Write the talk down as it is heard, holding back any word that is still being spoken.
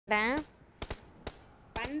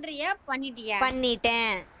பண்றியா பண்ணிட்டியா?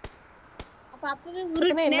 பண்ணிட்டேன். அப்ப அப்பவே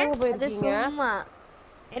உருட்டுனே அது சும்மா.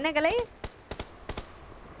 என்ன கலை?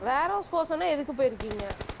 வேற ஸ்போர்ட்ஸ்னா எதுக்கு போயிருக்கீங்க?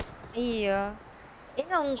 ஐயோ.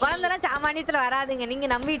 ஏங்க உங்க குழந்தைலாம் சாமானியத்துல வராதுங்க. நீங்க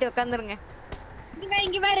நம்பிட்டு உட்காந்துருங்க.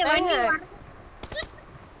 இங்க பாரு வண்டி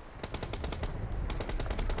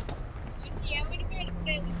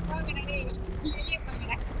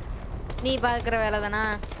நீ பாக்குற வேலை தானா?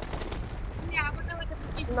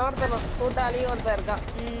 கூட்டாளி ஒருத்தர் இருக்கான்.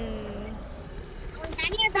 அவன்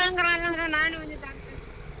தனியா தாங்குறான்ல, நானும் வந்து தாங்குறேன்.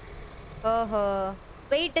 ஓஹோ,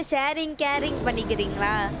 போயிட்டு ஷேரிங் கேரிங்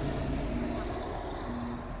பண்ணிக்கிறீங்களா?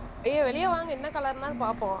 ஐயோ வெளிய வாங்க, என்ன கலர்னா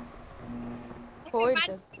பாப்போம்.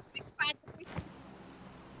 போயிட்டு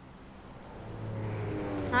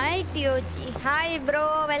Hi Tioji. Hi bro,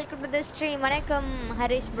 welcome to the stream. வணக்கம்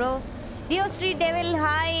Harish bro. Dio Street Devil,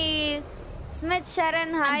 hi. Smith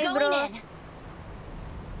Sharon, hi bro.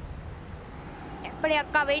 எப்படி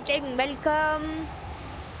அக்கா waiting, welcome.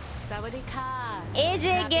 Sawadika. AJ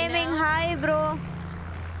Gaming, hi bro.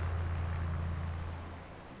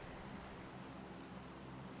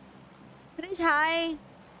 Chris, hi.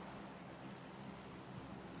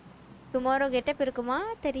 Tomorrow get up இருக்குமா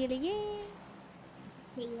தெரியலையே.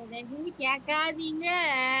 கேட்காதீங்க.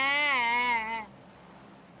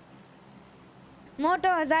 மோட்டோ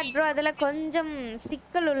ஹசார்ட் ப்ரோ அதில் கொஞ்சம்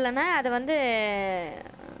சிக்கல் உள்ளன, அதை வந்து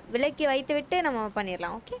விலக்கி வைத்து விட்டு நம்ம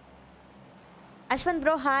பண்ணிடலாம். Okay Ashwanth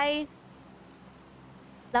bro hi.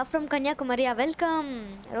 Love from கன்னியாகுமரியா, welcome.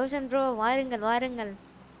 Roshan bro வாருங்கள் வாருங்கள்.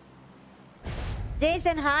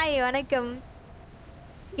 ஜேசன் ஹாய் வணக்கம்.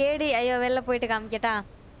 கேடி ஐயோ வெளில போயிட்டு காமிக்கட்டா.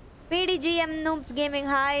 PDGM noobs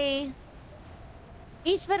gaming hi.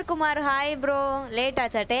 Ishwar Kumar hi bro. Late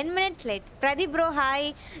ஆச்சா? 10 minutes late. Pradeep bro hi.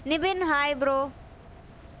 Nibin hi bro.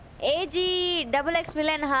 AG XX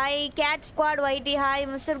villain hi. Gate squad YT hi.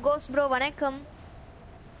 Mister cost bro வணக்கம்.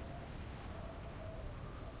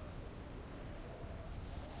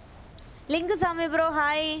 Lingusamy bro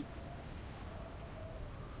hi.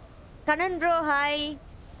 Kannan bro hi.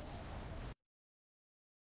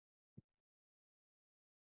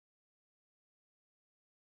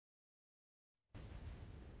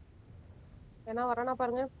 என்ன வரனா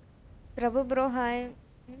பாருங்க. பிரபு ப்ரோ ஹாய்.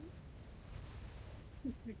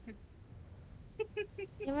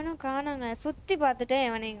 இவனும் காணாங்க, சுத்தி பார்த்துட்டேன்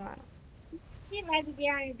இவனையும் காணோம்.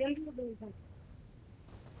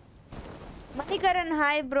 Manikaran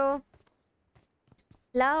hi bro.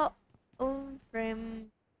 Love O from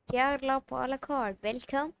Kerala Palakkad,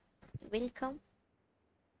 welcome welcome.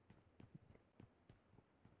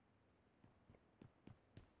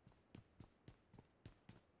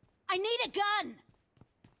 I need a gun.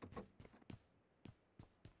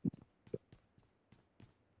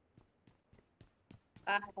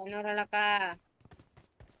 தன்னோரலக்கா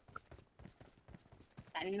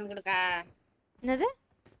தண்ணு கொடுக்கா. என்னது?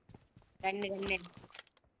 கண்ணு கண்ணு.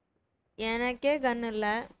 எனக்கே கன் இல்ல.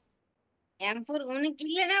 M4 உனக்கு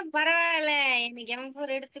இல்லனா பரவாயில்ல, எனக்கு M4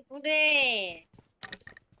 எடுத்து கொடு.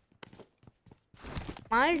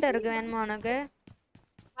 மால்ட் இருக்கு, வேணுமா உனக்கு?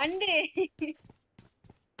 வந்து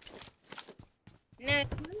என்ன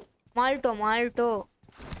மால்டோ மால்டோ.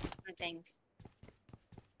 தேங்க்ஸ்.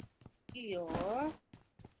 ஐயோ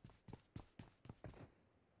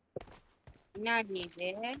என்னடி இது?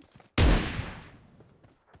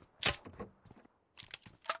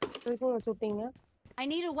 சுட்டிங்க. I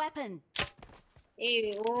need a weapon.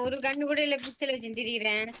 ஏய் ஒரு கண்ணு கூட இல்ல, பிச்சல வச்சு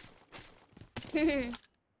திரிறேன்.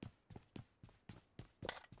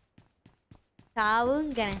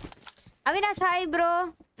 சாவுங்க. Avinash hi bro.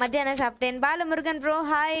 மத்தியானம் சாப்பிட்டேன். Balamurugan bro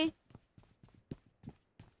hi.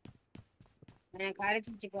 எனக்கு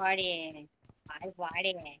அழைச்சிச்சு பாடி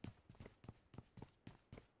பாடி.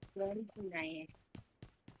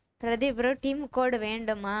 பிரதீப் ப்ரோ டீம் கோடு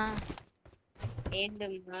வேண்டுமா?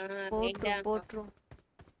 வேண்டுமா? போட்ரும் போட்ரும்.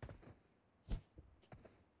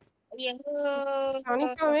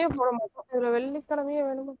 சனிக்கிழமையே போட மாட்டோம், இதுல வெள்ளிக்கிழமையே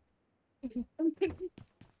வேணுமா?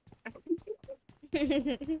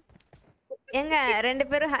 எங்க ரெண்டு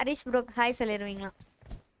பேரும் Harish bro hi சொல்லிருவீங்களா?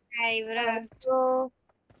 Hi bro.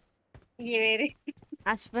 இங்க வேறு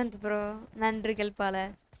அஸ்வந்த் ப்ரோ நன்றிகள் பல.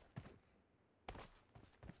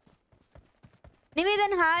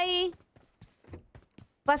 Nivedhan hi.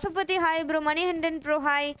 Pasupathi hi bro. Manikandan bro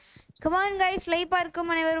hi. Come on guys, live பார்க்கும்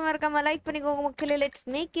அனைவரும் மறக்காம லைக் பண்ணிக்கோங்க மக்களே. Let's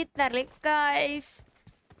make it like guys.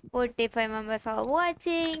 45 members are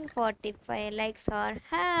watching. 45 likes are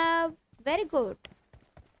have. Very good.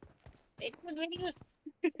 Very good, very good.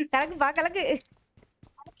 கலக்கு பா கலக்கு.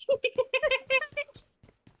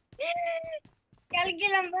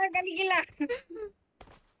 கலக்கலாம் பா கலக்கலாம்.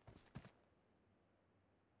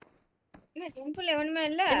 டெம்பிள் எவனுமே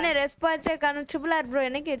இல்ல. என்ன ரெஸ்பான்ஸே காணும். ட்ரிபிள் ஆர் ப்ரோ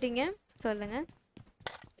என்ன கேட்டீங்க சொல்லுங்க.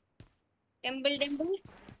 டெம்பிள்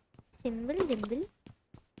சிம்பிள் டிம்பிள்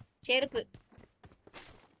செருப்பு.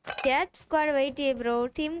 Gate squad wait bro.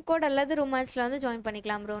 Team code அல்லது ரூம் மேட்ச்ல வந்து ஜாயின்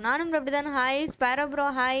பண்ணிக்கலாம் ப்ரோ. நானும் அப்படிதான். Hi Sparrow bro.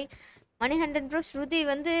 ஹாய் மணி 100 ப்ரோ. ஸ்ருதி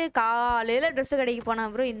வந்து காலையில ட்ரெஸ் கடைக்கு போனா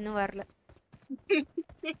ப்ரோ, இன்னும் வரல.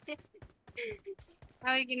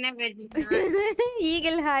 அவளுக்கு என்ன பிரச்சனை?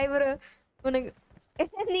 Eagle hi bro. உனக்கு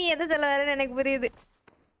நீ எதை சொல்ல வரேன்னு எனக்கு புரியுது.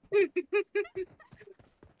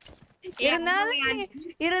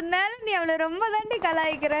 இருந்தாலும் நீ அவளை ரொம்ப தாண்டி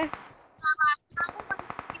கலாய்க்கிற.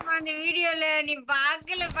 அந்த வீடியோல நீ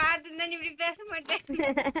பாக்கல, பாத்துன்னா நீ இப்படி பேச மாட்டேன்.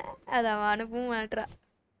 அதான் அனுப்பவும் மாட்டா.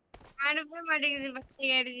 அனுப்ப மாட்டேங்குது பத்தி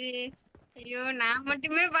அடிச்சு. ஐயோ நான்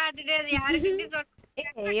மட்டுமே பாத்துட்டு அது யாருக்கிட்டே சொல்ல.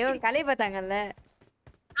 ஐயோ கலை பார்த்தாங்கல்ல,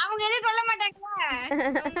 அவங்க எதுவும் சொல்ல மாட்டாங்களா?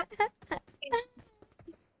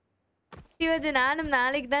 சிவஜி நானும்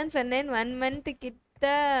நாளைக்கு தான் சொன்னேன். 1 month கிட்ட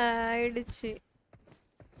ஆயிடுச்சு.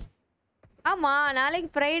 ஆமா நாளைக்கு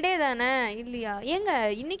ஃப்ரைடே தானே இல்லையா? ஏங்க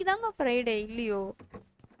இன்னைக்கு தாங்க ஃப்ரைடே இல்லையோ?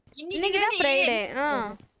 இன்னைக்கு தான் ஃப்ரைடே.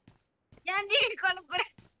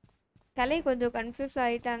 கலை கொஞ்சம் கன்ஃபியூஸ்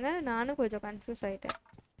ஆயிட்டாங்க, நானும் கொஞ்சம் கன்ஃபியூஸ் ஆயிட்டேன்.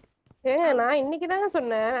 நான் இன்னைக்கு தாங்க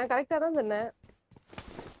சொன்னேன், நான் கரெக்டா தான் சொன்னேன்.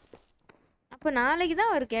 அப்ப நாளைக்கு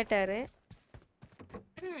தான் அவர் கேட்டாரு.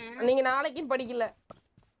 நீங்க நாளைக்கும் படிக்கல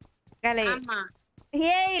கலை.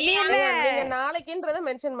 ஏய் நீ என்ன நீங்க நாளைக்குன்றத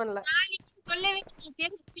மென்ஷன் பண்ணல.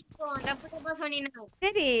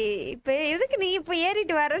 சரி இப்ப எதுக்கு நீ இப்ப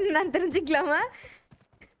ஏறிட்டு வரன்னு நான் தெரிஞ்சுக்கலாமா?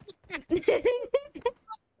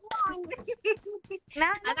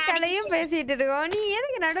 நான் கலையும் பேசிட்டு இருக்கோம், நீ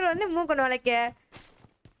எதுக்கு நடுவில் வந்து மூக்க நுழைக்க?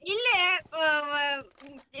 இல்ல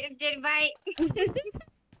சரி பாய்.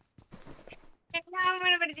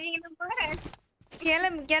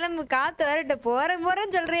 கிளம்பு கிளம்பு, காத்து வரட்ட.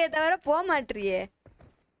 போறேன்னு சொல்றியே தவிர போக மாட்டியே.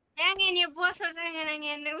 ஏங்க நீ போ சொல்றாங்க, நாங்க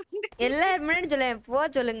என்ன எல்லாரும் முன்னாடி சொல்லேன் போ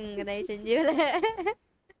சொல்லுங்க தயவு செஞ்சு.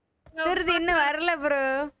 துருதி இன்னும் வரல ப்ரோ.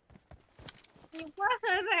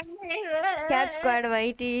 கேட் ஸ்குவாட்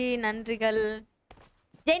வைட்டி நன்றிகள்.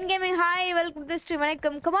 Jain gaming hi welcome to stream.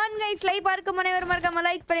 வணக்கம். கம் ஆன் गाइस, லைவ் பார்க்க அனைவரும் மறக்காம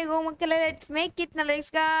லைக் பண்ணுங்க மக்களே. Let's make it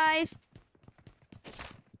nice guys.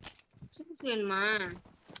 வேணுமா?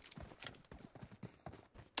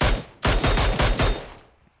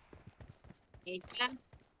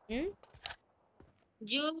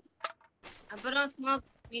 ஜூஸ் அப்புறம் ஸ்மோக்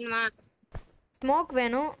வேணுமா? ஸ்மோக்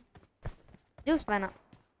வேணும், ஜூஸ் வேணாம்.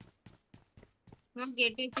 ஸ்மோக்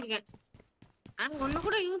எடுத்து வச்சிருக்கேன், ஆனா ஒண்ணு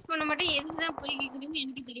கூட யூஸ் பண்ண மாட்டேன். எதுதான் போய் கேக்குதுன்னு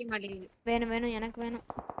எனக்கு தெரிய மாட்டேங்குது. வேணும் எனக்கு வேணும்.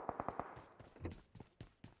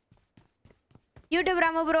 YouTube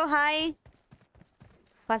Ramu bro hi.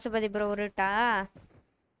 Pasupathi bro உருட்டா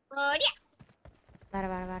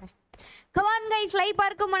வர. Come on guys, லைக்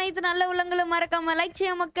பார்க்கும் அனைத்து நல்ல உள்ளங்களும் மறக்காம லைக்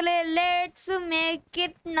செய்ய மக்களே. லெட்ஸ் மேக்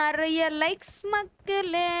இட் நிறைய லைக்ஸ்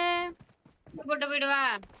மக்களே. போட்டு போய்டுவா.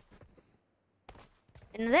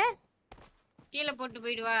 என்னது? கீழே போட்டு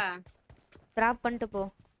போய்டுவா. டிராப் பண்ணிட்டு போ.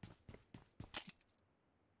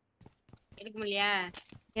 எடுக்க முடியலையா?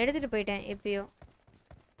 எடுத்துட்டு போயிட்டேன் எப்பயோ.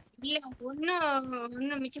 இல்ல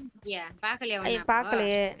ஒண்ணு மிச்சம் பண்ணியா? பார்க்கலையா?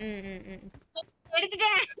 பார்க்கலையே.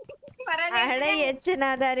 எடுத்துட்டேன். அட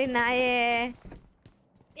எச்சனாதாரி நாயே.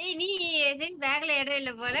 ஏய் நீ எது பேக்ல இடம்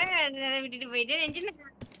இல்ல போல, அதை விட்டுட்டு போயிட்டு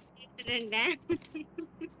எடுத்துட்டேன்.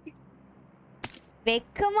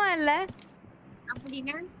 வெக்கமா இல்ல?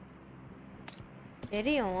 அப்படின்னா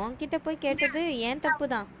தெரியும், உன்கிட்ட போய் கேட்டது ஏன் தப்பு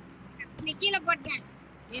தான். நீ கீழே போட்டேன்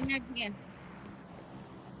என்ன எடுத்துக்க.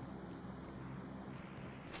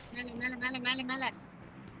 மேல மேல மேல மேல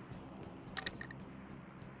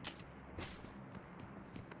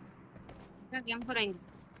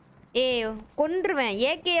ஏய் கொன்றுவேன்.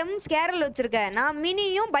 ஏகேஎம் ஸ்கேரல் வச்சிருக்கேன், நான்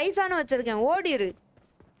மினியும் பைசானும் வச்சிருக்கேன். ஓடிரு.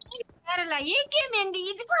 ஏகேஎம் எங்க?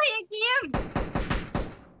 இதுக்கு ஏகேஎம்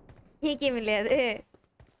ஏகேஎம் இல்லையா? அது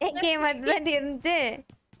ஏகேஎம் அதுதான் இருந்துச்சு.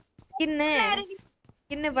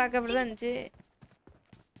 ஸ்கின்னு பார்க்க அப்படிதான் இருந்துச்சு.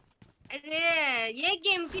 அது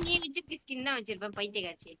ஏகேஎம்க்கு நீ வச்சிருக்க ஸ்கின் தான் வச்சிருப்பேன்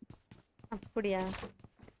பைத்தியக்காச்சி. அப்படியா?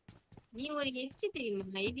 நீ ஒரு எச்சு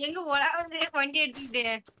தெரியுமா? இது எங்க ஓடாது வண்டி எடுத்துக்கிட்டு.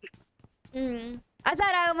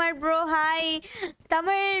 Azhar Ahmad bro hi.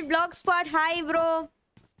 Tamil black spot hi bro.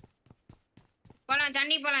 போலாம்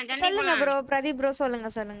சண்டை போலாம். சொல்லுங்க ப்ரோ. பிரதீப் ப்ரோ சொல்லுங்க.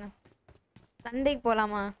 சண்டைக்கு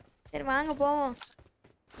போலாமா? சரி வாங்க போவோம்.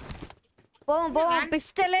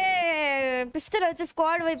 பிஸ்டல் வச்சு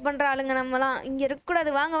ஸ்குவாட் வைப் பண்ற ஆளுங்க நம்மலாம் இங்க இருக்க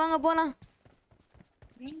கூடாது. வாங்க போலாம்.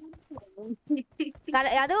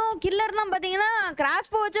 அதுவும் கில்லர்னா பாத்தீங்கன்னா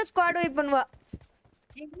கிராஸ்போ வச்சு ஸ்குவாட் வைப் பண்ணுவா.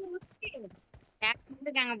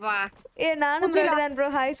 நானும் தான் ப்ரோ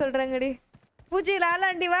ஹாய் சொல்றேங்கடி. பூஜி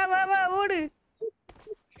லாலாண்டி வா ஓடு.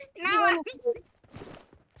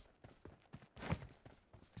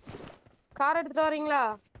 கார் எடுத்துட்டு வரீங்களா?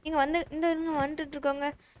 இங்க வந்து இந்த இருங்க வந்துட்டு இருக்கோங்க.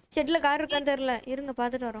 ஷெட்ல கார் இருக்கான்னு தெரியல. இருங்க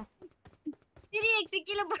பாத்துட்டு வரோம்.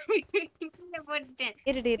 கீழே போட்டுட்டேன்.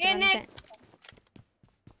 இருடி வந்துட்டேன்.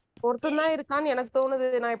 ஒருத்தன் தான் இருக்கான்னு எனக்கு தோணுது.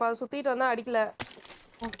 நான் இப்ப அதை சுத்திட்டு வந்தா அடிக்கல.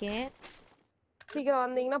 ஓகே. சீக்கிரம்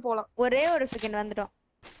வந்தீங்கன்னா போலாம். ஒரே ஒரு செகண்ட் வந்துட்டோம்.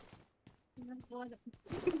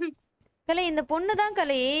 கலை இந்த பொண்ணு தான்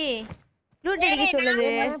கலை லூட் அடிக்க சொல்லுது.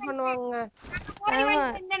 என்ன பண்ணுவாங்க?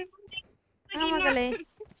 ஆமா கலை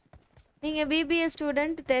நீங்க பிபிஎஸ்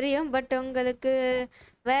ஸ்டூடெண்ட் தெரியும். பட் உங்களுக்கு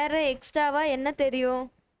வேற எக்ஸ்ட்ராவா என்ன தெரியும்?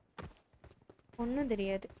 ஒன்றும்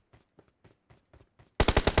தெரியாது.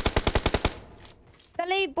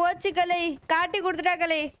 கலை போச்சு கலை காட்டி கொடுத்துட்டா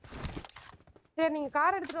கலை. சரி நீங்க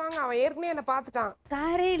கார் எடுத்துட்டு வாங்க. அவன் ஏற்கனவே என்ன பாத்துட்டான்.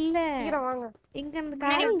 காரே இல்ல. சீக்கிரம் வாங்க. இங்க இருந்து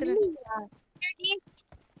கார் எடுத்துட்டு.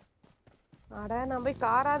 அட நான் போய்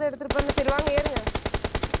காராவது எடுத்துட்டு போறேன். சரி வாங்க ஏறுங்க.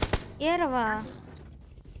 ஏறவா?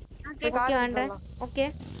 போய் ஓகே கார் வாண்டேன். எடுத்துடலாம். ஓகே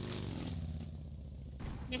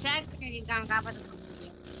இந்த ஷாக் பண்ணிருக்கான் காப்பாத்த.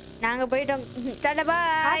 நாங்க போயிட்டோம். Tata bye.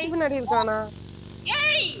 பின்னாடி இருக்கானா?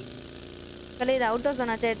 ஏய் கலை இது அவுட் ஹவுஸ்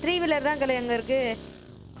ஆனாச்சே. 3 வீலர் தான் கலை அங்க இருக்கு.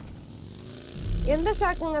 எந்த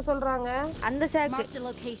ஷாக்குங்க சொல்றாங்க? அந்த ஷாக் Marked a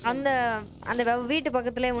location. அந்த அந்த வீட்டு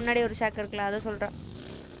பக்கத்துலயே முன்னாடி ஒரு ஷாக் இருக்குல அத சொல்றேன்.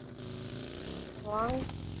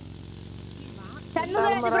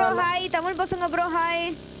 Shanmugaraj bro hi. தமிழ் பசங்க ப்ரோ ஹாய்.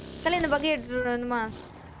 கலை இந்த பக்கெட் எடுத்துட்டு வரணுமா?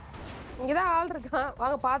 இங்க தான் ஆள் இருக்கான்.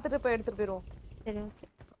 வாங்க பாத்துட்டு போய் எடுத்துட்டு போயிரோம். சரி ஓகே.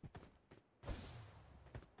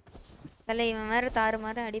 கலை இவன் வேற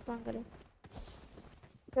தாறுமாறு அடிப்பான் கலை.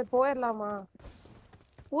 சரி போயிரலாமா?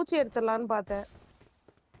 பூச்சி எடுத்துடலான்னு பார்த்தேன்.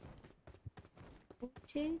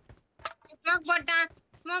 பூச்சி ஸ்மோக்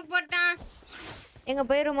போட்டான். எங்க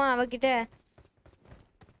போயிருமா அவகிட்ட?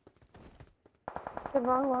 சரி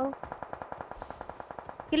வாங்க வாங்க.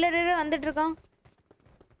 கில்லர் வந்துட்டு இருக்கான்.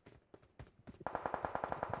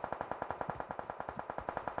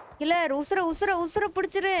 கில்லர் உசுர உசுர உசுர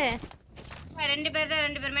பிடிச்சிரு. ரெண்டு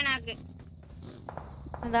பேருமே நாக்கு.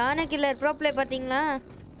 அதான கில்லர் ப்ரோ ப்ளே பாத்தீங்களா?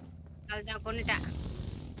 அதுதான் கொன்னுட்டா.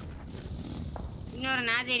 இன்னொரு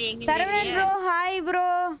நாதேரி எங்க சரவணன் ப்ரோ ஹாய் ப்ரோ.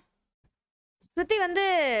 ஸ்ருதி வந்து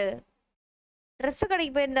Dress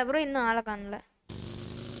கடைக்கு போயிருந்தா ப்ரோ இன்னும் ஆளை காணல.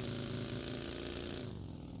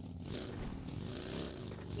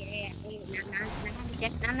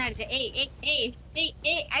 நான் அடிச்சேன். ஏய் ஏய் ஏய் ஏய்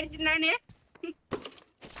ஏய் அடிச்சு நானு.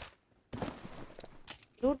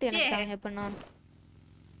 ரூட் எனக்கு தாங்க இப்ப நான்.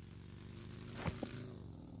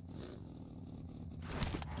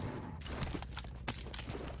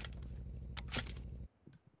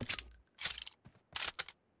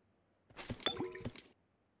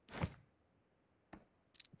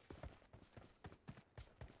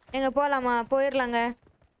 எங்க போலாமா? போயிரலாங்க.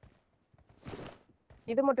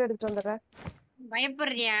 இது மட்டும் எடுத்துட்டு வந்துடுறேன்.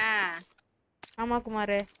 பயப்படுறியா? ஆமா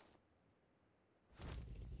குமார்.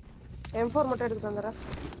 M4 மட்டும் எடுத்துட்டு வந்துடுறேன்.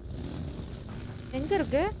 எங்க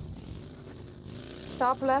இருக்கு?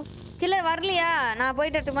 ஷாப்ல. கில்லர் வரலையா? நான்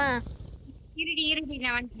போயிட்டட்டுமா? இருடி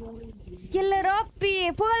நான் வந்து. கில்லர் ஓபி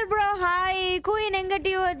புகழ் ப்ரோ ஹாய். குயின் எங்க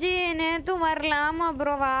டிஓஜி நேத்தும் வரல. ஆமா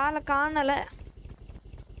ப்ரோ ஆளை காணல.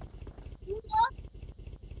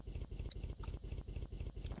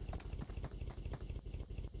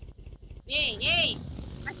 ஏய் ஏய்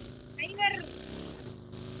டிரைவர்.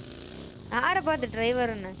 யார பார்த்து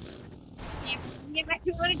டிரைவர்னு?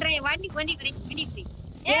 ஒரு டிரைவர் வண்டி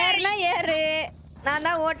ஏறுனா ஏறு. நான்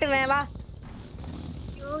தான் ஓட்டுவேன் வா.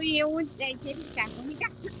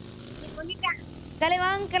 கலை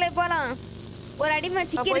வாங்க கலை போலாம். ஒரு அடிமை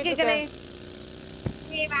சிக்கி இருக்கு கலை.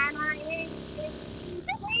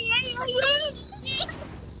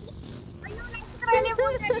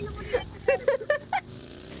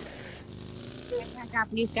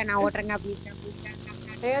 ப்ளீஸ்டா நான் ஓட்றேங்க ப்ளீஸ்.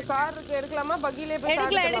 ஏ கார் இருக்கு எடுக்கலாமா? பக்கிலே போய்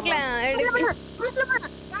எடுக்கலாம்.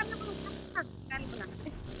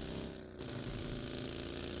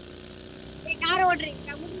 கார்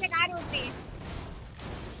ஓட்றீங்க. முன்ன car ஓட்றீங்க.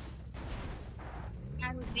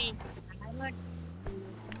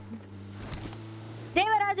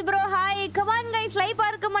 Devaraj bro hi. Come on guys live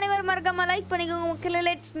பார்க்க மனைவர் மறக்காம லைக் பண்ணிக்கோங்க. மக்களே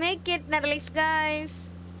லெட்ஸ் மேக் இட் நரலிக்ஸ் गाइस.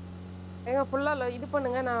 ஏங்க ஃபுல்லா இது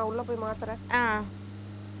பண்ணுங்க. நான் உள்ள போய் மாத்துறேன்.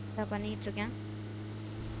 நான் பண்ணிட்டு இருக்கேன்.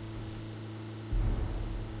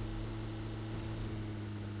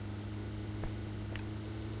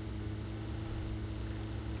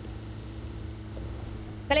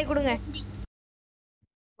 கலை கொடுங்க.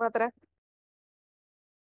 மாத்துறேன்.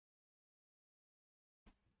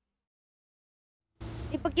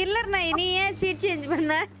 இப்ப கில்லர் நீ ஏன் சீட் சேஞ்ச்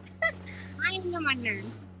பண்ண? நான் எங்க பண்ணேன்?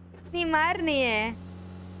 நீ மாறுனியே.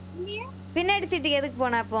 பின்னாடி சீட்டுக்கு எதுக்கு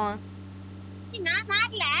போன அப்போ? நான்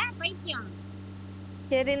மாறல பைத்தியம்.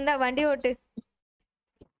 சரி இந்த வண்டி ஓட்டு.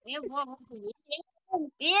 ஏய் போ போ.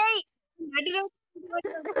 ஏய் நடுல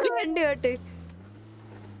வண்டி ஓட்டு.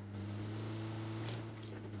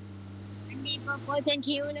 கண்டிப்பா போ. Thank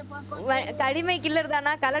you. போ. தடிமை கில்லர்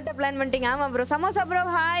தானா? கலட்ட பிளான் பண்ணிட்டீங்க. ஆமா bro. Samosa bro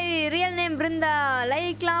hi. Real name Brinda.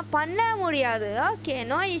 லைக்லாம் பண்ண முடியாது. Okay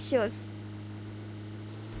no issues.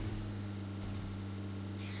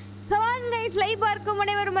 Come on guys, like பார்க்கும்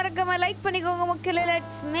அனைவரும் மறக்காம லைக் பண்ணிக்கோங்க மக்களே.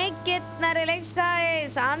 லெட்ஸ் மேக் இட் நிறைய லைக்ஸ்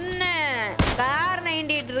गाइस. அண்ணன் கார்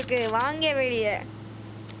 98 இருக்கு. வாங்க வெளியே.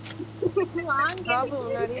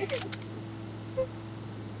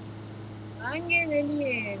 வாங்க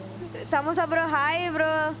வெளியே. Samosa bro hi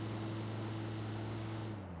bro.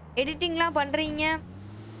 எடிட்டிங்லாம் பண்றீங்க?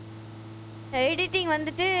 எடிட்டிங்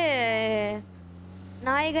வந்துட்டு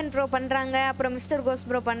நாயகன் ப்ரோ பண்றாங்க, அப்புறம் மிஸ்டர் கோஸ்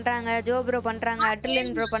ப்ரோ பண்றாங்க, ஜோ ப்ரோ பண்றாங்க,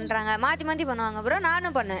 அட்லின் ப்ரோ பண்றாங்க. மாத்தி மாத்தி பண்ணுவாங்க ப்ரோ.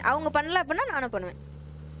 நானும் பண்ணுவேன். அவங்க பண்ணல அப்படின்னா நானும் பண்ணுவேன்.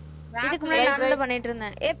 இதுக்கு முன்னாடி நானும் தான் பண்ணிட்டு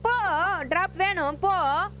இருந்தேன். எப்போ டிராப் வேணும்? போ.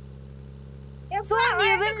 Soon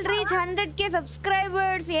you will reach 100k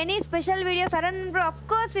subscribers. Any special video Saran bro? Of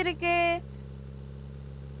course இருக்கு.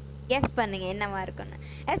 Guess பண்ணுங்க என்னவா இருக்குன்னு.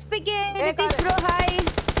 SPK Nitish bro hi.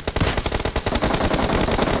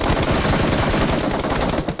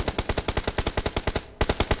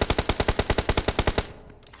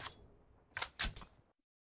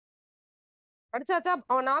 அடிச்சாச்சா?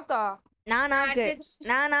 அவன் நாக்கா? நான்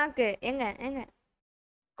நாக்கு. எங்க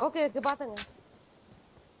ஓகே பாத்துங்க.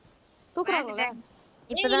 தூக்குறாங்கல?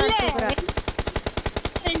 இப்பதான் தூக்குறா.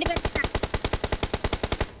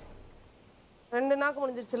 ரெண்டு நாக்கு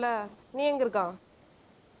முடிஞ்சிருச்சுல. நீ எங்க இருக்க?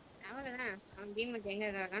 அவ்வளவுதான். அவன் டீம்மேட் எங்க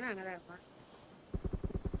இருக்கானோ அங்கதான் இருப்பான்.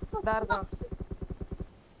 அதா இருக்கான்.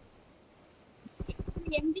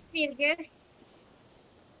 எம்ஜிபி இருக்கு.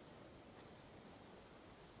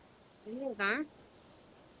 எங்க இருக்கான்?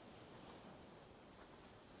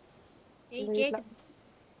 ஏய் கேக்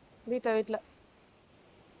வீட்ல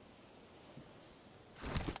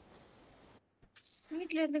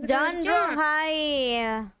ஜான் ப்ரோ ஹாய்.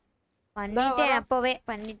 பண்ணிட்டேன் அப்பவே.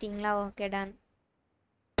 பண்ணிட்டீங்களா? Okay done.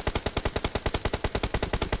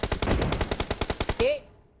 ஏய்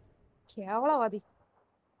கேவலவாதி.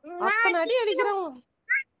 அத்தனை அடி அடிக்குறான்.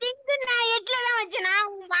 டிங்கு நான் 8ல தான் வச்சேன்.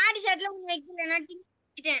 நான் பாடி ஷாட்ல வைக்கல. நான்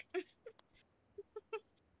டிங்கிட்டேன்.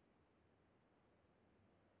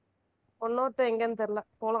 ஒன்னொருத்த எங்கன்னு தெரியல.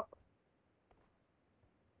 போலாம்.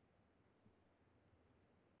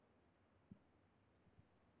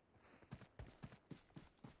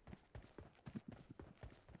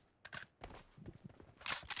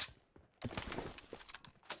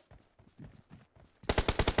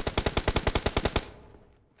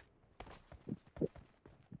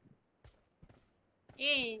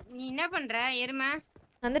 ஏய் நீ என்ன பண்ற? எருமை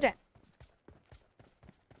வந்துட்டேன்.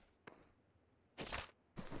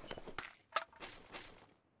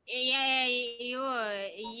 ஐயோ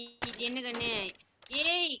என்ன கண்ணு?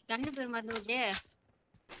 ஏய் கண்ணு பேர் மறந்து போச்சு.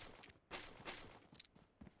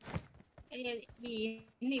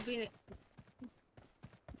 என்ன இப்படி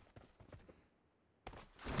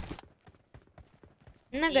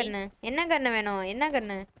என்ன கண்ணு வேணும்? என்ன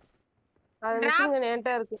கண்ணு? அது வெச்சுங்க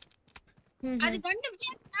என்கிட்ட இருக்கு. அது கண்ணு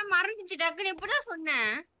பேர் மறந்துச்சு. டக்குன்னு எப்படிதான்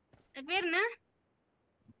சொன்னேன்? அது பேர் என்ன?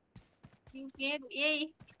 ஏய்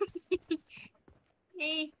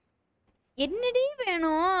ஏய் என்னடி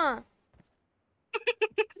வேணும்?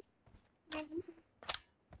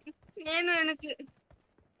 வேணும் எனக்கு.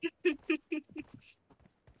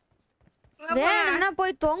 வேணும்னா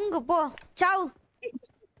போய் தொங்கு போ. Zhao.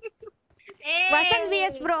 Vasanth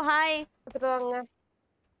vs bro hi. எடுத்துறாங்க.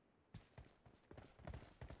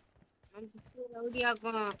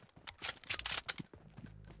 ரவுடியாக்கும்.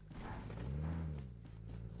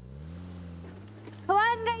 Come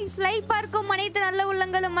on guys, like பார்க்கும் அனைத்து நல்ல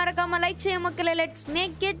உள்ளங்களும் மறக்காம லைக் செய்ய மக்களே. லெட்ஸ்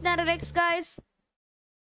மேக் இட் நிறைய likes guys.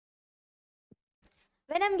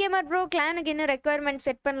 Venom gamer bro கிளானுக்கு இன்னும் ரெக்யர்மெண்ட்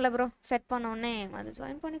செட் பண்ணல ப்ரோ. செட் பண்ண உடனே அது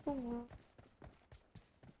ஜாயின் பண்ணிக்கோங்க.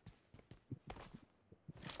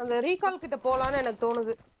 அந்த ரீகால் கிட்ட போலான்னு எனக்கு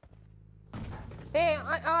தோணுது. ஏய்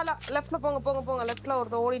லெஃப்ட்ல போங்க. லெஃப்ட்ல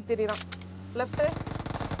ஒருத்த ஓடிட்டு திரியறான். லெஃப்ட்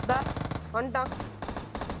டா வந்துட்டான்.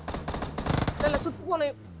 இல்ல சுத்து போனே.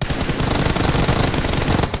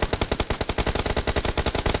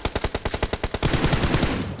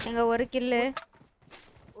 எங்க ஒரு கில்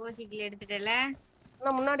ஓசி கில் எடுத்துட்டல.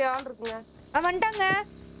 நான் முன்னாடி ஆள் இருக்குங்க. வந்துட்டாங்க.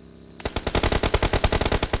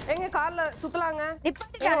 எங்க கால்ல சுத்தலாங்க.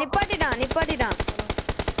 நிப்பாட்டிட்டான்.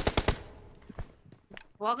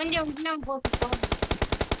 ஒகஞ்ச உள்ள போ.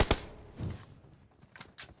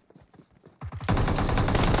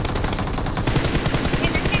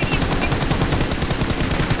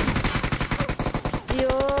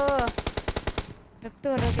 லெஃப்ட்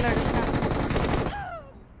வரக்குள்ள அடிச்சான்.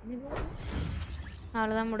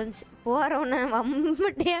 அவ்வளவுதான் முடிஞ்சு. போறவன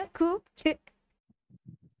வம்பட்டியா கூப்பிட்டு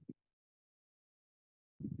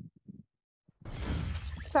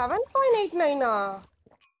 7.89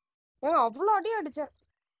 அவ்வளவு அடி அடிச்சேன்.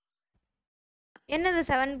 என்னது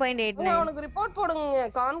 7.89? அவனுக்கு ரிப்போர்ட் போடுங்க.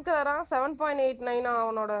 கான்கரா 7.89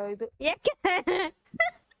 அவனோட இது.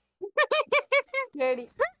 லேடி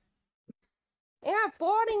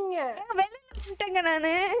போடிங்க. வெளியில வந்துட்டேங்க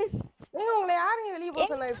நானு. உங்களை யாருங்க வெளிய போக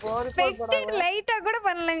சொன்னா? இப்போ ரிப்போர்ட் போடாம லைட்டா கூட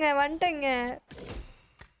பண்ணலங்க, வந்துட்டேங்க.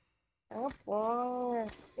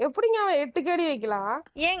 எப்படிங்க அவன் 8 கேடி வைக்கலாம்?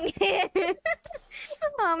 ஏங்க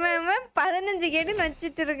அவன் 15 கேடி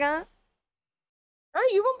வச்சிட்டு இருக்கான்.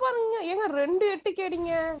 இவன் பாருங்க ஏங்க 2 8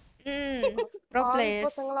 கேடிங்க. ப்ரோ பிளேயர்ஸ்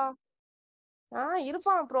பசங்களா?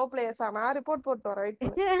 இருப்பான் ப்ரோ பிளேயர்ஸா. நான் ரிப்போர்ட் போட்டு வரேன். வெயிட்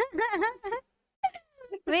பண்ணு.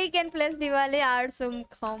 Weekend plus Diwali R some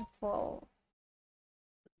combo.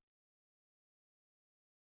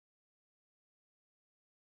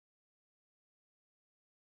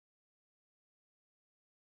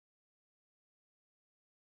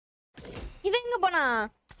 இவன் எங்க போனா?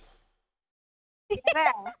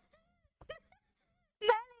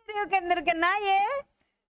 மேலே உட்கார்ந்துருக்க நாயே.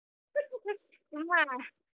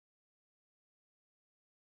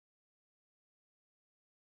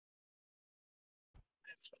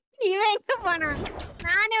 இவன் எங்க போனா?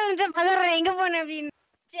 நானே வந்து பதறேன் எங்க போன அப்படின்னு.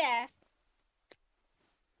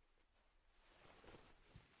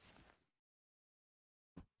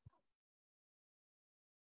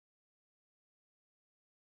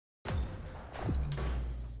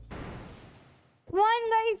 Come on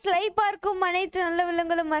guys, லைக் பார்க்கும் அனைத்து நல்ல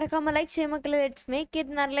விலங்குகளும் மறக்காம லைக் செய்ய மக்களே. லெட்ஸ் மேக்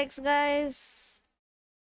இட் நல்ல லைக்ஸ் guys.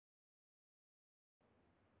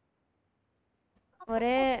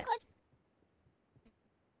 ஒரே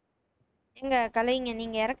எங்க கலைங்க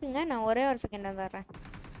நீங்க இறக்குங்க, நான் ஒரே ஒரு செகண்ட் வந்துடுறேன்.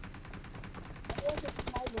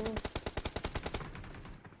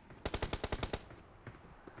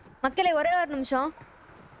 மக்களே ஒரே ஒரு நிமிஷம்.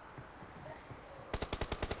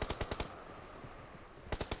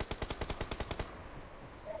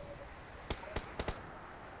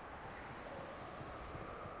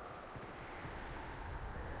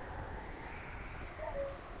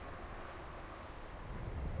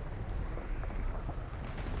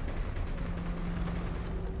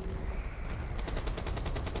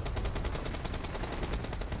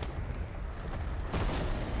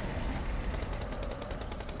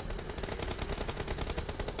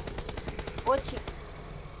 போச்சு.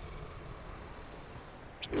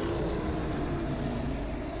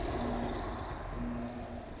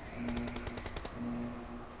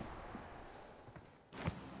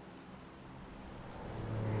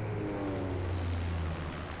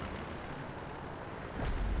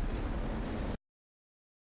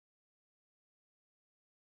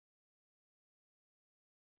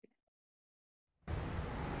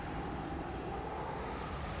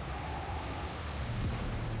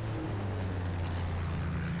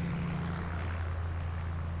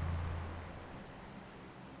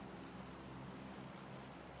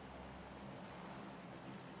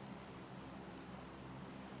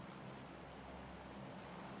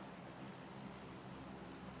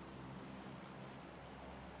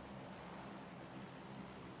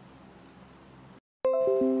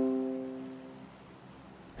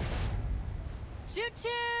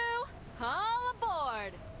 Choo-choo! All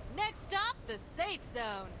aboard! Next stop, the safe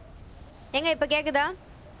zone. எங்க இப்ப கேக்குதா?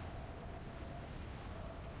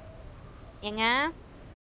 எங்க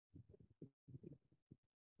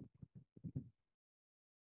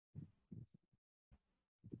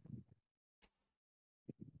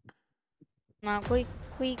நான்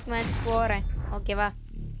குயிக் மேட்ச் போறேன். ஓகேவா?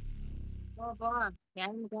 போ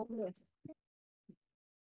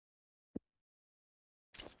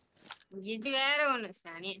இது வேற ஒண்ணு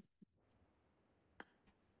சாணி.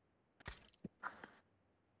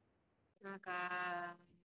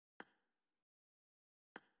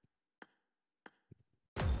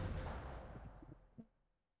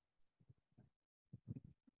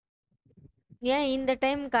 ஏன் இந்த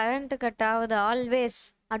டைம் கரண்ட் கட் ஆகுது ஆல்வேஸ்?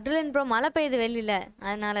 அட்லன் ப்ரோ மழை பெய்யுது வெளியில,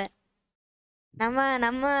 அதனால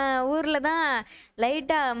நம்ம ஊர்ல தான்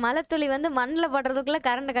லைட்டா மழை துளி வந்து மண்ணில் படுறதுக்குள்ள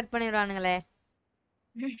கரண்ட் கட் பண்ணிடுவானுங்களே.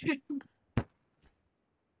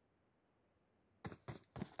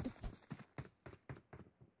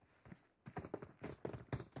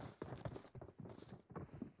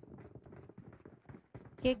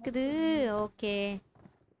 கேக்குது. ஓகே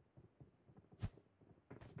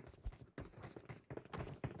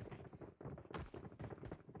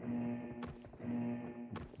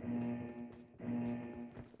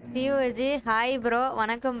டிஓஜி ஹாய் ப்ரோ,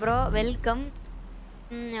 வணக்கம் ப்ரோ, வெல்கம்.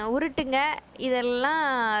 உருட்டுங்க இதெல்லாம்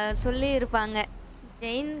சொல்லி இருப்பாங்க.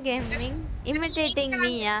 Jain gaming imitating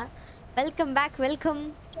மீயா. Welcome back welcome.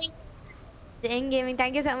 Jain gaming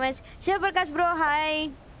thank you so much. Sivaprakash bro hi.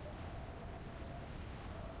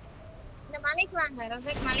 இந்த மலைக்கு வாங்க,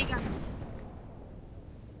 ரொம்பக்கு மலைக்கு வாங்க.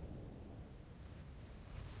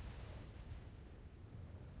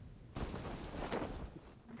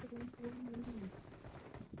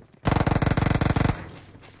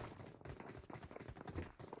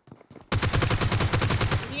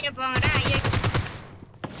 வெளியே போங்கடா ஐயா.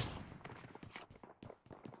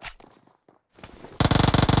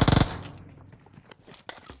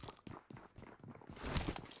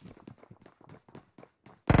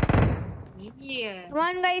 Come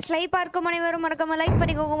on guys, லைக் பார்க்கும் அனைவரும் மறக்காம லைக்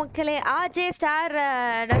பண்ணிக்கோங்க மக்களே. ஆஜே star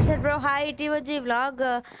duster bro hi. DOG vlog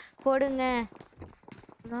போடுங்க.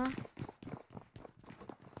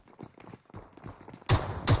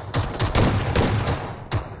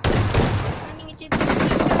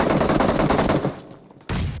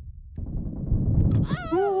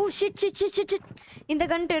 ஷிட் இந்த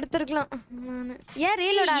கண்ட் எடுத்துருக்கலாம். ஏன்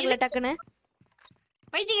ரீலோட் ஆகல டக்குன்னு?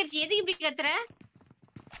 பைத்தியக்காரச்சி எதுக்கு இப்படி கத்துற?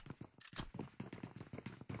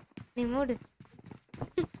 நீ மூடு.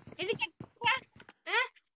 எதுக்கு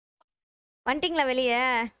வந்துட்டீங்களா வெளியே?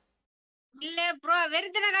 இல்ல ப்ரோ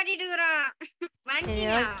வெறுத்தன காட்டிட்டு இருக்கறோம். சரி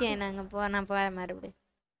ஓகே நான் போறேன்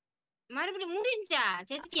மறுபடியும் முடிஞ்சா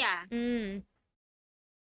செத்துக்கியா?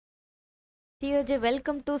 DOG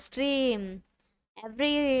welcome to stream. Every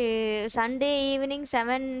Sunday evening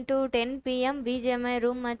 7 to 10 PM BGMI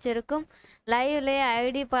room match இருக்கும். லைவ்ல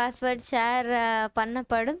ஐடி பாஸ்வேர்ட் ஷேர்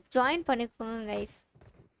பண்ணப்படும். ஜாயின் பண்ணிக்கோங்க கைஸ்.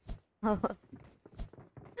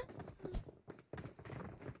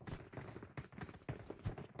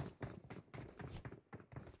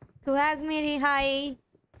 சுஹாக் மீரி ஹாய்.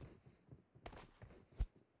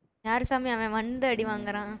 யார் சாமி அவன் வந்து அடி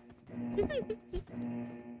வாங்குறான்?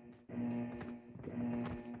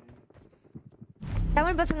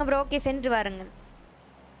 தமிழ் பசங்க ப்ரோ ஓகே சென்று வாருங்கள்.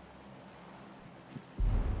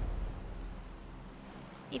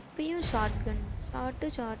 இப்பயும் short gun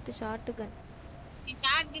short gun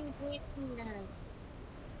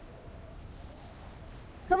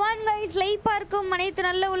Come on guys, like பார்க்கும் அனைத்து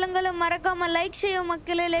நல்ல உள்ளங்களும் மறக்காம லைக் செய்யும்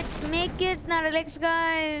மக்களே. Let's make it next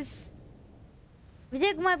guys.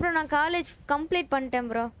 Vijayakumar bro நான் காலேஜ் கம்ப்ளீட்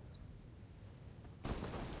பண்ணிட்டேன் ப்ரோ.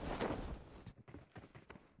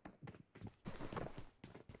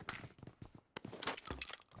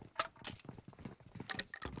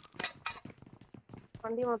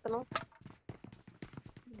 வண்டி மாத்தணும்.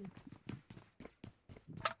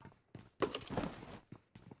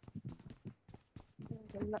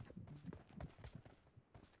 இல்ல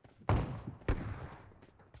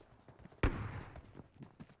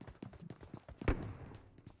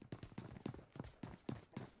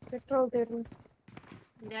பெட்ரோல் தேடணும்.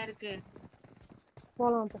 இந்த இருக்கு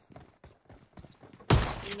போலாம் அப்ப.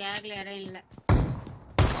 பேக்ல இடம் இல்ல.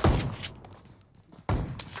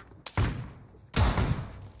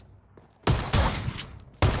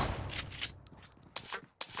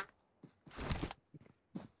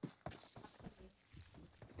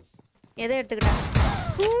 எதை எடுத்துக்கிட்டா?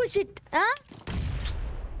 Oh shit.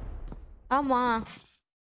 ஆமா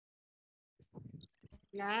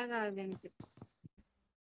லாக் ஆகுது எனக்கு.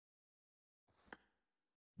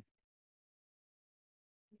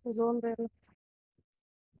 ஜோன் பேர்ல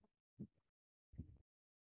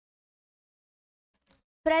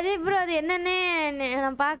பிரதீப் ப்ரோ அது என்னன்னே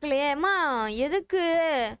நான் பார்க்கலையே. அம்மா எதுக்கு?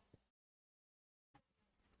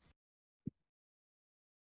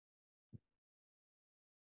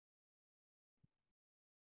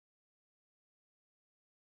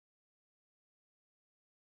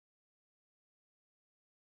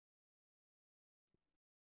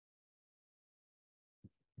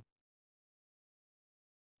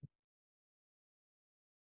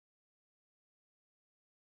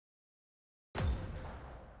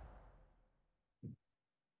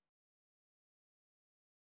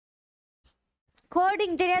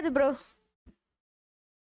 கோடிங் தெரியாது ப்ரோ.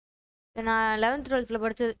 நான் 11th 12th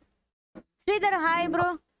படிச்சது. Sridhar hi bro.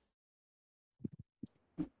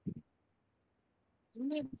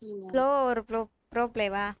 ஸ்லோ ஒரு ப்ரோ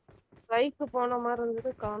ப்ளேவா? பைக் போன மாதிரி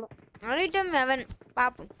இருந்தது காணோம். ஐட்டம் 11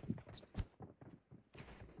 பாப்போம்.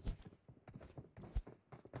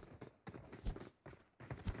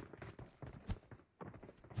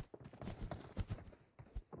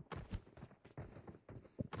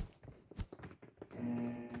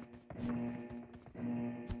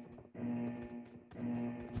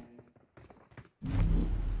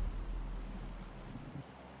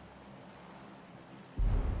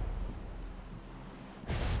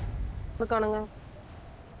 காணுங்க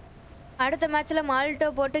அடுத்த மேட்ச்ல மால்டோ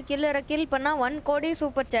போட்டு கில் பண்ணா 1 கோடி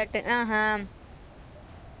சூப்பர் சாட். ஆஹா.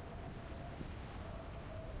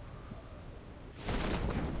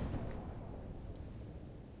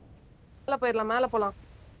 மேல போயிரலாம், மேல போலாம்.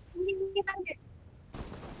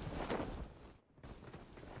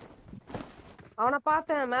 அவனை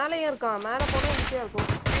பார்த்தேன், மேலேயும் இருக்கான். மேல போனா ஈஸியா இருக்கும்.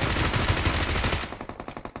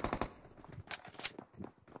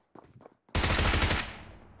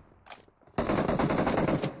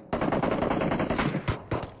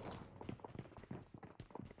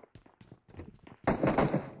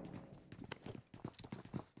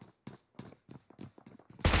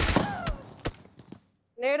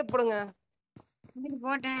 நேடு போடுங்க.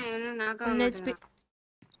 போட்டேன் இன்னும் நாக்க 1 HP.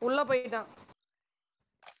 உள்ள போயிட்டான்.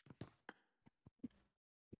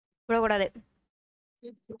 போடக்கூடாது.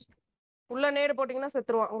 உள்ள நேடு போட்டீங்கன்னா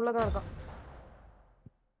செத்துருவான். உள்ளதான் இருக்கான்.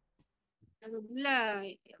 அது உள்ள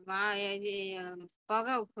இது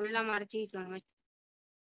புகை ஃபுல்லா மறைச்சிட்டு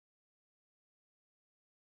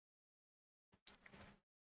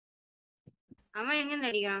அவன் எங்க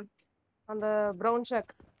இருந்து அடிக்கிறான்? அந்த பிரவுன்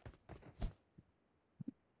ஷாக்.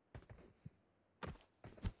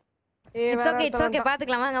 இட்ஸ் ஓகே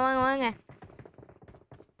பாத்துக்கலாம். வாங்க வாங்க வாங்க.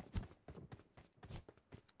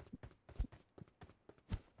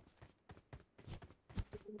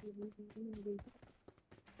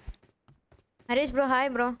 Harish bro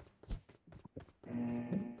hi bro.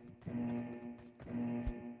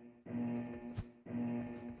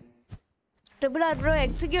 Triple R bro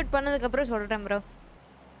execute பண்ணதுக்கு அப்புறம் சொல்றேன் bro.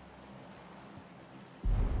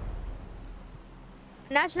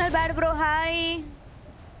 National bad bro hi.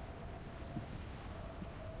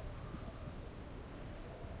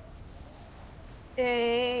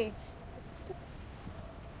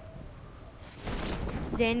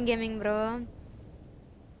 Jain gaming bro.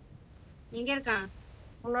 எங்க இருக்கான்?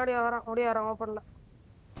 முன்னாடி வரான், ஓடியாரான் ஓப்பன்ல.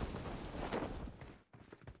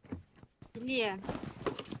 இல்லையா?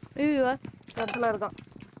 ஐயோ இடத்துல இருக்கான்.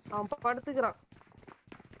 அவன் படுத்துக்கிறான்.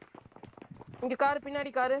 இங்க காரு,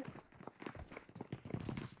 பின்னாடி காரு.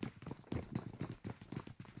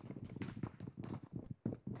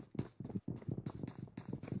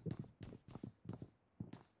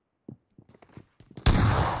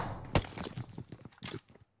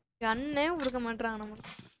 கண்ணே கொடுக்க மாட்டாங்க நம்ம.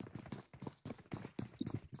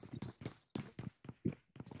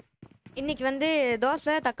 இன்னைக்கு வந்து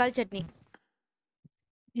தோசை தக்காளி சட்னி.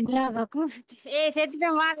 எல்லா பக்கமும்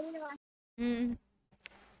செத்துட்டேன் வா வெளியில வா.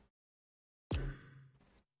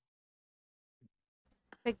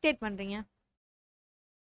 ஸ்பெக்டேட் பண்றீங்க.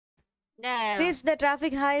 இந்த Peace the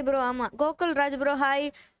traffic hi bro. ஆமா Gokul Raj bro hi.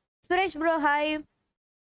 Suresh bro hi.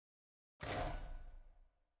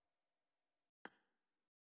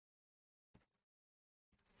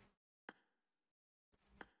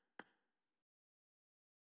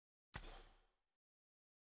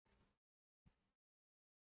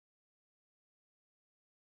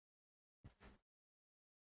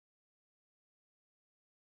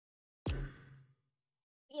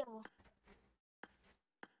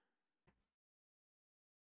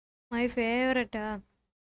 My favorite.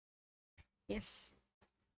 Yes.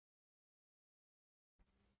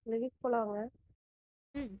 லெவிக் போலாங்க.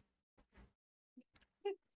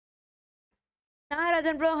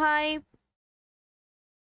 Nagarajan bro hi.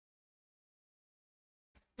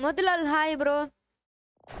 முதலால் hi bro.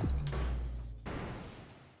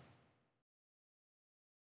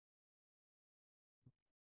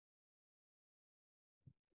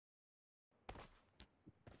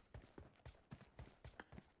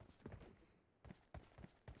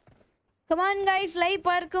 Come on guys, like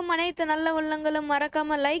பார்க்கும் அனைத்து நல்ல உள்ளங்களும்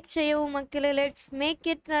மறக்காம லைக் செய்யவும் மக்களே. Let's make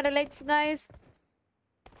it relax guys.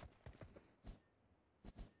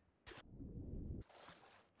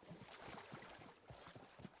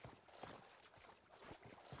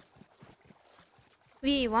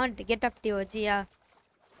 We want to get up to Ojia.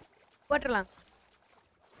 போட்டுடலாம்.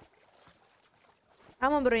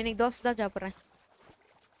 ஆமா ப்ரோ இன்னைக்கு தோசை தான் சாப்பிட்றேன்.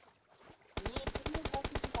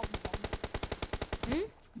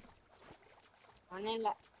 ஒன்னும் இல்ல.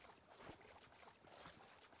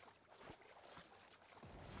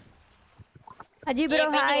 அஜி ப்ரோ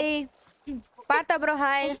ஹாய். பாத்தா bro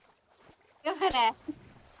hi.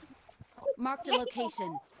 Marked a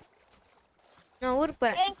location. நான் ஊருக்கு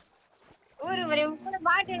போறேன். ஊரு ஒரே உங்களோட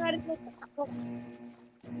பாட்டு வருது.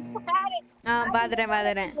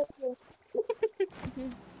 பாத்துறேன்.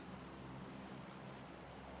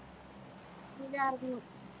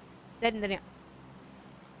 தெரியும்.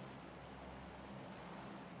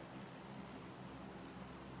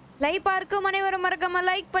 லைக் பார்க்கும் அனைவரும் மறக்காம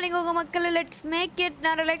லைக் பண்ணிக்கோங்க மக்களே. Let's make it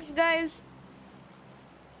relax guys.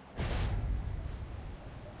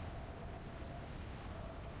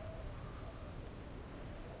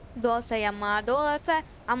 Dosa அம்மா தோசை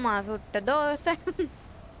அம்மா சுட்ட தோசை.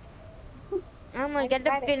 ஆமா get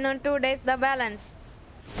up in 2 days the balance.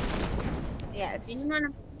 Yes.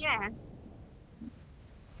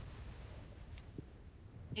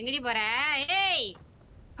 எங்கடி போற? ஏய்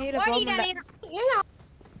கீழ போகும்டா.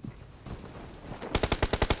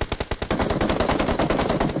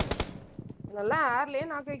 நல்லா ஏர்லயே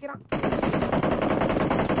நாக்க வைக்கிறான்.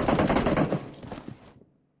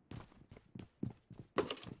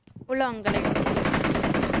 உள்ள அங்கலே.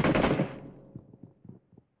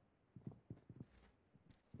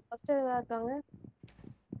 ஃபர்ஸ்ட் ஏதா இருக்காங்க.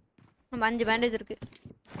 நம்ம 5 பேண்டேஜ் இருக்கு.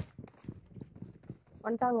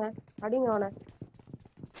 வந்துட்டாங்க. அடிங்க அவனை.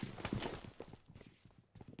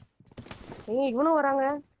 ஏய் இவனும் வராங்க.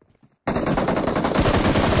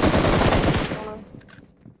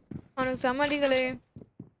 அவனுக்கு சமாளிகளே.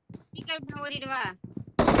 சீக்கிரம் பண்ண ஓடிடு வா.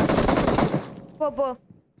 போ போ.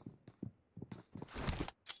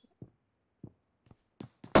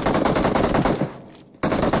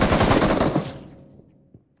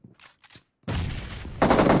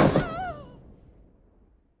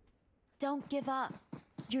 Don't give up.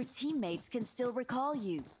 Your teammates can still recall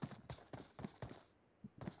you.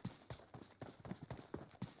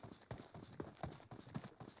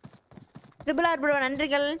 Triple bro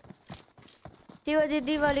நன்றிகள். டிவாஜி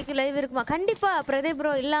தீபாவளிக்கு லைவ் இருக்குமா? கண்டிப்பா பிரதீப்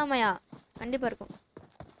ப்ரோ இல்லாமையா? கண்டிப்பா இருக்கும்.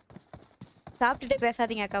 சாப்பிட்டுட்டே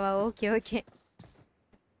பேசாதீங்க அக்காவா. Okay okay.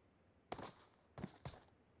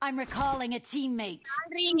 I'm recalling a teammate.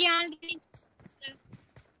 Already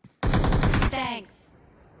Thanks.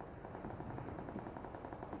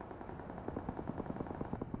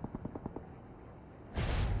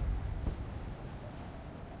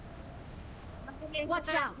 Watch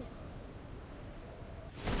out.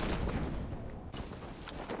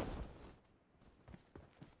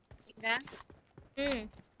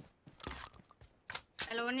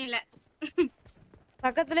 அதுல ஒண்ணும் இல்ல.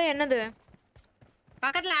 பக்கத்துல என்னது?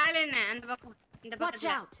 பக்கத்துல ஆளு என்ன? அந்த பக்கம் இந்த Watch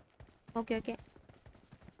பக்கத்துல. out. Okay okay.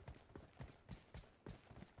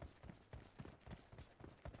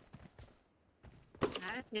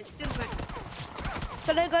 செத்து போய்.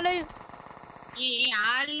 கலை கலை. ஏய்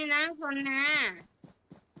ஆளு நான் சொன்னேன்.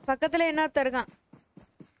 பக்கத்துல இன்னொருத்தர் இருக்கான்.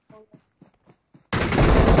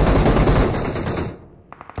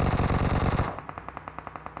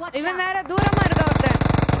 இவன் வேற தூரமா இருக்க ஒருத்தன்.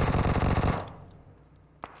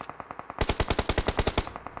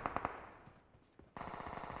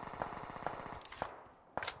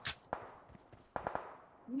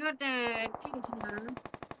 இன்னொருத்தன்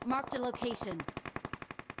Marked a location.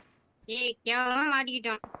 ஏய் கேவலமா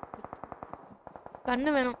மாட்டிக்கிட்டோம். கண்ணு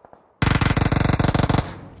வேணும்.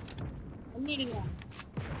 பண்ணிடுங்க.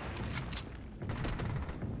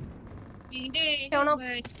 இது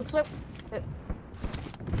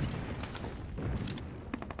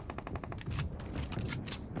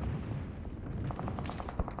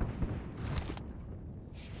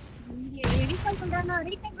ரீகால்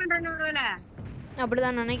பண்றானோ ஒருவேளை.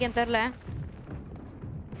 அப்படிதான் நினைக்கிறேன் தெரியல.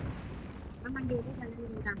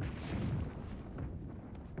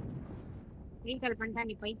 ரீகால் பண்ணிட்டா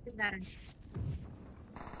நீ பைத்தியக்காரன்.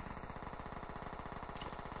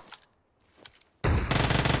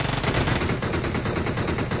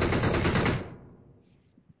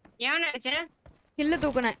 எவன அடிச்ச? கில்ல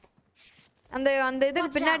தூக்குனேன். அந்த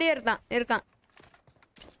இதுக்கு பின்னாடியே இருக்கான்.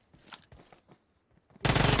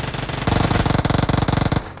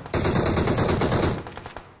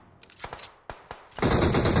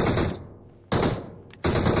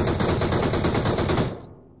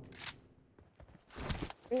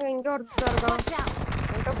 இங்க ஒருத்தர் இருக்கான்.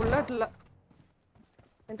 என்கிட்ட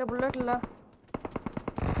புல்லட் இல்ல.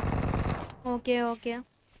 Okay okay.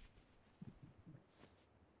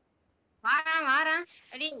 வாரா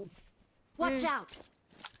அடி. Watch out.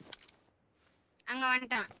 அங்க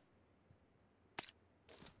வந்துட்டான்.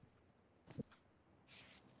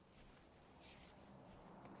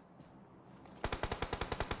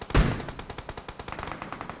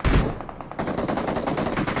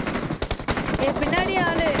 பின்னாடி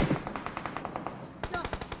ஆளு.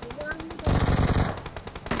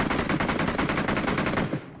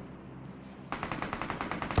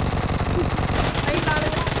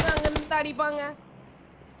 அங்கிருந்து அடிப்பாங்க.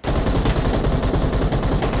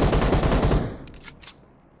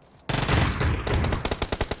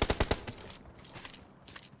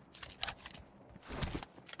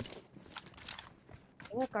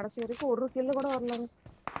 கடைசி வரைக்கும் ஒரு கில்லு கூட வரல.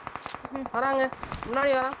 வராங்க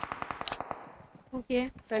முன்னாடி வரான். ஓகே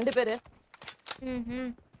 2 பேரு.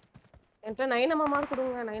 என்கிட்ட 9 mm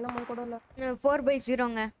கொடுங்க. 9 mm கூட இல்ல.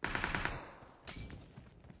 4/0ங்க.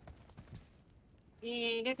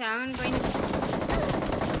 இது 7.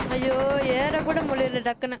 ஐயோ ஏற கூட முடியல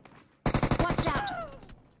டக்குன்னு. Watch out!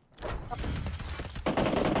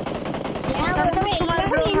 Santhoshkumar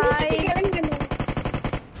bro hi. கிளம்பி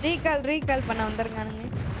ரீகால் பண்ண வந்திருக்கானுங்க.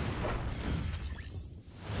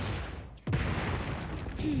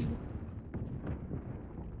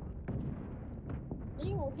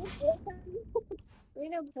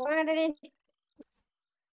 போனடே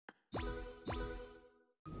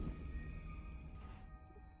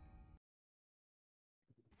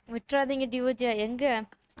விட்டுறாதீங்க டிவோஜியா. எங்க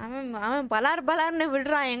அவன் பலார்னு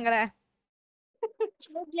விடுறான் எங்களை.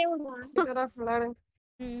 ரோட்லயே விடுவான். விளையாடுங்க.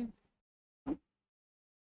 ம்.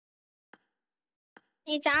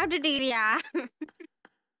 நீ சாப்பிட்டுட்டு இருக்கிறியா?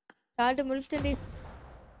 சாப்பிட்டு முடிச்சிட்டேன்டி.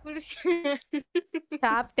 குடிச்சு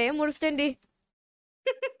சாப்பிட்டே முடிச்சிட்டேன்டி.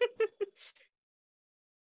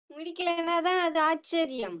 முடிக்கலனாதான் அது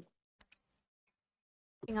ஆச்சரியம்.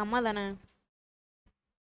 எங்க அம்மா தானே.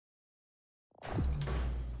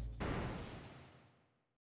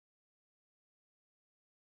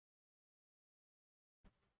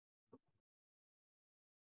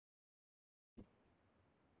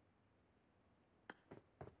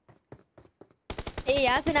 ஏய்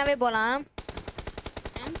யாசினாவே போலாம்.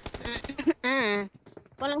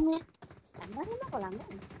 போலாமே போலாமே.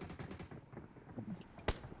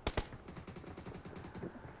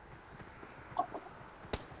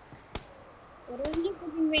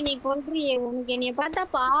 நீ கொல்றியே, உனக்கு என்னைய பார்த்தா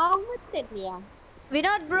பாவம் தெரியலையா?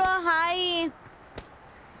 Vinod bro hi.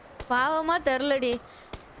 பாவமா தெரிலடி.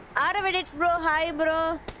 ஆரவிடிட்ஸ் bro hi bro.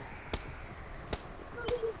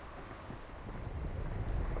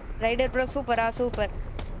 Rider bro சூப்பரா சூப்பர்.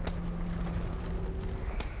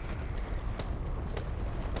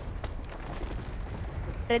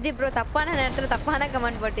 பிரதீப் ப்ரோ தப்பான நேரத்தில் தப்பான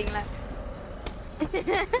கமெண்ட் போட்டிங்களா?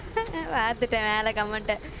 பார்த்துட்டேன் மேலே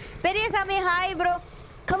கமெண்ட்டை. Periyasamy hi bro.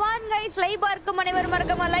 Come on guys, live பார்க்கும் அனைவரும்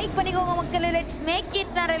மறக்காம லைக் பண்ணிக்கோங்க மக்களே. லெட்ஸ் மேக்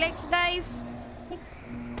இட் நான் relax guys.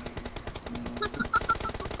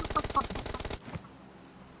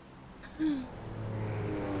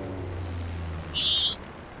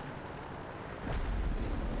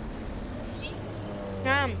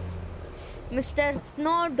 Mister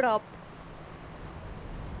snow drop.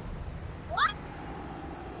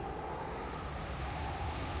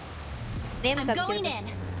 Name I'm going in.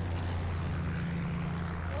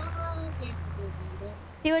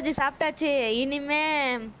 Sivaji சாப்பிட்டாச்சு. இனிமே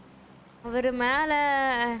அவர் மேல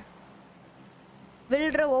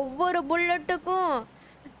விழுற ஒவ்வொரு புல்லட்டுக்கும்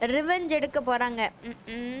ரிவெஞ்ச் எடுக்க போறாங்க.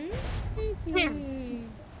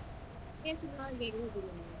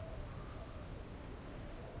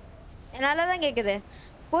 நல்லா தான் கேக்குது.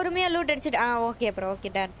 பொறுமையா லூட் அடிச்சிட்டு okay bro okay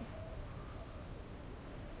done.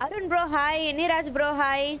 Arun bro hi. Neeraj bro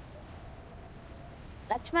hi.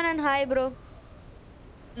 Lakshmanan hi bro.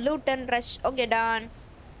 Loot and rush okay done.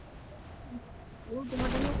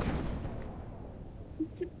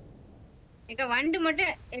 வண்டு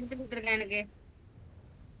மட்டும் எடுத்து கொடுத்துருக்கேன் எனக்கு.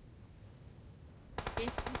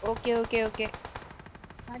 Okay okay okay.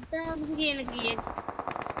 எனக்கு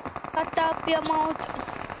Shut up your mouth.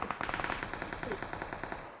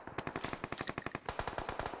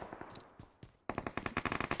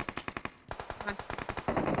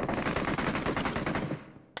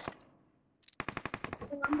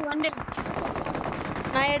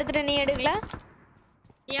 நான் எடுத்துட்டேன், நீ எடுக்கல?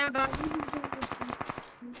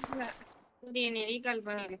 சரி என்னை ரீகால்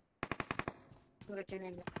பண்ணிடு, பிரச்சனை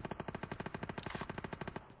இல்லை.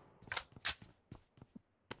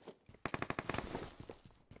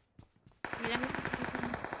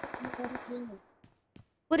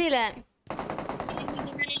 புரியல.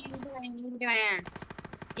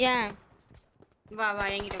 ஏன்? வா வா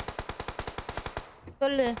என்கிட்ட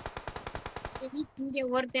சொல்லு. இங்க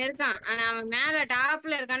ஒருத்தன் இருக்கான், ஆனா அவன் மேல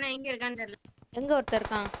டாப்ல இருக்கானா எங்க இருக்கான்னு தெரியல. எங்க ஒருத்தர்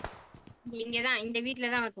இருக்கான்? இங்கதான் இந்த வீட்டுல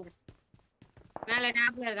தான் ஒருத்தர் மேல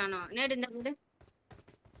டாப்ல இருக்கானோ. நேடு இந்த வீடு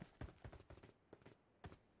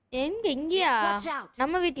எங்க? இங்கயா?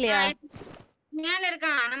 நம்ம வீட்லயா? மேல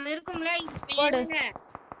இருக்கான், நம்ம இருக்கும்ல. போடு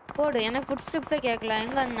போடு, எனக்கு ஃபுட் ஸ்டெப்ஸே கேட்கல.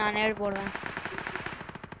 எங்க நான் நேடு போடுவேன்.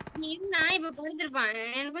 நான் இப்ப படுத்திருப்பான்,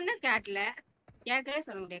 எனக்கு வந்து காட்டல, கேட்கல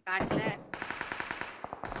சொல்ல முடியாது. காட்டல,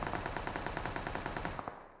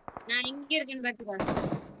 நான் இங்க இருக்கேன்னு பாத்துக்கோ.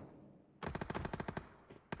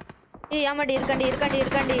 ஏய் ஆமாடி, இருக்காண்டி இருக்காண்டி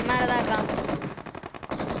இருக்காண்டி, மேலதான் இருக்கான்.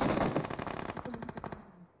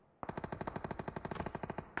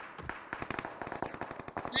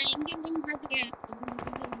 நான் எங்க இருக்கேன்னு பாத்துக்கேன்.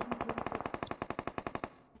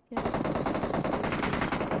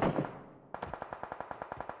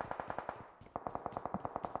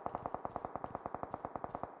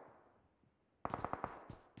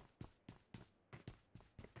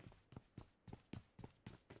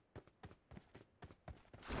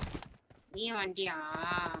 நீ வண்டியா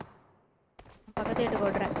பக்கத்து வீட்டுக்கு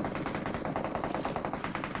ஓடுறேன்.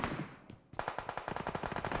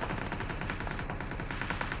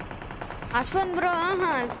 அஸ்வந்த் ப்ரோ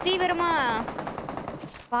தீவிரமா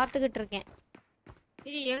பார்த்துக்கிட்டு இருக்கேன்.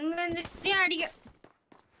 இது எங்க இருந்து அடிக்க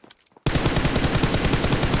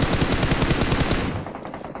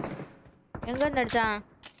எங்க இருந்து அடிச்சான்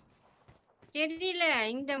தெரியல.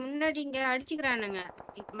 இந்த முன்னாடி இங்க அடிச்சுக்கிறானுங்க.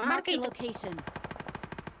 Marked a market location.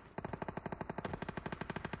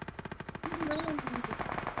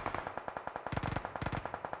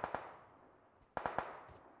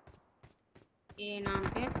 நான்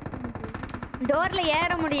டோர்ல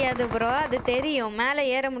ஏற முடியாது ப்ரோ, அது தெரியும். மேல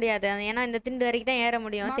ஏற முடியாது, ஏன்னா இந்த திண்டு வரைக்கும் தான் ஏற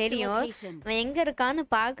முடியும். Marked a தெரியும் location. அவன் எங்க இருக்கான்னு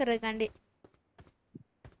பாக்குறதுக்காண்டி.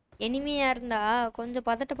 எனிமியா இருந்தா கொஞ்சம்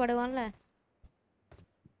பதட்டப்படுவான்ல.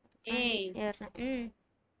 ஏய் ஏறேன்.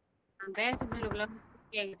 நான் பேசுறதுக்குள்ள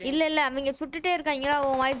கேக்குது. இல்ல இல்ல அவங்க சுட்டுட்டே இருக்காங்களா,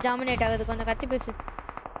 உன் வாய்ஸ் டாமினேட் ஆகுது. கொஞ்சம் கத்தி பேசு.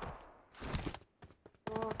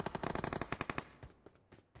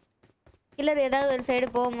 கில்லர் ஏதாவது ஒரு சைடு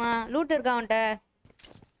போமா. லூட் இருக்கா அவன்கிட்ட?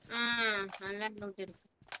 நல்லா லூட் இருக்கு.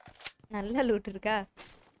 நல்ல லூட் இருக்கா?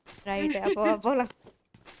 ரைட், அப்போ போலாம்.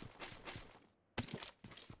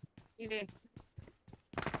 இது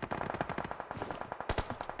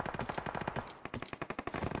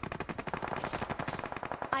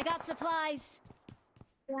I got supplies.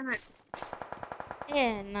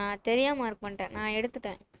 நான் தெரியாம மார்க் பண்ணிட்டேன், நான்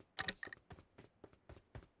எடுத்துட்டேன்.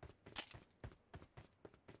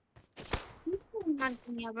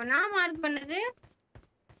 அப்ப நான் மார்க் பண்ணது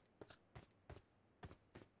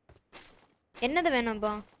என்னது வேணும்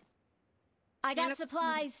இப்போ? I got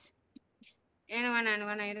supplies.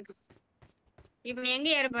 வேணாம் இருக்கு. இப்ப நீ எங்க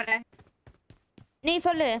ஏற போற? நீ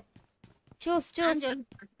சொல்லு. Choose choose.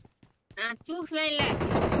 நான் சூஸ்லாம் இல்ல.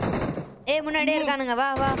 முன்னாடியே இருக்கானுங்க, வா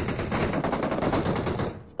வா.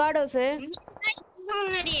 ஸ்குவாட் ஹவுஸ்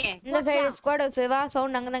முன்னாடியே இந்த சைடு. ஸ்குவாட் ஹவுஸ் வா,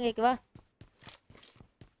 சவுண்ட் அங்க தான் கேக்கு, வா.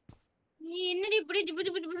 நீ என்னடி இப்படி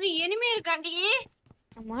எனிமே இருக்காண்டி?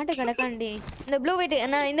 மாட்டு கிடக்காண்டி. இந்த ப்ளூ வீடு,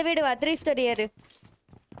 நான் இந்த வீடு வா. 3 ஸ்டோரி ஏறு.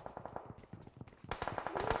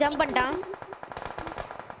 ஜம்ப் பண்ணிட்டான்.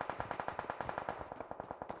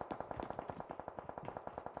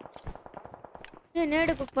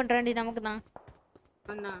 நேடு குக் பண்றாண்டி நமக்கு தான்.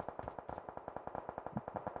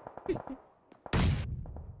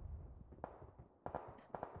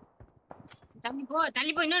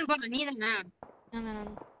 தள்ளி போ இன்னொன்னு போடா. நீ தானே?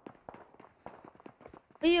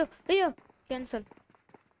 ஐயோ ஐயோ கேன்சல்.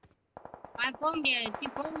 போக முடியாது.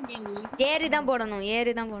 ஏறி தான் போடணும்,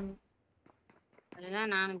 ஏறி தான் போடணும்.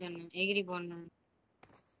 அதுதான் நானும் சொன்னேன், எகிரி போடணும்.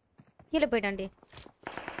 கீழே போயிட்டாண்டி.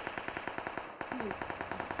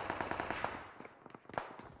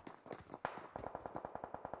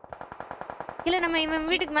 இல்ல நம்ம இவன்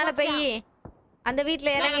வீட்டுக்கு மேல போய் அந்த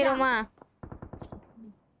வீட்ல இறங்கிருமா?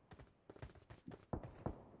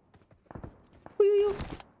 ஐயோ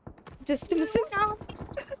ஜஸ்ட் மிஸ்.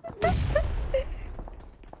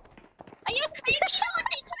 ஐயோ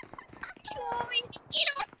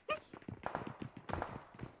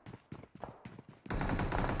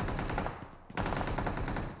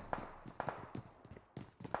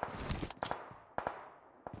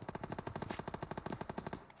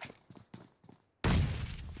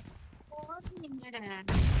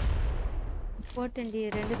போட்டேன்டி.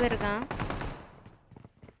 2 பேர் இருக்கான்.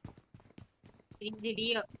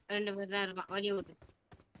 டியோ 2 பேர் தான் இருக்கான். வழி விட்டு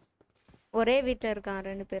ஒரே வீட்ல இருக்கான்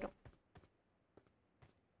 2 பேரும்.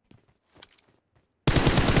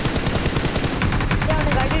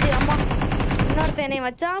 அவனுக்கு அடிடி. அம்மா இன்னொருத்தனை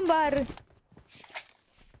வச்சான் பாரு.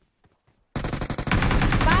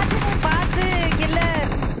 பார்த்து கில்லர்.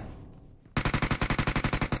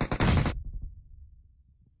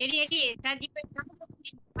 எடி சதி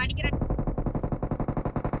படிக்கிறான்.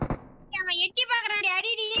 அவன் எட்டி பாக்குறான்.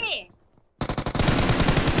 அடிடி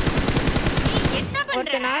என்ன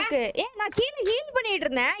பண்ற? நாக்கு நான் கீழ ஹீல் பண்ணிட்டு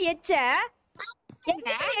இருந்தேன். எட்டி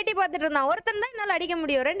பார்த்துட்டு இருந்தான். ஒருத்தன் தான் என்னால அடிக்க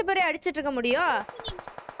முடியும், 2 பேரையும் அடிச்சிட்டு இருக்க முடியும்.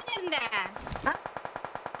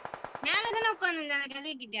 மேலதானே உட்கார்ந்து அந்த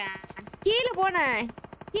கதவு கிட்ட. கீழ போனேன்.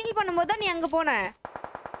 ஹீல் பண்ணும்போது தான் நீ அங்க போன.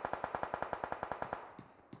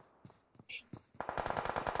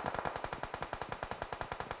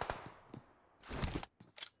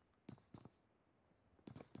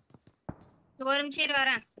 ஒரு நிமிஷம்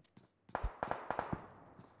வரேன்.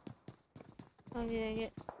 ஓகே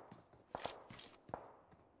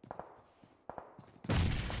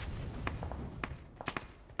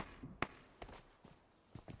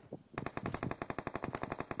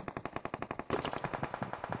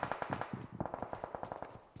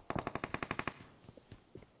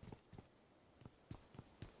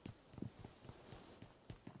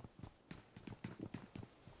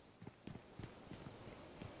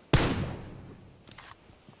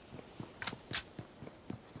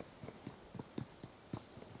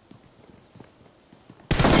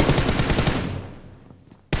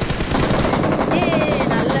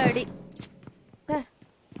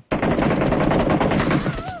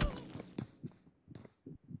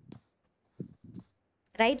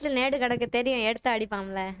ரைட்ல நேடு கிடக்க தெரியும், எடுத்து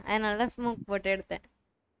அடிப்பான்ல, அதனால தான் ஸ்மோக் போட்டு எடுத்தேன்.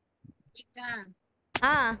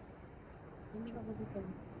 ஆ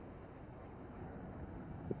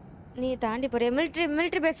நீ தாண்டி போறிய?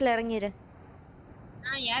 மிலிட்டரி பேஸ்ல இறங்கிரு.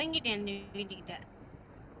 நான் இறங்கிட்டேன் இந்த வீட்டுக்கிட்ட.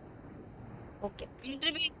 ஓகே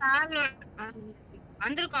மிலிட்டரி பேஸ் கார்ல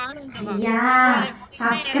வந்திருக்கோம், ஆள் வந்திருக்கோம். ஐயா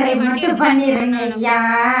சப்ஸ்கிரைப் மட்டும் பண்ணிருங்க ஐயா.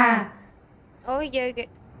 Okay okay.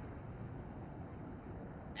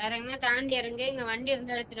 இறங்க தாண்டி இறங்க, இங்க வண்டி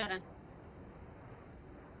இருந்தா எடுத்துட்டு வரேன்.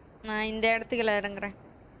 நான் இந்த இடத்துக்குள்ள இறங்குறேன்.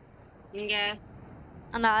 இங்க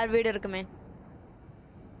அந்த 6 வீடு இருக்குமே.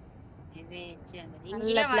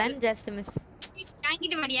 நல்ல பிளான், ஜஸ்ட் மிஸ்.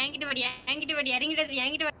 என்கிட்ட வாடி இறங்கிட்டு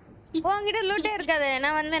என்கிட்ட வாடி. உன்கிட்ட லூட்டே இருக்காது,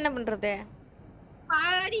 நான் வந்து என்ன பண்றது?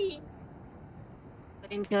 பாடி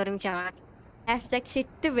ஒரு நிமிஷம்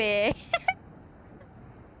 #chittuவே.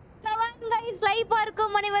 Come on guys, live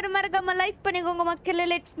பார்க்கும் அனைவரும் மறக்காம லைக் பண்ணிக்கோங்க மக்களே.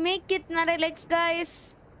 Let's make it நிறைய likes guys.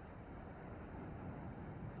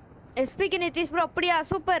 SPK Nitish bro, அப்படியா?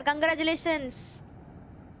 Super, congratulations.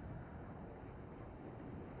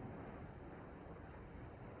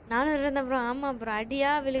 நானும் இருந்தேன் ப்ரோ. ஆமா ப்ரோ,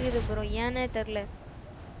 அடியா விழுகுது ப்ரோ, ஏனே தெரியல.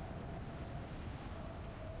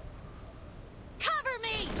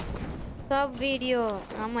 Sub video.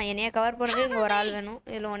 ஆமா, என்னைய கவர் பண்ணவே இங்க ஒரு ஆள் வேணும்.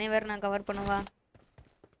 இதுல உன்னை வேற நான் கவர் பண்ணுவா?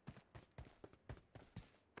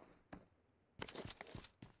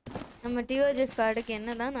 நம்ம டிஓஜி ஸ்குவாடுக்கு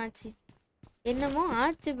என்னதான் ஆச்சு? என்னமோ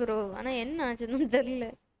ஆச்சு ப்ரோ, ஆனா என்ன ஆச்சுன்னு தெரியல.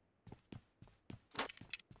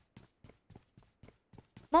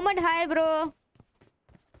 Moment hi bro.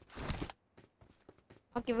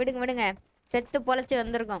 ஓகே, விடுங்க, செத்து பொழைச்சி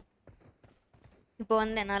வந்திருக்கோம். இப்போ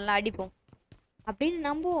வந்தேன், நல்லா அடிப்போம் அப்படின்னு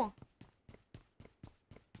நம்புவோம்.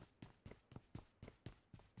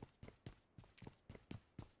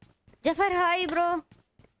 Jafar hi bro.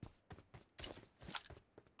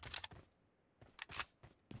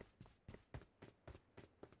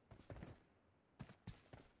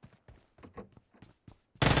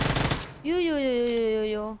 You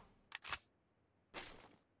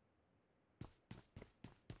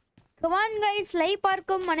Come on guys, live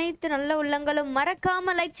பார்க்கும் அனைத்து நல்ல உள்ளங்களும்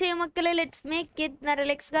மறக்காம லைக் செய்ய மக்களே. லெட்ஸ் மேக் இட் நிறைய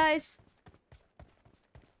லைக்ஸ் guys.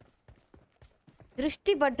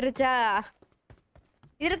 திருஷ்டி பட்டுருச்சா?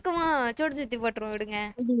 இருக்குமா? சோடு சுத்தி போட்டுரும், விடுங்க.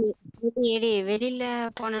 வெளியில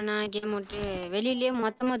போனா கேம் விட்டு வெளியிலயே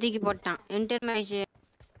மொத்தமா தூக்கி போட்டான். என்டர் மேட்ச்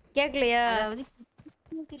கேக்கலையா? அதாவது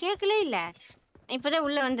கேட்கல இல்ல, இப்பதான்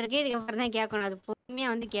உள்ள வந்திருக்கு, இதுக்கு அப்புறம் தான் கேட்கணும். அது பொறுமையா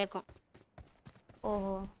வந்து கேட்கும்.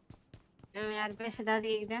 ஓஹோ, யார் பேசுறது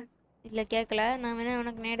கேக்குதா? இல்ல கேக்கல. நான் வேணா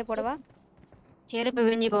உனக்கு நேடு போடவா? செருப்பு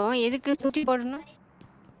வெஞ்சி போவோம். எதுக்கு சுத்தி போடணும்?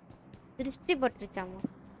 திருஷ்டி பட்டுருச்சாமா?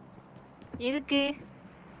 எதுக்கு?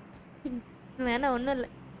 வேணா ஒண்ணும் இல்ல.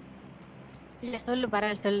 இல்ல சொல்லு,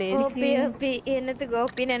 பரவாயில்ல சொல்லு. ஓபி என்னத்துக்கு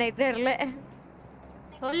ஓபின்னு எனக்கு தெரியல.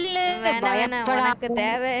 சொல்லு. வேணாம், உனக்கு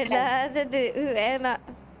தேவையில்லாதது வேணாம்.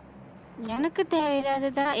 எனக்கு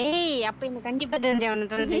தேவையில்லாததா? ஏய், அப்ப இந்த கண்டிப்பா தெரிஞ்ச அவனு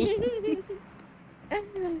தோன்றி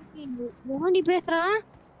ஓண்டி பேசுறான்.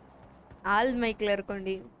 ஆல் மைக்ல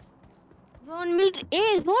இருக்கோண்டி. Zone military.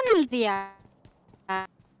 Zone மிலிட்டரியா?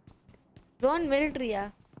 Zone மிலிட்டரியா?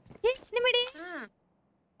 நிமிடி.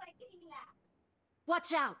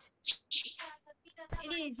 Watch out.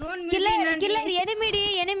 Zone killer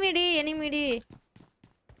எனிமிடி.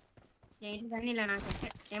 ஏய், தண்ணில நான்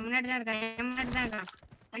செத்தேன். என் முன்னாடி தான் இருக்கான்.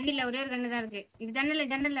 தண்ணில ஒரே ஒரு கண்ணு தான் இருக்கு. இது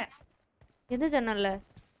ஜன்னல்ல. எது ஜன்னல்ல?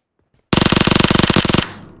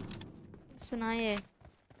 சுனாயே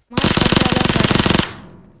மாஸ் பண்றாளோ பாரு.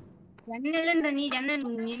 ஜன்னல்ன்ற நீ ஜன்னல்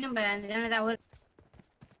என்ன பாரு, அந்த ஜன்னல் தான் ஒரு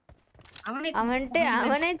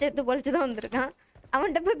அவனே செத்து பொழிச்சு தான் வந்திருக்கான்.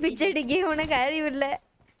 அவன்கிட்ட போய் பிச்சை அடிக்க உனக்கு அறிவு இல்ல.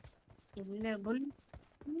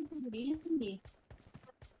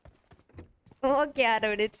 ஓகே,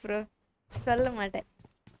 ஆரம்பிச்சு ப்ரோ, சொல்ல மாட்டேன்.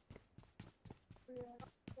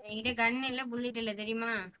 என்கிட்ட கன் இல்ல, புல்லட் இல்ல,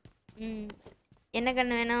 தெரியுமா? என்ன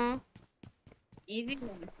கன் வேணும்? இது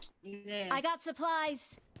I got supplies.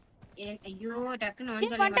 ஐயோ, டக்குன்னு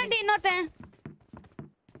வந்து சொல்ல மாட்டேன். இன்னொருத்தன்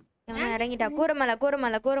இறங்கிட்டா. கூரமலை.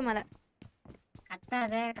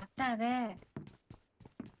 கத்தாத.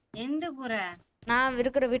 எந்த கூரை? நான்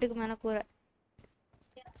இருக்கிற வீட்டுக்கு மேல கூரை.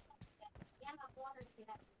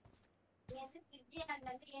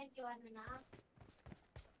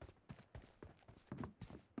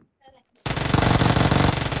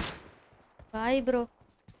 Bye bro.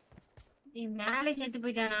 நீ மேலே செத்து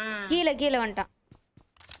போயிட்டானா? கீழே வந்துட்டான்.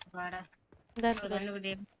 வாடா,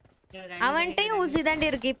 அவன்கிட்டயும் ஊசி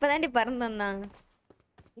தாண்டி இருக்கு. இப்பதாண்டி பறந்து வந்தான்.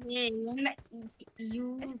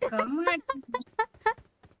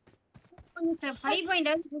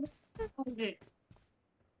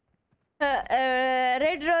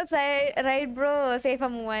 ரெட் ரோ ரைட் ப்ரோ சேஃபா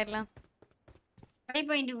மூவ் ஆயிரலாம் 5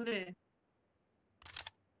 பாயிண்ட் கொடு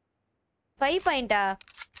 5 பாயிண்டா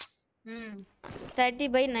ம்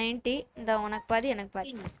 30/90 இந்த உனக்கு பாதி எனக்கு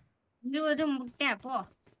பாதி 20 முட்டை போ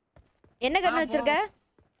என்ன கண்ணு வச்சிருக்க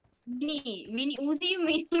மினி மினி உசியும்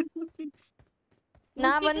மினி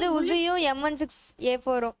நான் வந்து உசியும்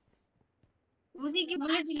M16A4 உசிக்கு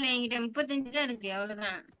புல்லட் இல்ல என்கிட்ட 35 தான் இருக்கு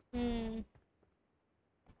அவ்வளவுதான்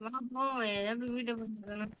வா போ ஏதாவது வீடியோ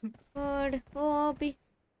பண்ணிக்கணும் ஓடு ஓபி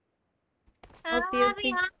ஓபி ஓபி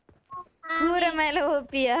கூரை மேல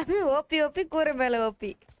ஓபியா ஓபி ஓபி கூரை மேல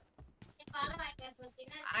ஓபி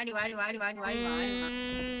ஆடி வாடி வாடி வாடி வாடி வாடி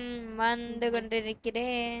வந்து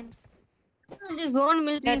கொண்டிருக்கிறேன் இது ஜோன்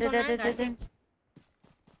மிலிட்டரி சொன்னா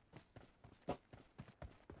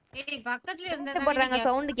ஏய் பக்கத்துல இருந்தா போடுறாங்க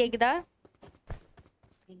சவுண்ட் கேக்குதா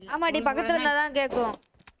ஆமாடி பக்கத்துல இருந்தா தான் கேக்கும்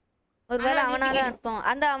ஒருவேளை அவனா தான் இருக்கும்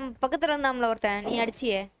அந்த பக்கத்துல இருந்தாம்ல ஒருத்தன் நீ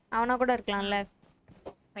அடிச்சியே அவனா கூட இருக்கலாம்ல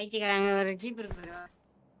பைத்தியக்காரங்க ஒரு ஜீப் இருக்கு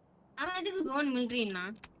அவன் எதுக்கு ஜோன் மிலிட்டரினா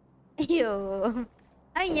ஐயோ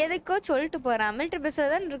எதுக்கோ சொல்லிட்டு போறான் மிலிட்டரி பஸ்ல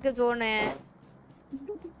தான் இருக்கு ஜோனு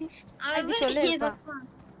அது சொல்லிருப்பான்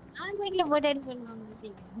ஆன்லைன்ல போட்டாரு சொல்லுவாங்க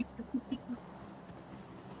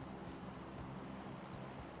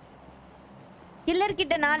கில்லர்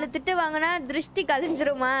கிட்ட 4 திட்டு வாங்கினா திருஷ்டி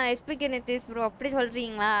கழிஞ்சிருமா எஸ்பிகே நிதிஷ் ப்ரோ அப்படி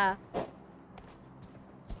சொல்றீங்களா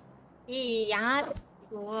ஏய் யார்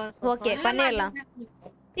ஓகே பண்ணிடலாம்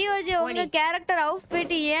டிஓஜி உங்க கேரக்டர்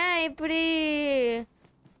அவுட்ஃபிட் ஏன் இப்படி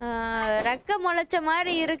ரக்க முளைச்ச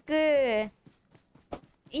மாதிரி இருக்கு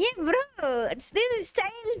ஏன் bro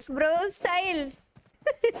styles bro styles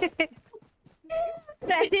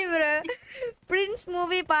ready bro Prince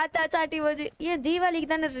movie பார்த்தாச்சா DOG ஏன்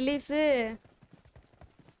தீபாவளிக்கு தானே ரிலீஸ்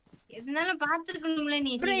எதனால பாத்துக்கணும்ல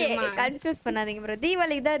நீ கன்ஃபியூஸ் பண்ணாதீங்க ப்ரோ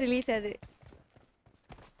தீபாவளிக்கு தான் ரிலீஸ் அது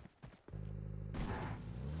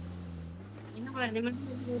எங்க போறது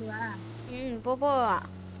மிலிட்டரி போடுவா போ போ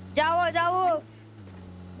जाओ जाओ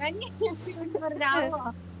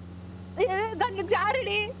கண்ணுக்கு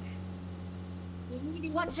சாருடி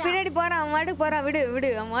பின்னாடி போறான் அவன் மாட்டுக்கு போறான் விடு விடு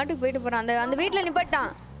அவன் மாட்டுக்கு போயிட்டு போறான் அந்த அந்த வீட்டுல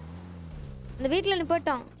நிப்பாட்டான் அந்த வீட்டுல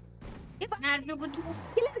நிப்பாட்டான்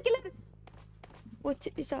கிளர் கிளர் போச்சு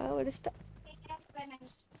சாவடிச்சிட்டா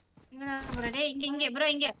இங்க இங்க ப்ரோ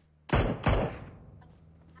இங்க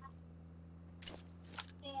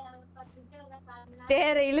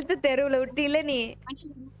தேர இழுத்து தெருவுல விட்டு இல்ல நீ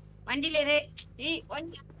வண்டியில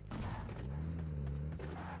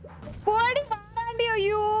போடி வாடாண்டி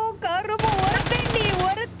ஐயோ கரும ஒருத்தண்டி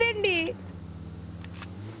ஒருத்தண்டி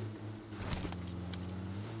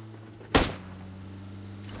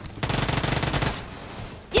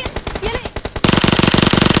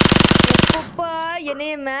எப்பப்பா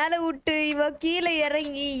என்னைய மேல விட்டு இவ கீழே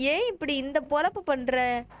இறங்கி ஏன் இப்படி இந்த பொழப்பு பண்ற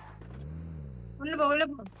உள்ள போ உள்ள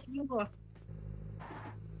போ உள்ள போ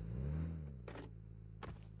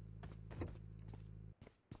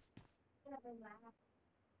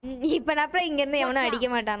இப்ப நான் அப்புறம் இங்க இருந்து எவனும் அடிக்க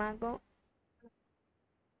மாட்டானாக்கும்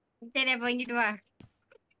சரி அப்ப இங்கிட்டு வா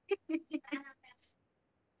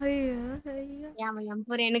ஐயோ ஐயோ ஏமா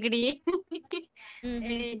எம்பூர் எனக்குடி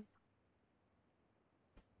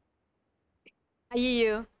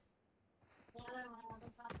ஐயோ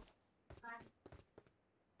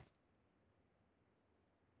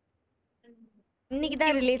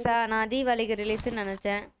இன்னைக்குதான் ரிலீஸா நான் தீபாவளிக்கு ரிலீஸ்ன்னு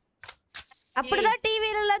நினைச்சேன் அப்படிதான்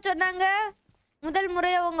டிவில எல்லாம் சொன்னாங்க முதல்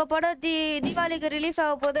முறையா உங்க படம் தீபாவளிக்கு ரிலீஸ்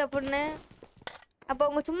ஆக போகுது அப்படின்னு அப்ப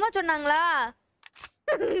உங்க சும்மா சொன்னாங்களா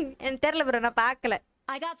எனக்கு தெரியல ப்ரோ நான் பார்க்கல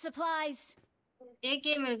I got supplies.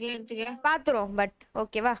 ஏகேஎம் இருக்கு எடுத்துக்க பாத்துறோம் பட்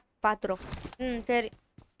ஓகேவா பாத்துறோம் சரி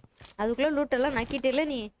அதுக்குள்ள லூட் எல்லாம் நக்கிட்டே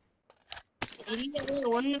நீ இல்ல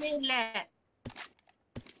ஒண்ணுமே இல்ல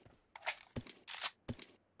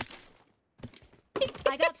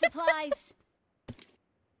I got supplies.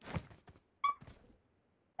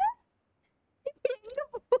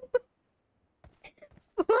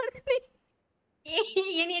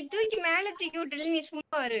 என்னைய தூக்கி மேல தூக்கி விட்டுல நீ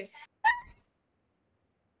சும்மா வரு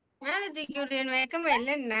மேல தூக்கி விட்டு என் வெக்கமா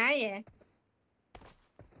இல்ல நாய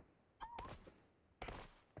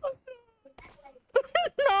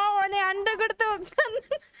நான் உன்னை அண்டை கொடுத்து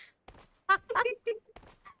உட்காந்து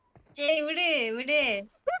சரி விடு விடு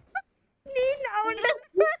நீ நான்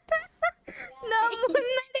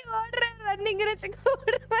முன்னாடி ஓடுறேன் ரன்னிங் ரேஸுக்கு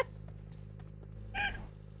ஓடுறேன்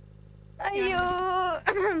ஐயோ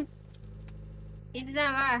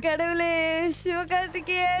இதுதான் வா கடவுளே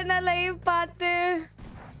சிவகார்த்திகேயன் நான் லைவ் பார்த்து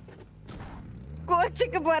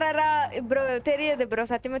கோச்சுக்கு போறாரா ப்ரோ தெரியாது ப்ரோ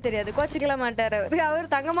சத்தியமா தெரியாது கோச்சுக்கலாம் மாட்டாரு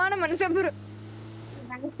அவர் தங்கமான மனுஷன் bro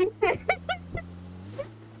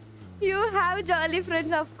You have jolly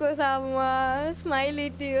friends, of course, Amma. Smiley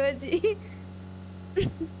TOG.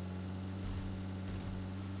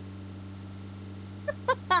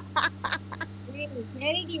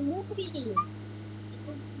 சரிடி மூடி.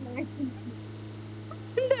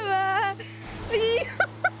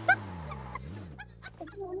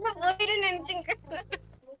 உள்ள போயிரு நினைச்சுங்க.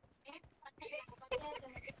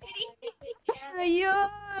 ஐயோ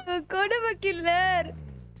கொடுமை கில்லர்.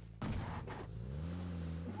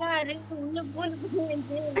 பாரு உள்ள போயிரு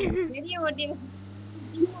பெரிய ஓட்டி.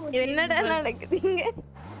 என்னடா நடக்குதுங்க?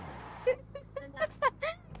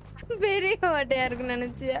 பெரிய ஓட்டையா இருக்குன்னு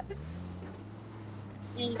நினைச்சியா?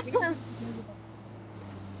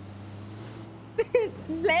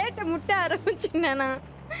 ஸ்லேட்டை முட்ட ஆரம்பிச்சுங்கண்ணா.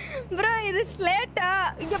 ப்ரோ இது ஸ்லேட்டா?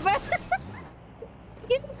 இங்க பாரு.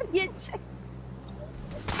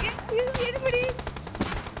 எடுபடி.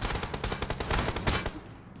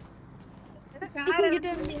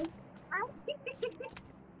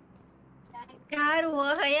 கார்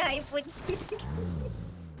ஓகையா ஆயி போச்சு.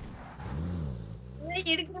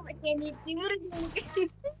 எடுக்க மாட்டேன் நீ திமிருக்கு.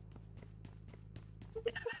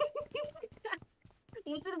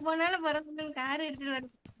 முசுறு போனாலும் பரவாயில்ல கார் எடுத்துட்டு வர.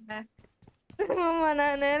 ஆமா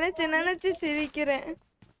நான் நினைச்சு சிரிக்கிறேன்.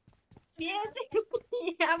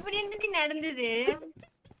 அப்படி என்னடி நடந்தது?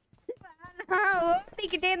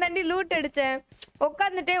 ஓடிக்கிட்டே தாண்டி லூட் அடிச்சேன்.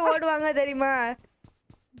 உட்காந்துட்டே ஓடுவாங்க தெரியுமா?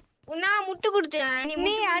 நான் முட்டு கொடுத்தேன்.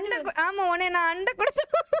 நீ அண்டை ஆமா உன்னை நான் அண்டை கொடுத்து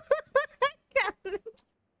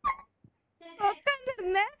உட்காந்து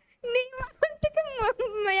இருந்தேன். நீ வந்துட்டு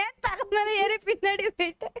என் தலை மேல ஏறி பின்னாடி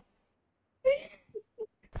போயிட்ட.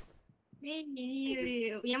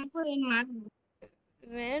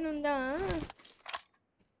 வேணும் தான்.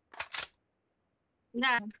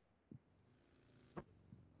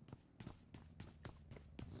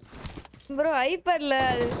 ப்ரோ ஐப்பர்ல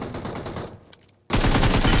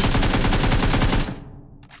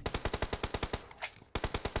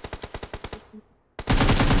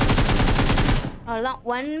அவ்வளவுதான்.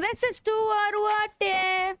 1 vs 2 or what?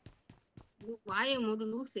 வாயை மூடு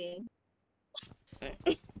லூசு.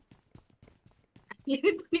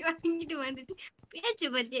 வாங்கிட்டு வந்துட்டு பேச்சு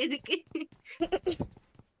பத்தி எதுக்கு?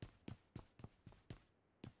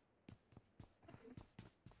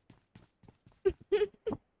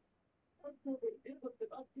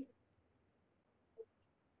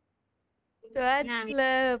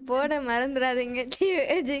 போட மறந்துடாதீங்க.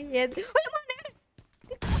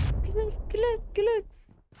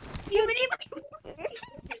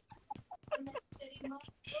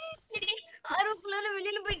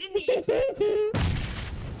 வெளியில போயிட்டு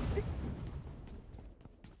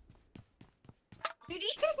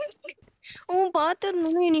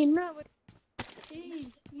பாத்துருந்தோம். என்ன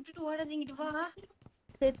விட்டுட்டு ஓடாதீங்கிட்டு வா.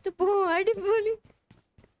 செத்து போ அடி போலி.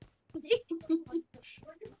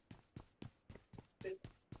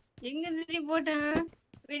 எங்க இருந்து போட்டான்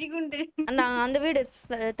வெடிகுண்டு? அந்த வீடு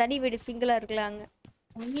தனி வீடு சிங்கிளா இருக்குல்ல அங்க.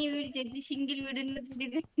 தனி வீடு தெரிஞ்சு சிங்கிள் வீடுன்னு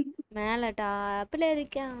தெரியுது. மேல டாப்ல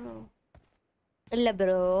இருக்கா? இல்ல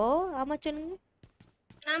ப்ரோ. ஆமா சொல்லுங்க.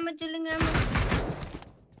 ஆமா சொல்லுங்க. ஆமா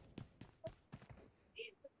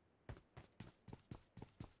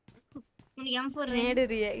உனக்கு M4 நேடு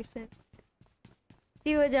ரியாக்ஷன்.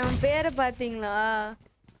 டிவோஜ் அவன் பேரை பாத்தீங்களா?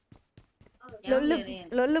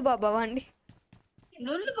 லொல்லு பாபா வாண்டி.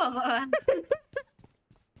 லொல்லு பாபா?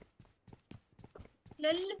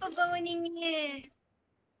 லொல்லு பாபாவா நீங்க?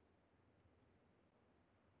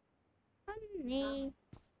 நீ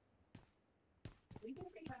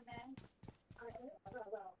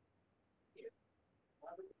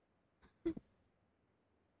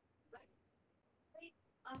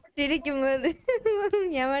சிரிக்கும் போது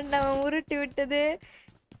எவன்டா அவன் உருட்டி விட்டது?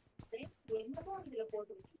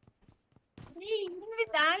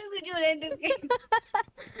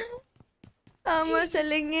 ஆமா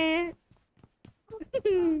சொல்லுங்க.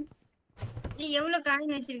 நீ எவ்வளவு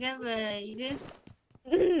காயின் வச்சிருக்க? இது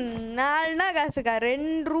 4 காசுக்கா 2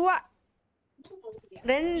 ரூபா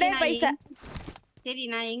 2 பைசா. சரி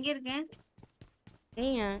நான் எங்க இருக்கேன்?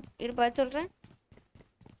 நீயா இருப்பா சொல்றேன்.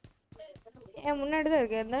 ஏன் முன்னாடிதான்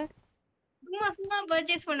இருக்கேன். இந்த சும்மா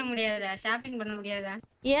பர்ச்சேஸ் பண்ண முடியாதா? ஷாப்பிங் பண்ண முடியாதா?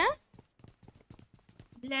 ஏன்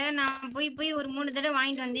இல்ல நான் போய் ஒரு 3 தடவை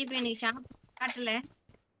வாங்கிட்டு வந்தேன். இப்போ எனக்கு ஷாப் காட்டல.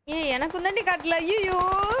 எனக்கும் தாண்டி காட்டல. ஐயோ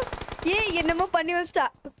என்னமோ பண்ணி வச்சிட்டா.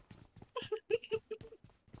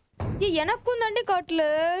 எனக்கும் தாண்டி காட்டல.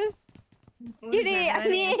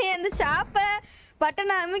 நீ அந்த ஷாப்ப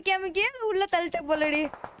பட்டனை அமுக்கி உள்ள தள்ளிட்ட போலடி.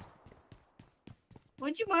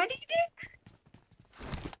 கொஞ்சம் மாட்டிக்கிட்டு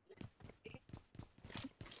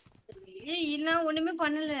இல்ல ஒண்ணுமே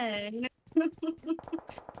பண்ணல.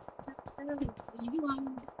 இது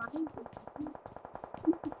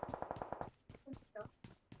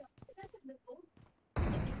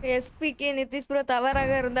எஸ்பிகே நிதிஷ் ப்ரோ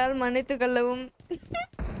தவறாக இருந்தால் மன்னித்துக் கொள்ளவும்.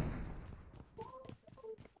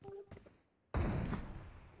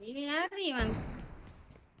 இவன்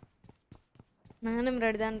நானும்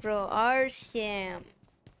ரெடி தான் ப்ரோ. ஆர்ஷியம்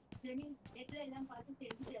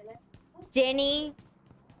ஜெனி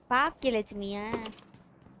பாக்கியலட்சுமியா?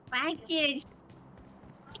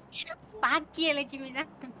 பாக்கியலட்சுமி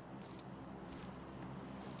தான்.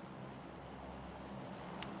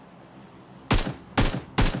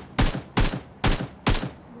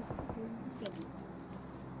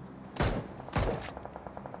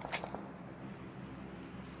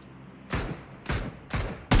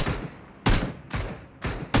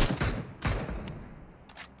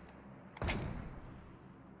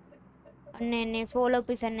 அண்ணே சோலோ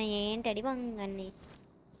பீஸ் அண்ணே ஏன் அடி வாங்க அண்ணே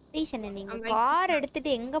ப்ளீஸ் அண்ணே. நீங்க கார் எடுத்துட்டு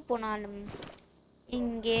எங்க போனாலும்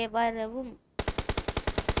இங்கே வரவும்.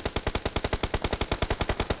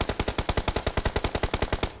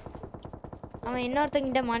 அவன்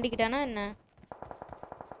இன்னொருத்தங்கிட்ட மாட்டிக்கிட்டானா என்ன?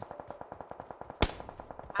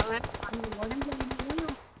 அவன் அந்த உடம்பு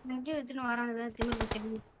எடுத்துன்னு வரானதான்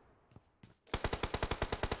திரும்பி.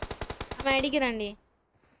 அவன் அடிக்கிறான்டி.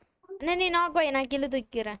 அண்ணே நீ நாக்கோ நான் கீழே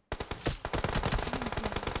தூக்கிறேன்.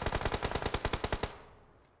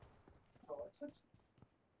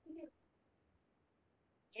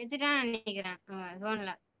 எதுதான் நினைக்கிறேன்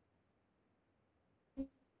ஜோன்ல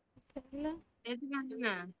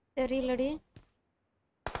தெரியலடி.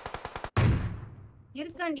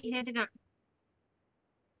 இருக்காண்டி சேர்த்துட்டான்.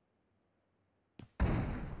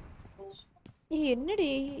 என்னடி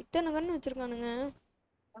இத்தனை கண்ணு வச்சிருக்கானுங்க?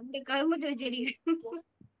 அந்த கரும்பு செடி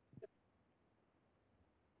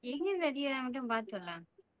எங்க இந்த அடியை மட்டும் பார்த்துடலாம்.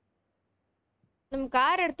 நம்ம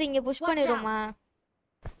கார் எடுத்து இங்க புஷ் பண்ணிடுவோமா?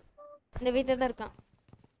 இந்த வீட்டுல தான் இருக்கான்.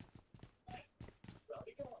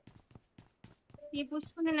 நீ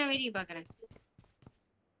புஷ் பண்ண நான் வேடிக்கை பாக்குறேன்.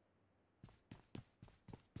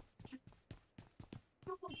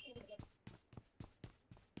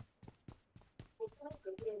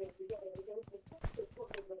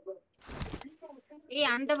 ஏய்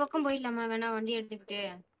அந்த பக்கம் போயிடலாமா வேணா வண்டி எடுத்துக்கிட்டு?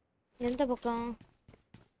 எந்த பக்கம்?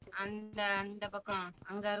 அந்த அந்த பக்கம்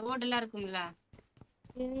அங்க ரோடு எல்லாம் இருக்கும்ல.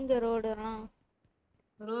 இந்த ரோடுலாம்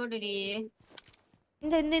ரோடுடி.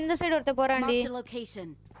 இந்த இந்த இந்த சைடு ஒருத்த போறான்டி.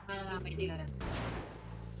 லொகேஷன்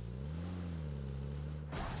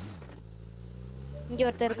இங்க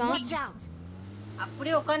ஒருத்த இருக்கான்.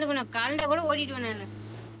 அப்படியே உட்காந்துக்கணும். கால்ல கூட ஓடிடுவேன் நானு.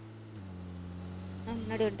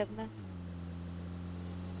 முன்னாடி வந்துட்டேன்.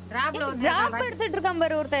 டிராப்ல டிராப் எடுத்துட்டு இருக்கான்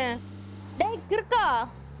பாரு ஒருத்தன். டேய் கிறுக்கா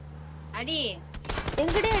அடி.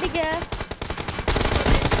 எங்கடி அடிக்க?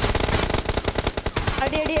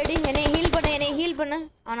 அடி அடி அடி. என்னை ஹீல் பண்ண என்னை ஹீல் பண்ண.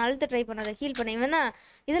 அவன் அழுத்த ட்ரை பண்ணாத ஹீல் பண்ண. இவன் தான்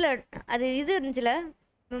இதுல அது இது இருந்துச்சுல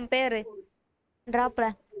பேரு டிராப்ல.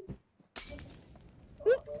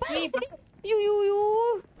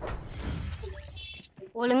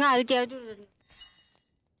 ஒழுங்கா அழுத்தி அழுத்தி.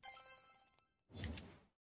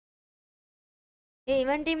 ஏய்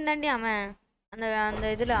இவன் டீம் தாண்டி அவன். அந்த அந்த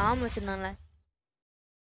இதுல ஆம் வச்சிருந்தான்ல.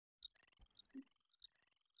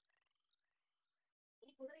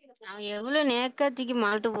 அவன் எவ்வளவு நேக்காத்திக்கு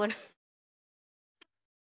மாட்டு போன.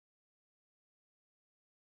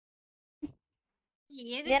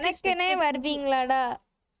 எனக்குனே வருவீங்களாடா?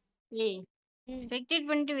 ஏய் ஸ்பெக்டேட்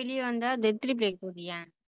பண்ணிட்டு வெளியே வந்தா டெத் ரிப்ளே போடியா?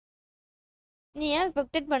 நீ ஏன்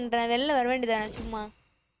ஸ்பெக்டேட் பண்ற? வெளில வர வேண்டியதானே சும்மா.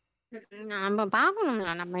 நம்ம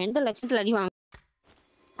பாக்கணும்ல நம்ம எந்த லட்சத்துல அடி வாங்க.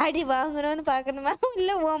 அடி வாங்கணும்னு பாக்கணுமா?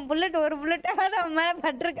 இல்ல உன் புல்லட் ஒரு புல்லட்டாவது அவன் மேல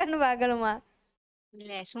பட்டிருக்கான்னு பாக்கணுமா?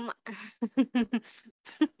 இல்ல சும்மா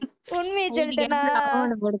உண்மையை சொல்லிட்டேனா?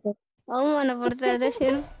 அவமானப்படுத்தாத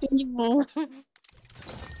செஞ்சு போவோம்.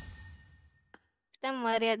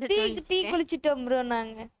 Tea குளிச்சிட்டோம் bro.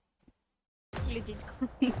 நாங்க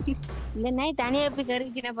இந்த நாய் தனியா போய்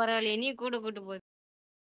கருகிச்சுனா பரவாயில்ல. நீ கூட கூட்டு போகுது.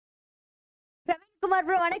 குமார்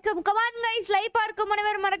ப்ரோ வணக்கம். கமான் गाइस லைவ் பார்க்கும்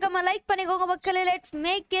அனைவரும் மறக்காம லைக் பண்ணிக்கோங்க மக்களே. லெட்ஸ்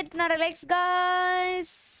மேக் இட் நர லைக்ஸ்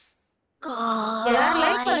गाइस. எல்லாரும்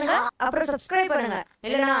லைக் பண்ணுங்க அப்புறம் சப்ஸ்கிரைப் பண்ணுங்க.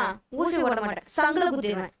 இல்லனா ஊசி போட மாட்டேன் சங்கல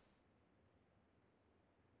குத்திடுவேன்.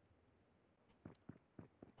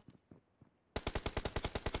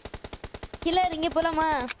 கில்லர் இங்க போலாமா?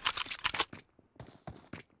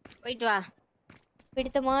 போயிட்டு வா.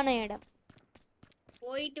 பிடித்தமான இடம்.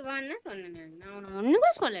 போயிட்டு வான்னு சொன்னேன். நான்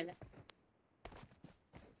ஒண்ணுமே சொல்லல.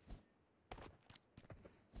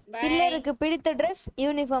 கில்லருக்கு பிடித்த Dress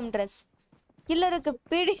யூனிஃபார்ம் Dress. கில்லருக்கு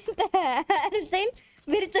பிடித்த ஹேர் ஸ்டைல்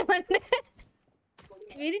விரிச்ச மண்டை.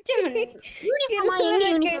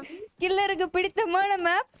 கில்லருக்கு பிடித்தமான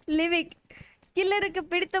மேப் லிவிக். கில்லருக்கு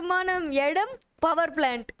பிடித்தமான இடம் பவர்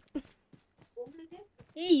பிளான்ட்.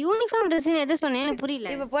 ஏய் யூனிஃபார்ம் Dress எது சொன்னே எனக்கு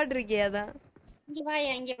புரியல. இப்ப போட்டுருக்கியா? அதான் இங்க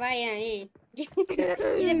வாயா ஏய்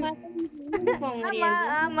இத பார்த்தா எங்க போக ஆமா முடியாது.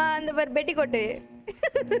 ஆமா அந்த ஒரு பெட்டி கொட்டு.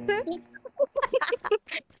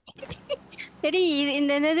 சரி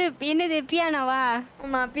இந்த என்னது பியானோவா?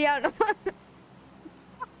 ஆமா பியானோ.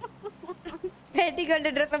 பெட்டி கொட்டு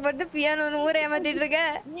ட்ரெஸ் போட்டு பியானோன்னு ஊரை ஏமாத்திட்டு இருக்க.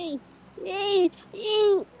 ஏய் ஏய்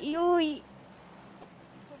ஏய் ஐயோ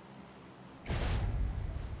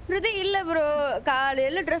ஸ்ருதி இல்ல ப்ரோ,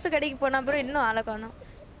 காலையில ட்ரெஸ் கடைக்கு போனா ப்ரோ, இன்னும் ஆளை காணோம்.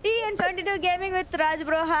 TN72 gaming with Raj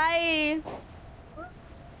bro hi.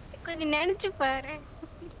 கொஞ்சம் நினைச்சு பாரு.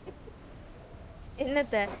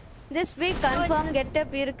 என்னத்த திஸ் வீக் கன்ஃபார்ம்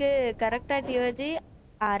கெட்டப் இருக்கு கரெக்டா டிஓஜி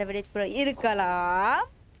ஆரவரேஜ் ப்ரோ இருக்கலாம்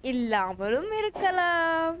இல்லாமலும்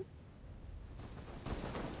இருக்கலாம்.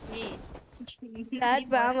 ஏய்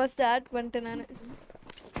ஸ்டார்ட் பண்ணிட்டேன் நானு.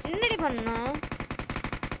 என்னடி பண்ணோம்?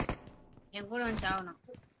 என் கூட வந்து ஆகணும்.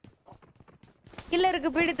 கில்லருக்கு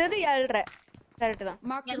பிடித்தது 7:30 கரெக்ட் தான்.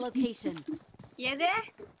 Mark the location. எது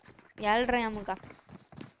 7:30 ஆமாக்கா.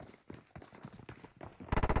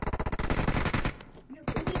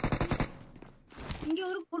 இங்க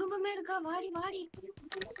ஒரு குடும்பமே இருக்கா. வாடி வாடி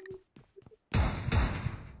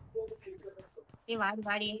ஏய் வாடி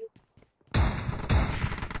வாடி.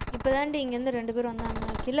 இப்பதாண்டி இங்க இருந்து 2 பேர் வந்தாங்க.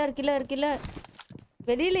 கில்லர்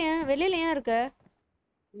வெளியில ஏன் இருக்க?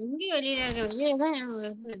 இங்க வெளியில இருக்க. வெளியில தான்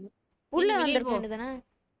உள்ள வந்திருக்க வேண்டியதானே?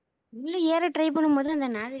 உள்ள ஏற ட்ரை பண்ணும்போது அந்த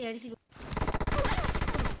நாதிரி அடிச்சிட்டு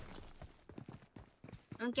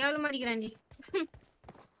அவன் கேவலமா அடிக்கிறான்டி.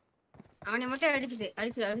 அவனை மட்டும் அடிச்சுட்டு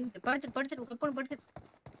படுத்துட்டு கப்பன் படுத்து.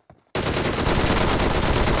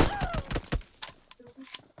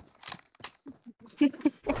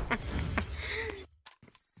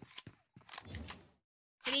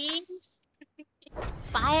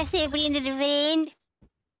 பாயாசம் எப்படி இருந்தது ஃப்ரெண்ட்?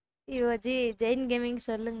 யோஜி ஜெயின் கேமிங்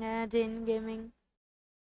சொல்லுங்க. ஜெயின் கேமிங்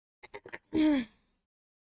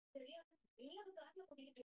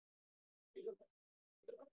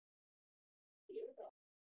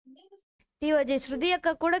டிஓஜி ஸ்ருதி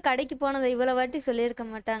அக்கா கூட கடைக்கு போனதை இவ்வளவு வாட்டி சொல்லியிருக்க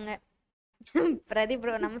மாட்டாங்க. பிரதீப்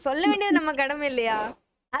ப்ரோ நம்ம சொல்ல வேண்டியது நம்ம கடமை இல்லையா?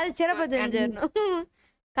 அது சிறப்பு செஞ்சிடணும்.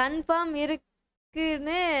 கன்ஃபார்ம்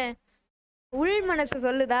இருக்குன்னு உள் மனசு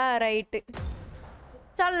சொல்லுதா? ரைட்டு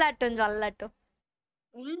சொல்லட்டும்.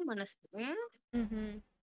 உள் மனசு. ம்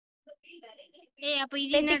ஏய் அப்ப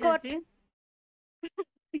இது என்ன Petticoat. Dress?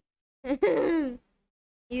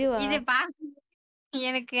 இதுவா? இது பாக்க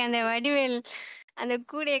எனக்கு அந்த வடிவேல் அந்த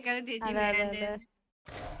கூடைய கழுத்து அதான், வச்சிருக்காரு. அதான்.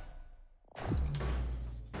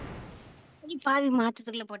 நீ பாவி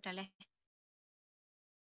மாத்தத்துக்குள்ள போட்டாலே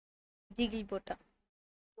ஜிகில் போட்டா.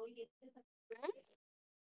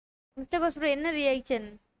 மிஸ்டர் கோஸ் ப்ரோ என்ன ரியாக்ஷன்?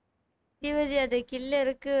 டிவஜி அது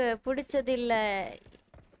கில்லருக்கு பிடிச்சது இல்ல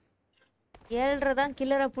 7:30 தான்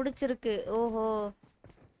கில்லரை பிடிச்சிருக்கு. ஓஹோ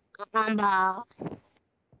ஆமா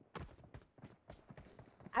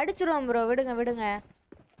அடிச்சிருவோம் ப்ரோ. விடுங்க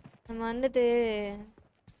நம்ம வந்துட்டு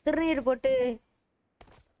திருநீர் போட்டு.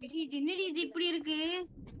 என்னடி இது இப்படி இருக்கு?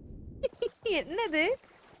 என்னது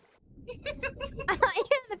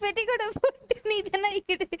அந்த பெட்டி கூட போட்டு நீ தானே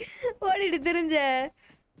ஓடிட்டு தெரிஞ்ச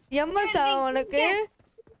எம்எஸ்ஆ உனக்கு?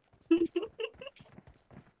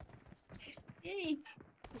 ஏய்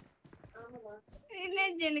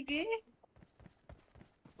என்னாச்சு எனக்கு?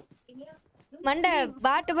 மண்டை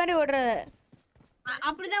பாட்டு மாதிரி ஓடுற.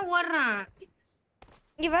 அப்படிதான் ஓடுறான்.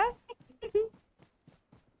 இங்க வா.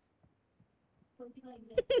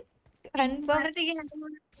 கன்ஃபார்ம் வரதுக்கே அந்த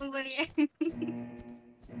மாதிரி போறியே.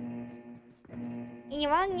 இங்க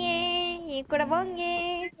வாங்க என் கூட வாங்க.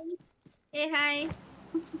 ஏய் ஹாய்.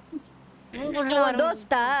 உன்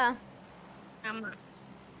தோஸ்தா? ஆமா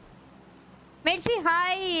Mercy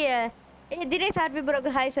hi. Dinesh RB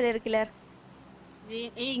ப்ரோக்கு hi சொல்லிருக்கீல.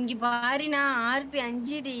 ஏய் இங்க பாரு நான் RP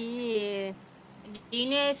 5 D.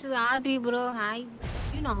 Dinesh RP bro hi.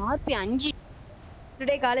 நான் RP 5.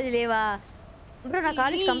 டுடே காலேஜ் லீவா ப்ரோ? நான்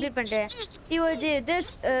காலேஜ் கம்ப்ளீட் பண்ணிட்டேன். DOG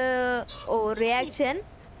this oh reaction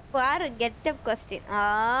for get up question.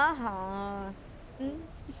 ஆஹா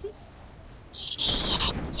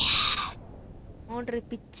ஓட்ற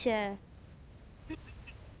பிச்சை.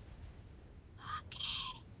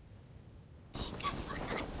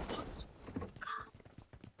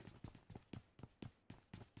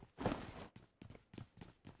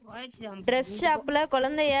 ட்ரெஸ் ஷாப்ல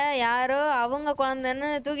குழந்தைய யாரோ அவங்க குழந்தைன்னு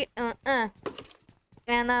தூக்கி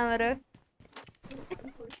வேணாம் அவரு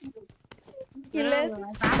இல்ல.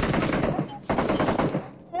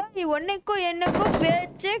 உன்னைக்கும் என்னக்கும்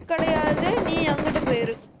பேச்சே கிடையாது. நீ அங்கிட்டு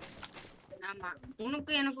போயிரு. ஆமா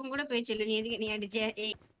உனக்கும் எனக்கும் கூட பேச்சு இல்ல. நீ எதுக்கு நீ அடிச்ச?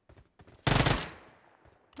 ஏய்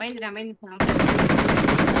பயந்துட்டான்.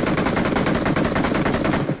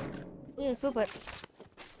 Super.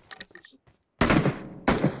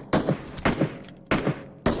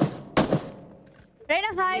 Raina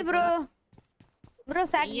hi bro. Bro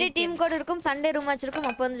Saturday team code இருக்கும், சண்டே ரூம் மேட்ச் இருக்கும்,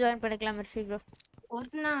 அப்போ வந்து ஜாயின் பண்ணிக்கலாம் மெர்சி ப்ரோ.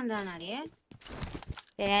 ஒருத்தனா வந்தானாரே?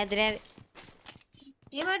 தெரியாது.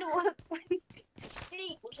 இவன்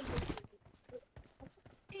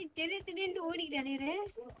தெரியுதுன்னு ஓடிட்டானே.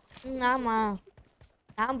 ஆமா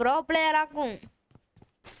நான் ப்ரோ பிளேயர் ஆக்கும்.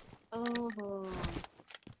 ஓஹோ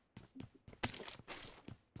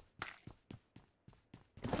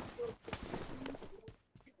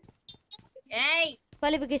ஏய்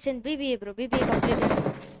qualification BBA bro, BBA complete.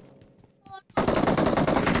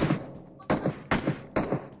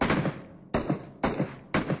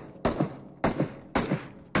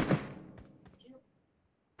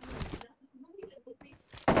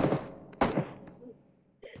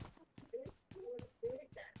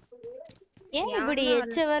 ஏன் இப்படி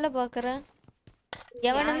எச்ச வேலை பாக்குற?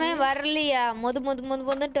 எவனுமே வரலையா?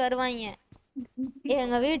 முதுன்ட்டு வருவாங்க.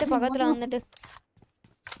 எங்க வீட்டு பக்கத்துல வந்துட்டு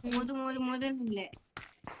முதுன்னு இல்ல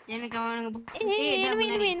எனக்கு அவனுங்க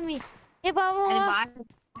enemy ஏ பாவம்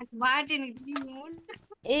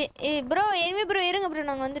ப்ரோ enemy ப்ரோ இருங்க ப்ரோ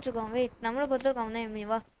நாங்க வந்துட்டு இருக்கோம். வெயிட் நம்மள பொறுத்தவரைக்கும் அவன் தான் enemy.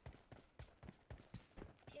 வா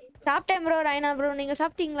சாப்பிட்டேன் ப்ரோ. ரைனா ப்ரோ நீங்க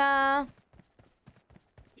சாப்பிட்டீங்களா?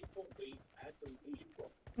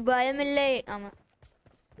 பயமில்லை. ஆமா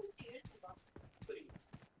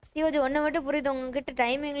இது ஒன்று மட்டும் புரியுது, உங்ககிட்ட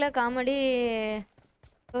டைமிங்கில் காமெடி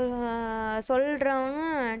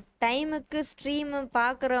சொல்கிறவனும் டைமுக்கு ஸ்ட்ரீமு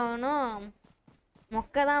பார்க்குறவனும்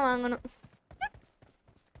மொக்க தான் வாங்கணும்.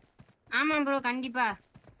 ஆமாம் ப்ரோ கண்டிப்பா.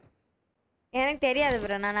 எனக்கு தெரியாது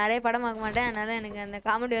ப்ரோ, நான் நிறைய படம் பார்க்க மாட்டேன், அதனால எனக்கு அந்த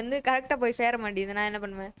காமெடி வந்து கரெக்டாக போய் சேர மாட்டேங்குது. நான் என்ன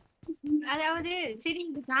பண்ணுவேன்? அதாவது சரி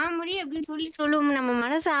இது காமெடி அப்படின்னு சொல்லுவோம், நம்ம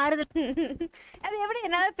மனசு ஆறுதல். அது எப்படி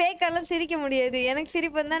என்னால் ஃபேக்காலாம் சிரிக்க முடியாது? எனக்கு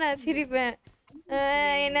சிரிப்பு தான் நான் சிரிப்பேன்,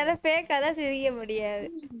 என்னால ஃபேக்காலாம் சிரிக்க முடியாது.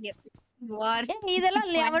 இதெல்லாம்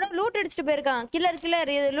அவனோ லூட் அடிச்சுட்டு போயிருக்கான்.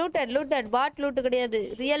 கில்லர் இது லூட்டட் பாட் லூட் கிடையாது,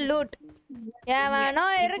 ரியல் லூட். எவனோ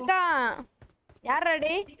இருக்கான்.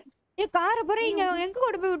 யாரடி ஏ காரை பாரு, இங்க எங்க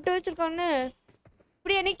கொண்டு போய் விட்டு வச்சிருக்கோன்னு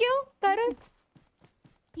இப்படி நிக்கும் காரு.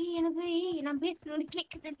 எனக்கு நான் பேசுறது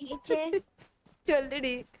கேக்குதே.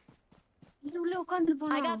 சொல்லுடி. இது உள்ள உட்கார்ந்து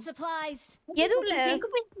போறோம். I got supplies. எது உள்ள?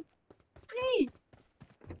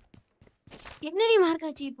 என்னடி மார்க்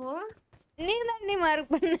ஆச்சு இப்போ? நீ தான் நீ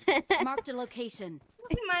மார்க் பண்ண. Marked a location.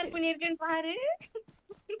 மார்க் பண்ணிருக்கேன்னு பாரு.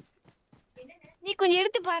 நீ கொஞ்சம்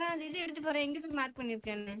எடுத்து பாரு, அந்த இது எடுத்து பாரு எங்க போய் மார்க்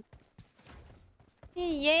பண்ணிருக்கேன்னு.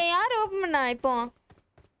 ஏ யார் ஓபன் பண்ணா இப்போ?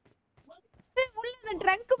 உள்ள அந்த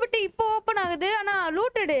ட்ரங்க் பட்டு இப்போ ஓபன் ஆகுது, ஆனா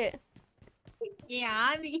லூட்டட். ஏ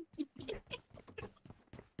ஆவி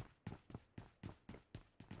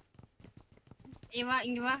ஏ வா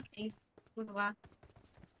இங்க வா, இங்க வா.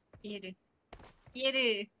 ஏறு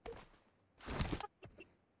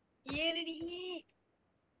ஏறுடி.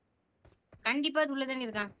 கண்டிப்பா அது உள்ளதாண்டி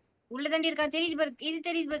இருக்கான். தெரியுது பாரு, இது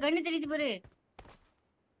தெரியுது பாரு, கண்ணு தெரியுது பாரு.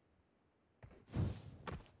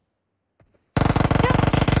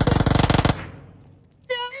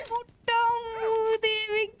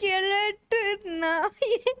 தேவி கிளட்டு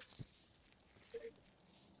நாயே.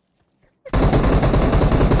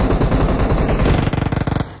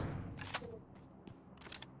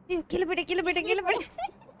 கீழே போயிட்டு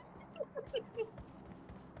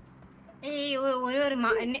ஏய் ஒரு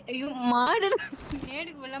மாடு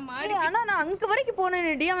நேடுக்குள்ள மாடு. ஆனா நான் அங்க வரைக்கும்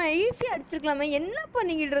போனேன்டி, அவன் ஈஸியா அடிச்சிருக்கலாமே. என்ன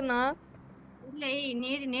பண்ணிக்கிட்டு இருந்தான்? இல்ல ஏய்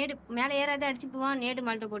நேடு மேல ஏறாத அடிச்சு போவான். நேடு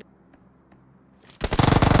மாட்ட போடு.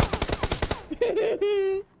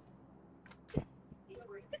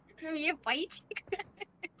 ஏ பைச்சி.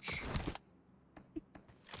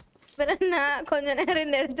 நான் கொஞ்ச நேரம்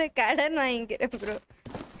இந்த இடத்துல கடன் வாங்கிக்கிறேன் ப்ரோ.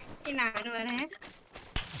 நான் வரேன்.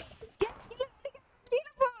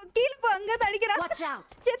 கீழே போ அங்க அடிக்கிறான். Watch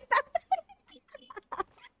out.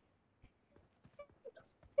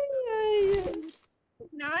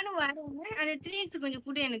 நானும் வரேன். அந்த 3x கொஞ்சம்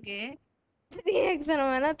கூட எனக்கு. 3x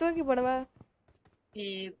நான் வேணா தூக்கி போடவா?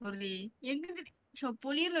 ஏய் பொருளி எங்க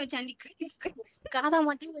பொலியர்ல வச்சாண்டி காதா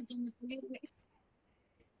மாட்டி வச்சாங்க பொலியர்ல.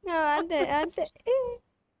 அந்த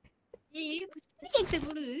ஏய் 3x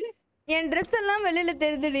குடு. என் Dress எல்லாம் வெளியில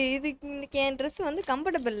தெரியுதுடி. இது என் Dress வந்து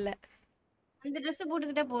கம்ஃபர்ட்டபிள் இல்ல. அந்த Dress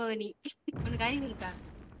போட்டுக்கிட்டா போவ நீ. உனக்கு அறிவு இருக்கா?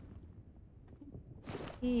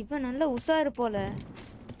 இவன் நல்ல உசாரு போல.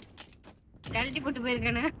 கழட்டி போட்டு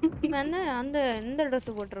போயிருக்கானே. இவன் அந்த இந்த Dress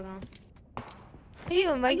போட்டுருக்கான்.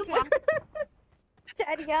 ஐயோ மைக்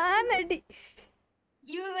சரியான அடி.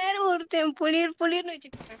 இவன் வேற ஒருத்தன் பொலியர்னு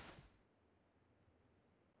வச்சிருக்கான்.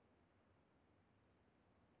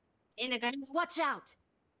 என்ன கண்ணு Watch out.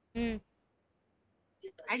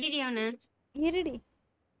 அடிடி அவன. இருடி.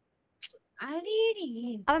 அடிடி.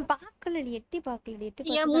 அவன் பார்க்கலடி, எட்டி பார்க்கலடி.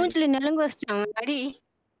 ஏன் மூஞ்சில நலங்கு வச்சான் அடி.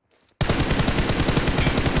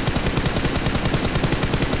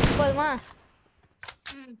 போதுமா?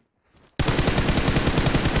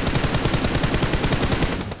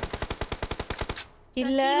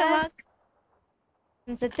 இல்ல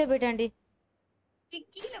செத்த போயிட்டாண்டி.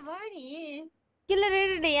 கீழ வாடி. கீழ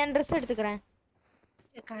ரெடி என் ட்ரெஸ் எடுத்துக்கிறேன்.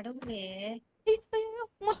 கடவுளே.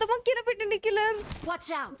 மொத்தமா கீழ போயிட்டாண்டி கீழ. Watch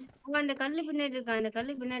out. அவன் அந்த கல்லு பின்னாடி இருக்கான். அந்த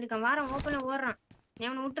கல்லு பின்னாடி இருக்கான். வாரம் ஓப்பன்ல ஓடுறான். நீ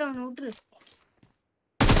அவனை விட்டுரு.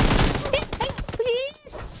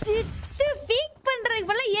 சிட்டு பீக் பண்றதுக்கு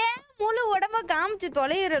பதிலா ஏன் முழு உடம்ப காமிச்சு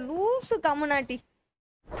தொலைற லூசு கம்முனாட்டி.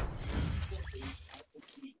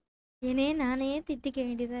 என்னே நானே திட்டிக்க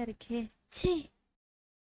வேண்டியதா இருக்கே. ச்சீ.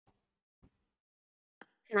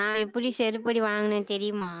 நான் எப்படி செருப்படி வாங்கினேன்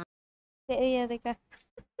தெரியுமா? தெரியாதுக்கா.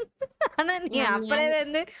 ஆனா நீ அப்பளே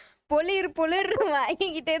வந்து பொலிர்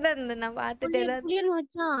வாங்கிக்கிட்டே தான் இருந்த. நான் பார்த்துட்டே தான்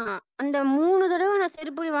வச்சான். அந்த 3 தடவை நான்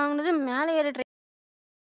செருப்படி வாங்கினது மேல ஏற ட்ரை.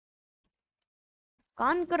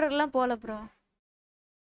 கான்குரர்லாம் போல ப்ரோ.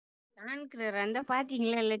 கான்குரர் அந்த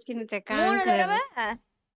பாத்தீங்களா லட்சணத்தை? 3 தடவை.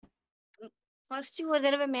 ஃபர்ஸ்ட் ஒரு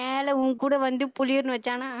தடவை மேல உன் கூட வந்து புளிர்னு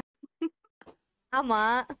வச்சானா? ஆமா.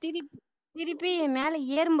 திருப்பி மேல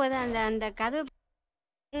ஏறும்போது அந்த அந்த கதவு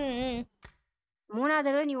 3ஆவது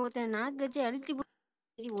தடவை நீ ஒருத்தன் நாக்கு வச்சு அடிச்சு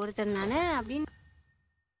ஒருத்தன் தானே அப்படின்னு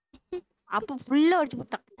அப்ப ஃபுல்லா அடிச்சு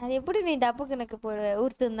போட்டான். அது எப்படி நீ டப்புக்கு எனக்கு போடுவ?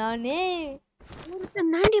 ஒருத்தன் தானே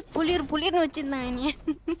ஒருத்தன் தாண்டி புளிர்னு வச்சிருந்தான். நீ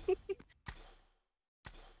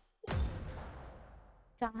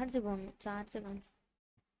சார்ஜ் பண்ணணும். சார்ஜ் பண்ணணும்.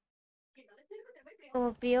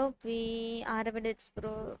 OP ஆரபிடெக்ஸ்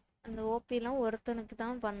bro. அந்த ஓபிலாம் ஒருத்தனுக்கு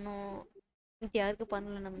தான் பண்ணோம். யாருக்கு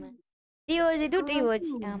பண்ணல நம்ம.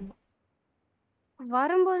 டிஓஜி. ஆமா.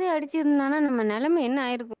 வரும்போதே அடிச்சிருந்தானா நம்ம நிலைமை என்ன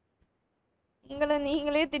ஆயிருக்கும்?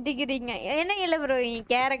 நீங்களே திட்டிக்கிறீங்க. என்ன இல்லை ப்ரோ என்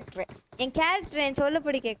கேரக்டர் என்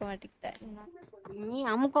சொல்லப்படி கேட்க மாட்டேங்குதா? நீ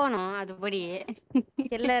அமுக்கணும் அதுபடி.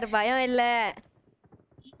 எல்லாரு பயம் இல்ல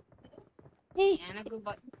எனக்கு.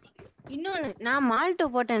 இன்னொன்னு நான் மால்டோ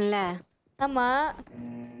போட்டேன்ல. ஆமா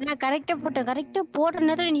நான் கரெக்டா போட்ட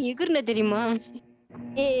நேரத்துல நீ எகிர்ன தெரியுமா?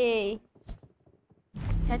 ஏய்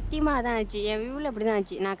சத்தியமா அதான் ஆச்சு. என் வியூல அப்படிதான்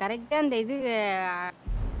ஆச்சு. நான் கரெக்டா அந்த இது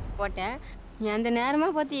போட்டேன். நீ அந்த நேரமா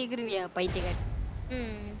பார்த்து எகிருவியா பைத்தியக்காரி.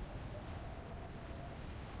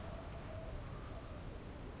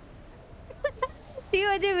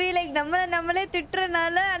 நம்மளே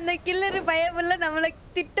திட்டுறனால அந்த கில்லர் பயமுள்ள நம்மள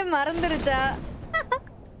திட்ட மறந்துருச்சா?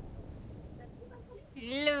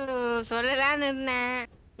 இல்ல ப்ரோ சொல்லலான்னு இருந்தேன்.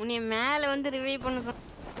 உன்னை மேல வந்து ரிவைவ் பண்ண சொன்ன.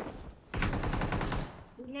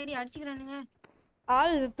 முன்னாடி அடிச்சுக்கிறானுங்க.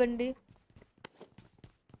 ஆல் வெப்பன்டி.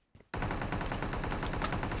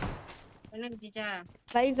 என்ன கிச்சா?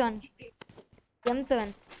 Bison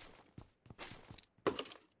M7.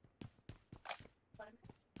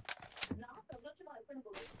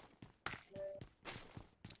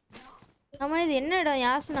 ஆமா இது என்ன இடம்?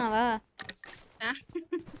 யாசனாவா?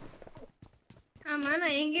 ஆமா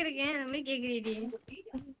நான் எங்க இருக்கேன் அந்த மாதிரி கேக்குறீடி.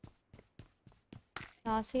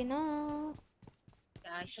 யாசினா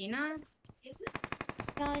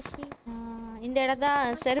இந்த இடம் தான்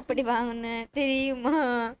செருப்படி வாங்கினேன் தெரியுமா?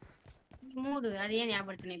 மூடு அதையே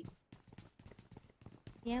ஞாபகப்படுத்தினேன்.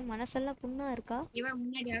 ஏன் மனசெல்லாம் புண்ணா இருக்கா? இவன்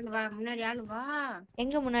முன்னாடி ஆளு வா.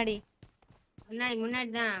 எங்க முன்னாடி?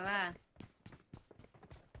 முன்னாடி தான் வா.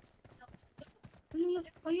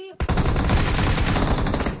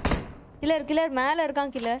 கில்லர் மேல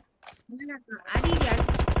இருக்கான். கில்லர்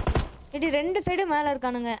இடி 2 சைடு மேல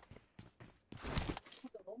இருக்கானுங்க.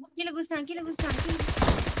 கீழே குதிச்சான்.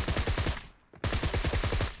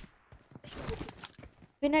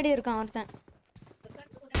 பின்னாடி இருக்கான் ஒருத்தன்.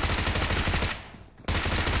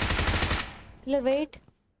 Killer wait.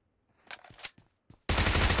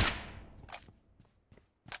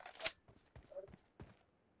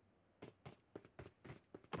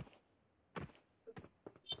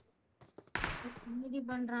 என்னடி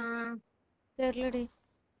பண்றான் தெரியலடி.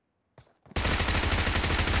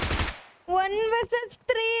 1 vs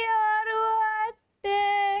 3 or what?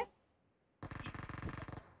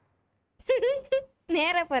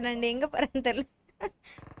 நேரா பாருங்க எங்க பாருன்னு தெரியல.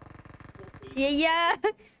 ஐயா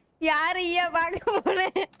யார் ஐயா பார்க்க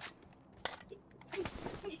போனேன்.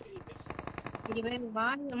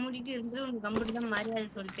 வாயை மூடிட்டு இருந்து உனக்கு கம்ப்யூட்டர் தான் மரியாதை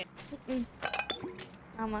சொல்லிட்டேன்.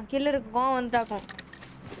 ஆமா கில்லருக்கு கோவம் வந்துட்டாக்கும்.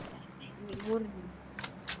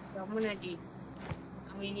 கம்முனாட்டி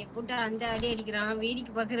அவன் என்னை போட்டா அந்த அடி அடிக்கிறான்.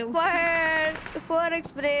 வேடிக்கை பாக்குற 4x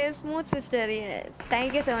brace smooth sister.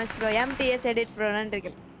 Thank you so much bro. MTS edits bro.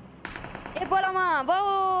 நன்றிகள். போலாமா? போ.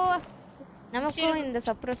 நமக்கும் இந்த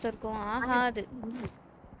சப்ரஸருக்கும் ஆகாது.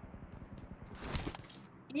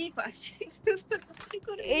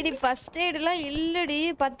 ஏடி ஃபர்ஸ்ட் எய்ட்லாம் இல்லடி.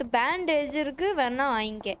 10 பேண்டேஜ் இருக்கு வேணா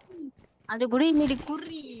வாங்கிக்க. அது கூட இன்னடி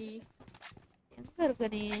குர்ரி. இருக்க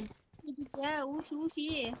நீ வச்சிட்டியா? ஊசி ஊசி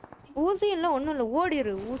ஊசி எல்லாம் ஒண்ணும் இல்ல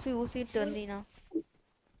ஓடிரு ஊசிட்டு வந்தீனா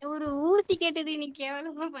ஒரு ஊசி கேட்டது நீ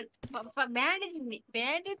கேவலமா பேண்டேஜ்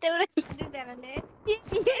பேண்டேஜ் தவிர இது தரல.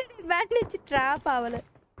 பேண்டேஜ் ட்ராப் ஆவல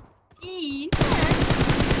ஏய்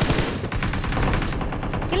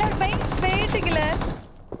கிளர் பெயிண்ட் கிளர்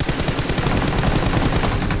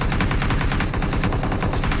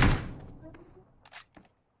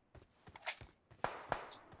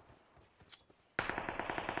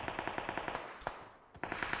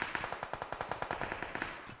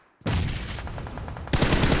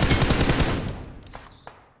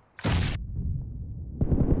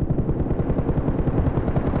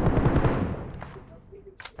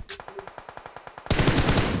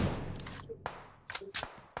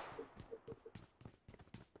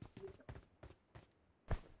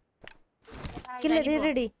கில்லர்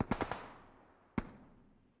ரெடி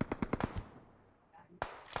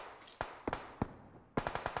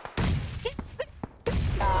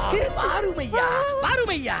வாருமையா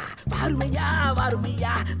வாருமையா வாருமையா வாருமையா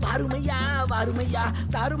வாருமையா வாருமையா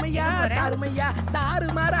தாருமையா தாருமையா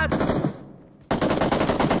தாருமாரா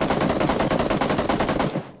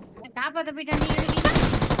காப்பாத்த போயிட்டா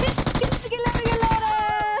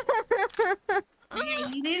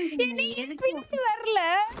நீ எதுக்கு வரல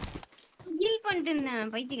ஹீல் பண்ணிட்டு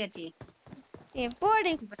இருந்தேன் பைத்தியக்காச்சி.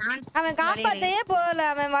 எப்போடி அவன் காப்பாத்தையே போல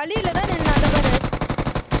அவன் வழியில தான் நின்ன அந்த பாரு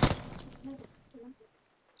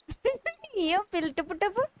ஐயோ பில்ட்டு புட்ட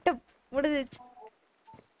புட்ட முடிஞ்சிச்சு.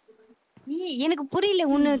 நீ எனக்கு புரியல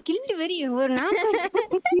உன்னை கில்ட்டு வெறி ஒரு நாள்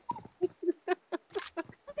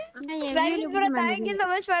Thank you so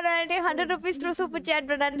much for 100 rupees through super chat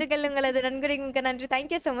bro. நன்றிகள் உங்களது நன்கொடைக்கு நன்றி. Thank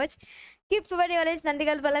you so much. Keep supporting always.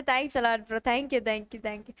 நன்றிகள் பல. Thanks a lot bro. Thank you. TOG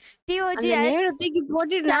நேரா தூக்கி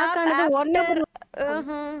போட்டு நாக்கானது ஒண்ணே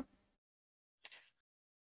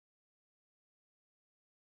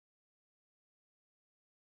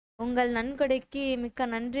உங்கள் நன்கொடைக்கு மிக்க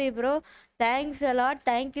நன்றி bro. Thanks a lot.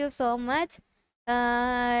 Thank you so much.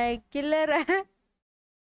 Killer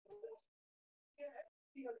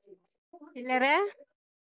இல்லரே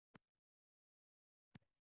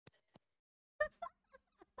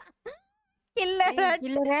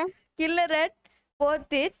killer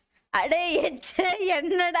Pothys அடே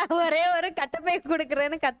என்னடா ஒரே ஒரு கட்டப்பை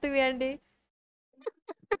குடுக்குறேன்னு கத்துவியாண்டி.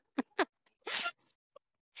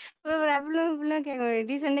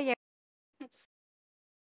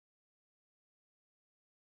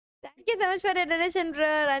 Thank you so much for your donation bro.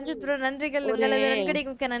 Ranjith bro நன்றிகள் உங்களது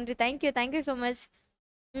நன்கொடைக்கு நன்றி. Thank you so much.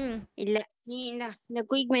 இல்ல நீ இந்த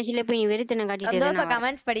குயிக் மெசேஜ்ல போய் நீ வெறுத்தன காட்டிட்டே சந்தோஷ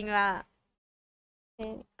கமெண்ட்ஸ் படிங்க வா.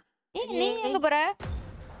 நீ எங்க போற?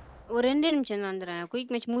 ஒரு 2 நிமிஷம் தான் வந்துறேன்.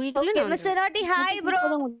 குயிக் மேட்ச் முடியதுல நான் மிஸ்டர் நாட்டி hi bro.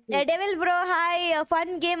 Devil bro hi.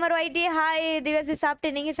 Fun gamer ID hi. திவசி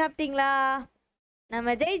சாப்பிட்டு நீங்க சாப்பிட்டீங்களா?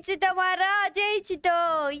 நம்ம ஜெயிச்சிட்டோம் மாரா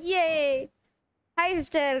ஜெயிச்சிட்டோம். ஏ ஹாய்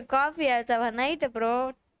சிஸ்டர் காஃபி ஆச்சா நைட் ப்ரோ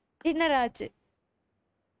டின்னர் ஆச்சு.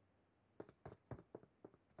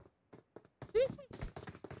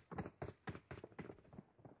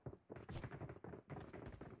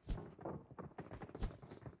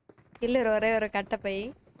 இல்ல ஒரே ஒரு கட்டப்பை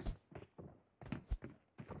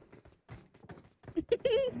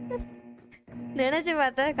நினைச்சு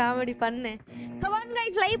பார்த்தா காமெடி பண்ணு. Come on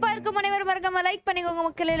guys, லைவ் பார்க்கும் அனைவரும் மறக்காம லைக் பண்ணிக்கோங்க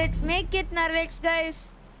மக்களே. Let's make it Narvex guys.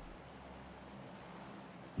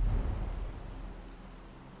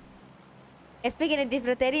 SPK நிதி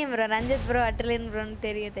ப்ரோ தெரியும் ப்ரோ. ரஞ்சித் ப்ரோ அட்லின் ப்ரோ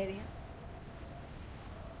தெரியும்.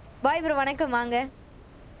 பாய் ப்ரோ வணக்கம் வாங்க.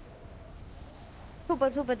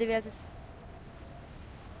 Super Divya sis.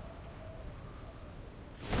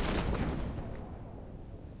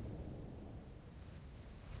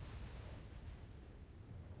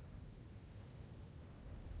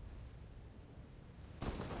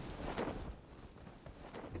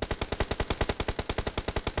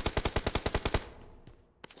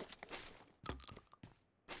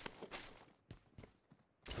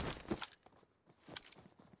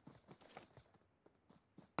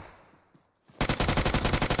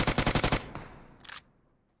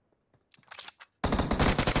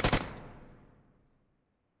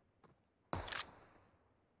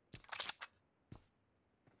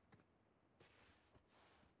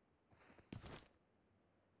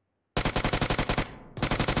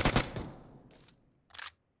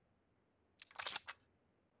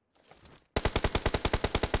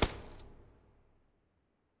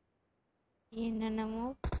 என்னென்னமோ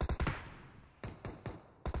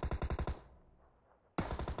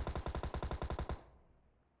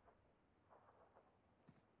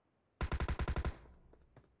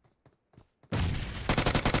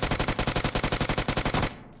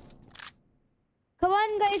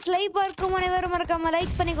guys, லைவ் பார்க்கும் அனைவரும் மறக்காம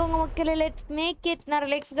லைக் பண்ணிக்கோங்க மக்களே. Let's make it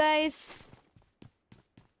நரலெக்ஸ் guys.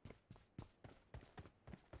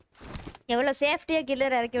 எவ்வளவு சேஃப்டியா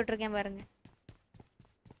கில்லர் இறக்கி விட்டுருக்கேன் பாருங்க.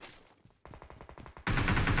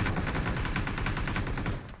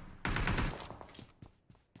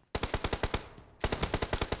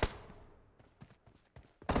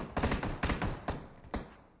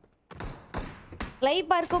 லைவ்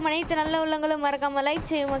பார்க்கும் அனைத்து நல்ல உள்ளங்களும் மறக்காம லைக்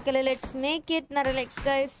செய்யும் மக்களே. Let's make it நரலெக்ஸ்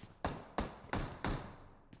guys.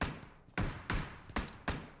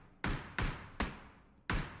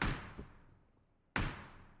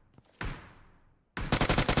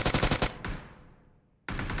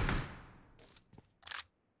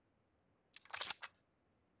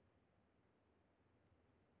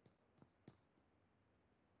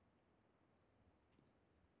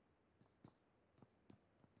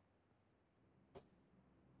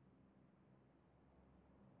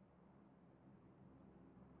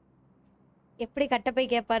 எப்படி கட்டப்பை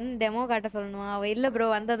கேட்பான்னு டெமோ காட்ட சொல்லணுமா? அவ இல்ல ப்ரோ,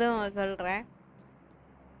 வந்ததும் சொல்றேன்.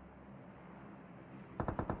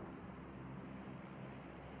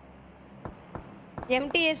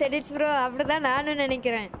 எம்டிஎஸ் எடிட்ஸ் ப்ரோ, அப்படிதான் நானும்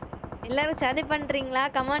நினைக்கிறேன். எல்லாரும் சதி பண்றீங்களா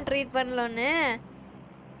கமெண்ட் ரீட் பண்ணலன்னு?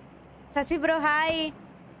 Sasi bro hi.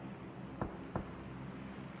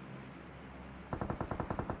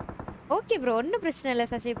 Okay bro, ஒன்றும் பிரச்சனை இல்லை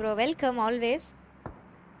சசி ப்ரோ, வெல்கம் ஆல்வேஸ்.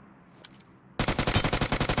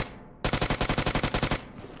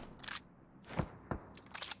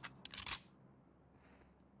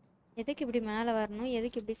 எதுக்கு இப்படி மேலே வரணும்,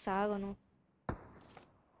 எதுக்கு இப்படி சாகணும்,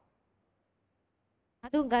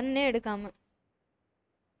 அதுவும் கன்னே எடுக்காம.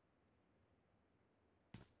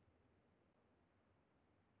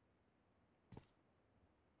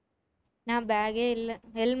 நான் பேக்கே இல்லை,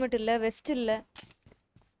 ஹெல்மெட் இல்லை, வெஸ்ட் இல்லை.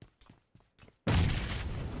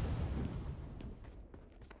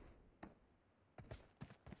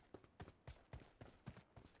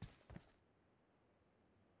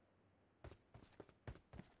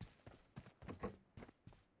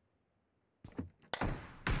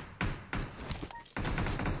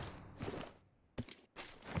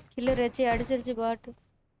 கில்லர் வச்சு அடிச்சிருச்சு பாட்டு.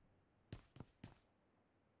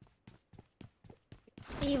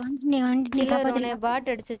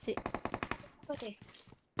 பாட்டு அடிச்சிச்சு.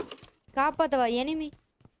 காப்பாத்தவா எனிமி?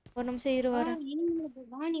 ஒரு நிமிஷம் இரு வர.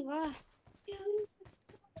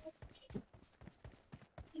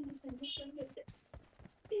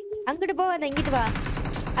 அங்கிட்டு போவாத, இங்கிட்டு வா.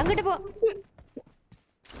 அங்கிட்டு போ.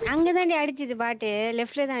 அங்கதாண்டி அடிச்சது பாட்டு,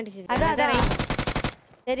 லெஃப்ட்ல தான் அடிச்சது. அதான்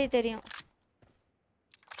தெரியும் தெரியும்.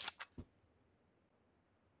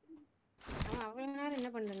 அவ்வளவு நேரம் என்ன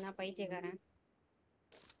பண்றா பைத்தியக்காரன்?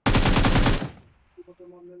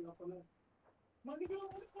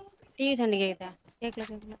 டிவி சவுண்ட் கேக்குதா? கேக்கல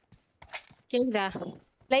கேக்கல. கேக்குதா?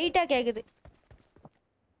 லைட்டா கேக்குது.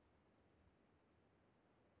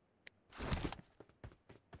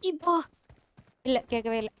 இப்போ இல்ல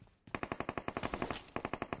கேட்கவே இல்ல.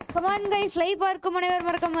 Come on guys, லைவ் பார்க்கும் அனைவரும்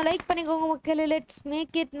மறக்காம லைக் பண்ணிக்கோங்க மக்களே. Let's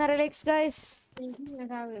make it நரலெக்ஸ் guys.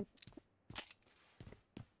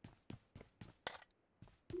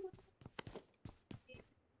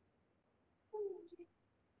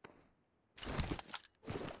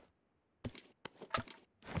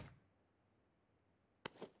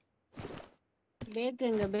 Back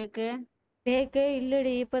எங்க பேக்? பேக்கே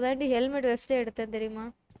இல்லடி, இப்போதாண்டி ஹெல்மெட் வெஸ்ட் எடுத்தேன் தெரியுமா?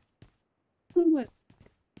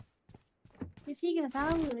 சீக்கிரம்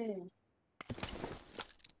சாவு.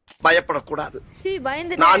 பயப்படக்கூடாது. சீ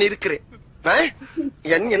பயந்து நான் இருக்கிறேன்.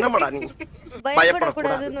 என்னமாடா நீ?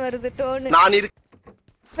 பயப்படக்கூடாதுன்னு வருது டோன். நான்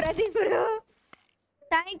Pradeep bro,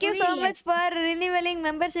 thank you so much for renewing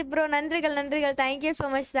membership bro. நன்றிகள் நன்றிகள், thank you so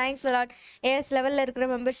much, thanks a lot. AS லெவல்ல இருக்கிற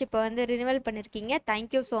மெம்பர்ஷிப்பை வந்து ரினிவல் பண்ணிருக்கீங்க, thank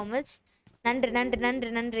you so much. நன்றி நன்றி நன்றி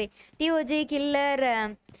நன்றி. டிஓஜி கில்லர்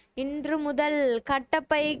இன்று முதல்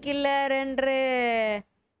கட்டப்பை கில்லர் என்று.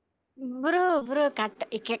 ப்ரோ ப்ரோ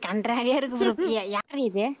கன்றாவியா இருக்கு ப்ரோ. யார்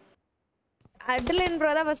இது? அட்லின் ப்ரோ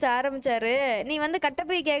தான் ஃபர்ஸ்ட் ஆரம்பிச்சாரு. நீ வந்து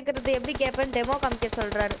கட்டப்பை கேட்கறது எப்படி கேட்பேன்னு டெமோ காமிக்க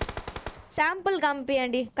சொல்றாரு. சாம்பிள்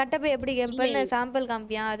காமிப்பியாண்டி, கட்டப்பை எப்படி கேட்பேன்னு சாம்பிள்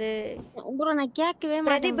காமிப்பியா? அது ப்ரோ நான் கேட்கவே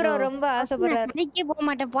மாட்டேன். பிரதீப் ப்ரோ ரொம்ப ஆசைப்படுறாரு. கடைக்கே போக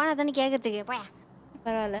மாட்டேன், போனா தானே கேட்கறதுக்கு.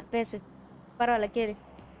 பரவாயில்ல பேசு, பரவாயில்ல கேளு.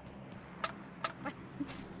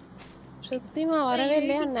 சத்தியமா வரவே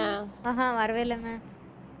இல்லையா என்ன? ஆஹா வரவே இல்லைங்க.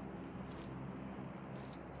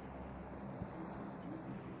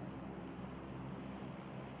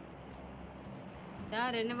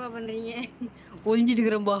 யார் என்னப்பா பண்றீங்க? ஒளிஞ்சிட்டு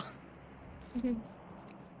இருக்கிறோம்பா.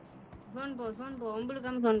 சோன் போ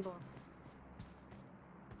உங்களுக்கு சோன் போ.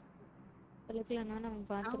 சொல்லுக்கலன்னா நம்ம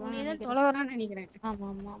பாத்துறோம். நீ தான் தொலைவரான்னு நினைக்கிறேன். ஆமா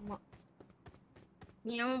ஆமா ஆமா.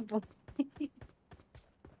 நீ அவன் போ.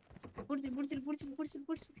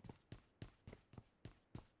 புடிச்சு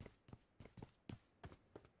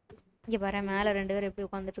இங்க பாரு மேல 2 பேர் எப்படி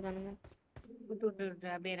உட்கார்ந்துட்டு இருக்கானுங்க. விட்டு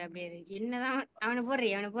அப்படியே என்னதான் அவனை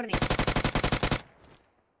போடுறேன்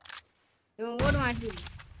இவன் ஓட மாட்டி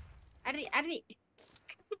அரி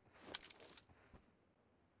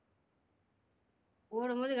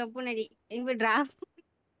ஓடும்போது கப்பு நடி எங்க டிராப்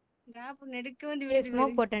நெடுக்க வந்து விழுது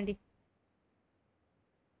ஸ்மோக் போட்டேன்டி.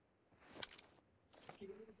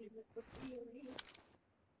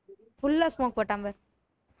 ஃபுல்லா ஸ்மோக் போட்டான் பாரு.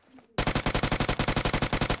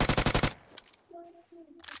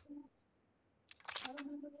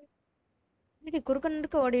 என்னடி குறுக்க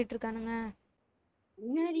நடுக்க ஓடிட்டு இருக்கானுங்க.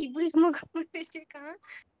 என்னடி இப்படி ஸ்மோக் போட்டு வச்சிருக்கான்.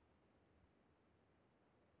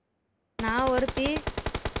 நான் ஒருத்தி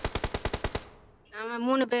அவன்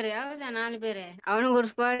 3 பேரு அவன் 4 பேரு அவனுக்கு ஒரு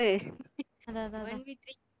ஸ்குவாடு. அதான்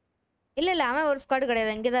 1v3. இல்ல அவன் ஒரு ஸ்குவாட்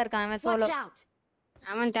கிடையாது, இங்கதான் இருக்கான் அவன் சோலோ. Watch out!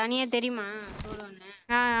 அவன் தனியா தெரியுமா சோலோன்னு?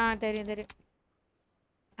 தெரியும்.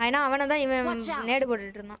 ஆனா அவனை தான் இவன் நேடு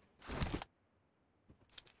போட்டுட்டு இருந்தான்.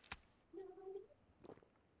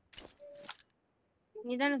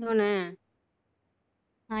 நீதானே சொன்ன?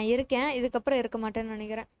 நான் இருக்கேன், இதுக்கப்புறம் இருக்க மாட்டேன்னு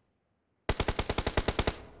நினைக்கிறேன்.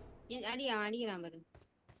 அடிக்கிறான் பாரு.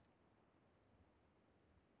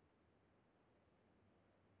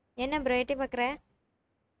 என்ன ப்ரோ எட்டி பாக்குற?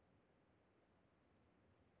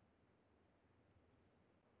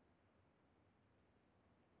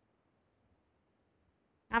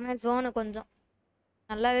 அவன் ஜோனு கொஞ்சம்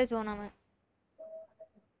நல்லாவே ஜோன்.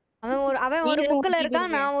 அவன் ஒரு முக்குல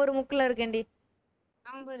இருக்கான், நான் ஒரு முக்குல இருக்கேன்டி.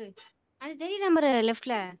 அவன் பாரு அது தெரியல பாரு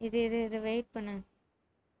லெஃப்ட்ல. இது வெயிட் பண்ணு.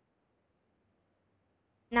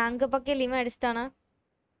 நான் அங்க பக்கம் இவன் அடிச்சிட்டானா?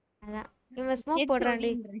 அதான் இவன் ஸ்மோக்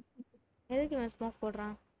போடுறான்டி. எதுக்கு இவன் ஸ்மோக்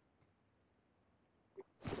போடுறான்?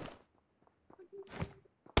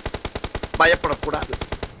 பயப்படக்கூடாது,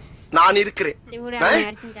 நான் இருக்கிறேன்.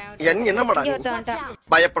 என்ன மாடா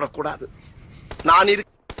பயப்படக்கூடாது, நான்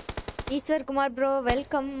இருக்கேன். Ishwar Kumar bro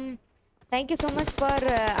welcome. Thank you so much for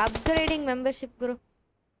upgrading membership bro.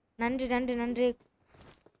 நன்றி.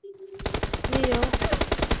 ஐயோ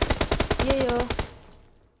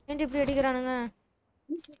ஏன்டி இப்படி அடிக்கிறானுங்க?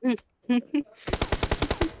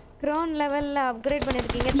 க்ரௌன் லெவல்ல அப்கிரேட்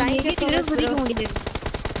பண்ணிருக்கீங்க. Thank you so much bro.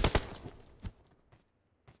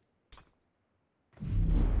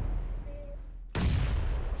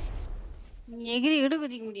 எகிரி இடு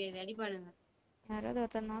குதிக்க முடியாது, அடிப்பானுங்க. யாராவது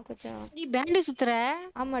ஒருத்தர் நான் கொஞ்சம் நீ பேண்ட் சுத்துற.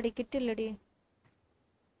 ஆமாடி கிட்ட இல்லடி.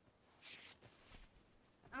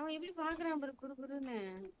 அவன் எப்படி பாக்குறான் பாரு குறுன்னு.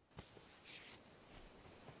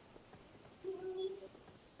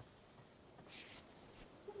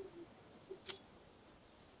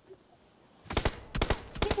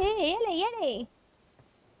 ஏலே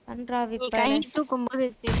பண்றாவி நீ கை தூக்கும்போது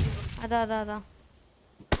தெரியும். அதான் அவன்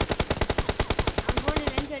போன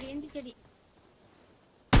ரெஞ்சடி எந்திச்சடி.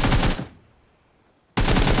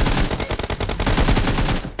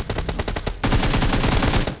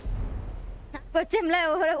 கொச்சம்ல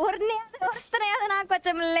ஒருத்தனையாவது நான்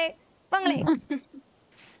கொச்சமில்ல போங்களே.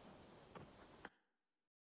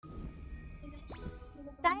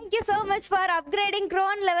 Thank you so much for upgrading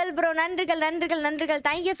crown level bro. நன்றிகள்.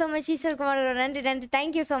 Thank you so much Ishwar Kumar. நன்றி.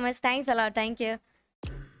 Thank you so much. Thanks a lot. Thank you.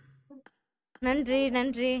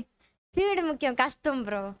 நன்றி. ஸ்பீடு முக்கியம், கஷ்டம்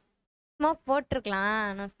ப்ரோ. ஸ்மோக் போட்டிருக்கலாம்,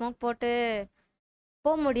 நான் ஸ்மோக் போட்டு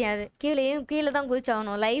போக முடியாது. கீழே தான்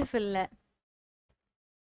குதிச்சாகணும், லைஃப் இல்லை.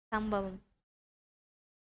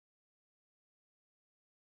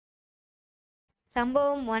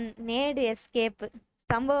 சம்பவம் 1 நேடு எஸ்கேப்.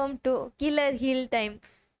 சம்பவம் 2 கில்லர் ஹீல் டைம்.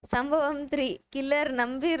 சம்பவம் 3 கில்லர்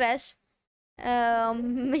நம்பி rush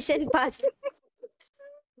mission pass.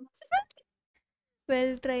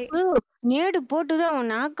 Well try. நேடு போட்டுதான்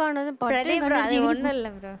அவன் நாக்கானது பிரதி ப்ரோ. அது ஒண்ணும்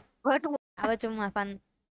இல்ல ப்ரோ, அவ சும்மா ஃபன்.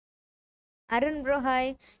 Arun bro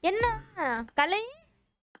hi. என்ன கலை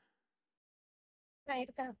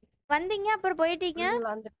வந்தீங்க அப்புறம் போயிட்டீங்க?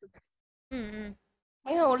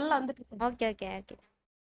 ஓகே.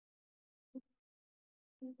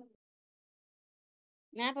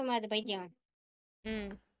 மேப்ப மாத்து பைத்தியம்.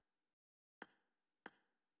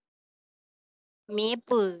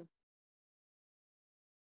 மேப்பு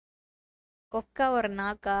கொக்கா ஒரு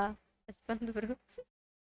நாக்கா வந்து bro.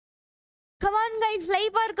 Come on guys,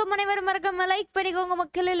 live பார்க்கும் அனைவரும் மறக்காம லைக் பண்ணிக்கோங்க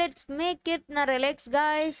மக்களே. Let's make it relax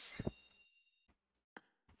guys.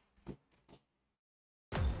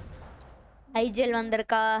 IGL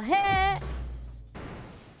வந்திருக்கா ஹே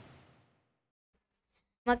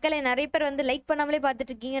மக்களே. நிறைய பேர் வந்து லைக் பண்ணாமலே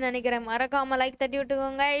பார்த்துட்டு இருக்கீங்கன்னு நினைக்கிறேன். மறக்காம லைக் தட்டி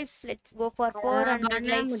விட்டுக்கோங்க guys. Let's go for 400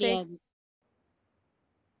 likes.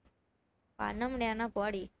 பண்ண முடியாதுன்னா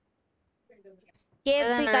போடி.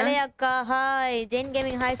 KFC கலை அக்கா ஹாய். ஜெயின்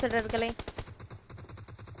கேமிங் ஹாய் சொல்றாரு கலை.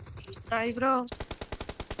 Hi bro.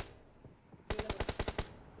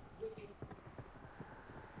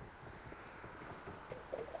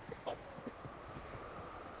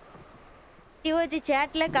 டிஓஜி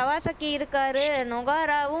சாட்ல கவாசக்கி இருக்காரு.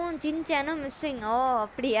 நொகாராவும் சின்சானும் மிஸ்ஸிங். ஓ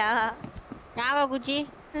அப்படியா? காவாகுச்சி.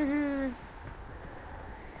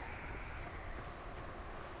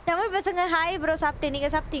 தமிழ் பசங்க ஹாய் ப்ரோ. சாப்பிட்டேன்,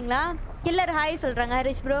 நீங்க சாப்பிட்டீங்களா? கில்லர் ஹாய் சொல்றாங்க.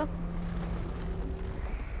 Harish bro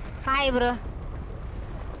hi bro.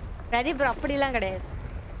 Pradeep bro அப்படிலாம் கிடையாது.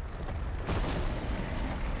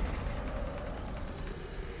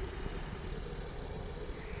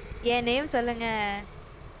 என் நேம் சொல்லுங்க.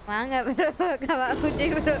 வாங்க ப்ரோ. கவாகுச்சி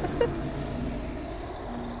ப்ரோ.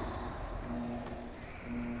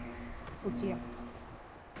 குச்சியா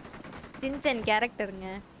சின்சன் கேரக்டருங்க.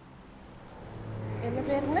 என்ன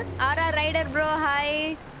பேருங்க? RR rider bro hi.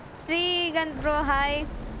 Shrikhand bro hi.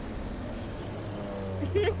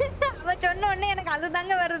 அவ சொன்ன உடனே எனக்கு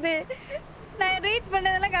அதுதாங்க வருது. நான் ரீட்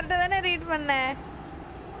பண்ணதெல்லாம் கரெக்டா தானே ரீட் பண்ணேன்.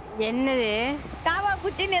 என்னது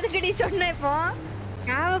காவாகுச்சின்னு எதுக்கடி சொன்ன? இப்போ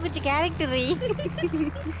காவாகுச்சி கேரக்டர்.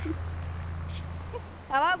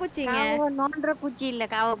 கவாகுச்சிங்க. நோன்ற குச்சி இல்ல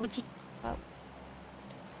காவாகுச்சி.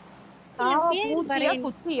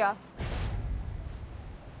 குச்சியா?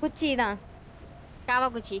 குச்சி தான்.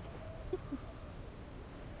 காவாகுச்சி.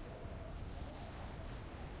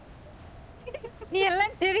 நீ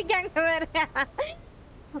எல்லாம் சிரிக்காங்க வேற.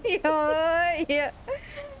 ஐயோ ஐயோ.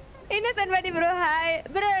 இன்னசென்ட் வாடி ப்ரோ ஹாய்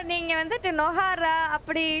ப்ரோ. நீங்க வந்துட்டு நொஹாரா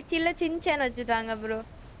அப்படி சில்ல சின்சான் வச்சுட்டாங்க ப்ரோ.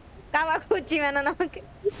 கவாகுச்சி வேணாம் நமக்கு.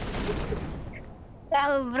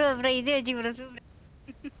 ப்ரோ ப்ரோ இது வச்சு ப்ரோ சூப்பர்.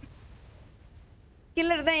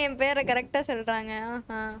 கில்லர் தான் என் பேரை கரெக்டா சொல்றாங்க.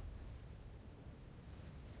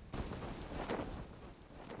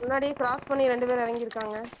 முன்னாடியே கிராஸ் பண்ணி 2 பேர் இறங்கி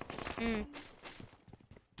இருக்காங்க.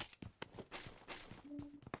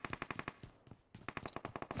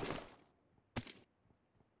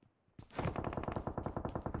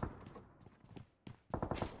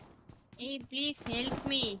 Hey, please help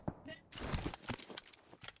me.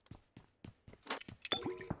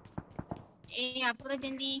 Hey, apura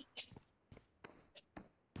jandi.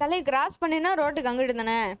 Kalai cross பண்ணினா ரோட்டுக்கு அங்கிட்டு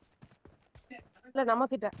தானே? இல்ல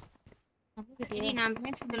நமக்கிட்ட. சரி நான்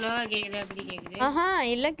பேசுறது லோவா கேக்குது அப்படி கேக்குது.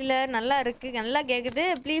 இல்ல கில்லர் நல்லா இருக்கு, நல்லா கேக்குது.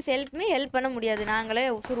 Please help me. ஹெல்ப் பண்ண முடியாது, நாங்களே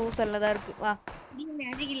உசுர் ஊசல்ல தான் இருக்கு. வா.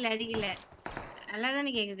 அதிக இல்ல நல்லா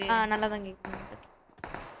தானே கேக்குது. நல்லா தான் கேக்குது.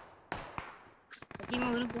 சத்தியமா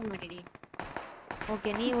உருப்ப மாட்டேடி. ஓகே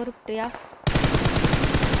நீ உருப்பிட்டியா?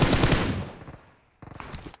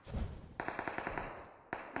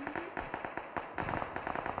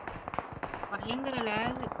 பயங்கர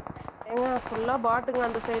லாக். ஏங்க ஃபுல்லா பாட்டுங்க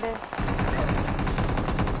அந்த சைடு.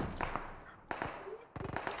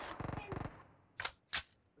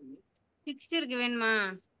 சிக்ஸ் இருக்கு வேணுமா?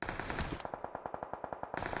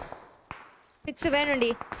 6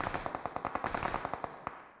 வேணும்டி.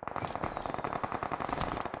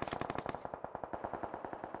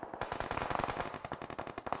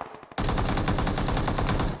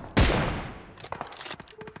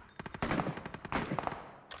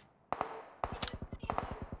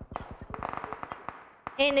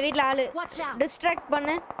 இந்த வீட்ல ஆளு. டிஸ்ட்ராக்ட்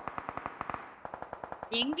பண்ணு.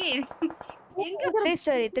 எங்க எங்க? 3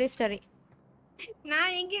 ஸ்டோரி.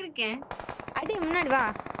 நான் எங்க இருக்கேன்? அடி முன்னாடி வா.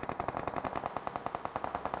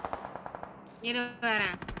 இரு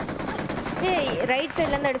வரேன். ஏய் ரைட்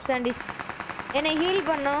சைடுல இருந்து அடிச்சாண்டி. என்ன ஹீல்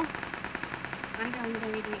பண்ணோம்.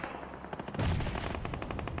 வந்து வீட்ல.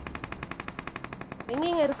 எங்க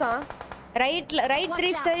இருக்கான்? ரைட்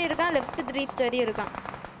 3 ஸ்டோரி இருக்கான், லெஃப்ட் 3 ஸ்டோரி இருக்கான்.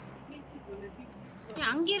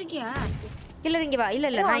 அங்க இருக்கியா? இல்ல இங்க வா. இல்ல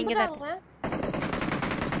நான் இங்க தான் இருக்கேன்.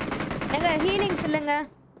 எங்க ஹீலிங்ஸ் இல்லங்க.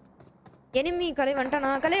 எனிமி கலை வந்துட்டானா?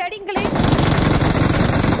 கலை அடிங்க கலை.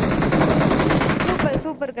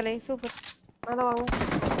 சூப்பர் கலை சூப்பர். மேல வாங்க.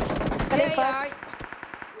 கலை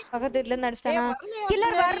பக்கத்து வீட்ல இருந்து அடிச்சானா?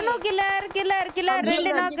 கில்லர் வரணும். கில்லர்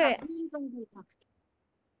 2 நாக்கு.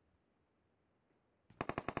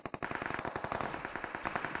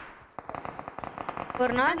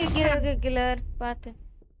 ஒரு நாக்கு கீழ இருக்கு கில்லர் பாத்து.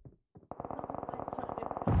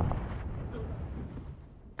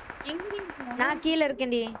 நான் கீழ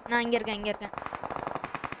இருக்கேன்டி. நான் இங்க இருக்கேன்.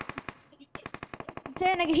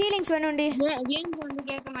 எனக்கு ஹீலிங்ஸ் வேணும்டி. ஏன் வந்து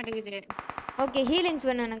கேட்க மாட்டேங்குது. ஓகே ஹீலிங்ஸ்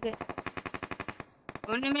வேணும் எனக்கு.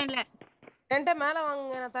 ஒண்ணுமே இல்ல. என்கிட்ட மேல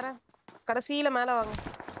வாங்குங்க, நான் தரேன். கடைசியில மேல வாங்க.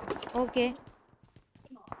 ஓகே.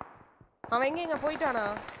 அவன் எங்க போயிட்டானா?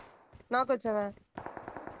 நாக்கு வச்சவன்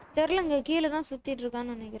தெரியலங்க, கீழே தான் சுத்திட்டு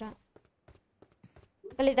இருக்கான்னு நினைக்கிறேன்.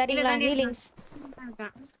 கலை தரீங்களா ஹீலிங்ஸ்?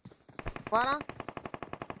 வரான்,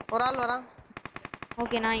 ஒரு ஆள் வரான்.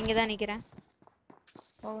 ஓகே நான் இங்க தான் நிக்கிறேன்.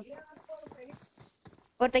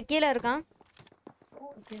 ஒருத்த கீழ இருக்கான்.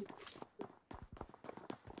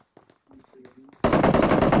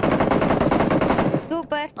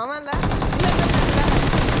 சூப்பர். அவன்ல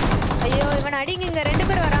ஐயோ இவன் அடிங்க, இங்க 2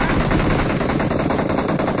 பேர் வரான்.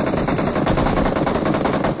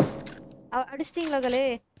 அடிச்சிட்டீங்களா கலே?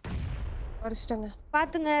 அடிச்சிட்டங்க.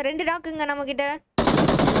 பாத்துங்க 2 டாக்குங்க நம்ம கிட்ட.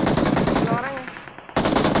 வராங்க.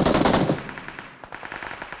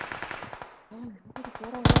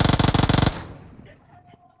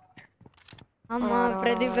 ஆமா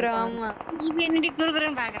பிரதீப் ப்ரோ ஆமா. இவன் என்னடி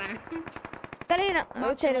குறுகுறுன்னு பாக்குறான். கலே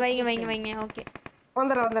சரி வைங்க வைங்க வைங்க. ஓகே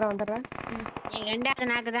வந்துறேன். ரெண்டாவது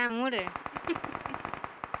நாக்கு தான் மூடு.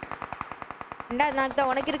 ரெண்டாவது நாக்கு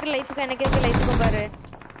தான் உனக்கு இருக்கு லைஃப்க்கு, எனக்கு இருக்கு லைஃப்க்கு பாரு.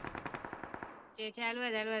 சரி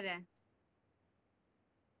அழுவாத.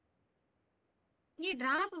 நீ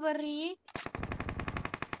டிராப் வர்றீ.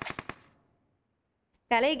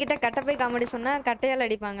 கலை கிட்ட கட்டப்பை காமெடி சொன்னா கட்டையால்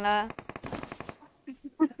அடிப்பாங்களா?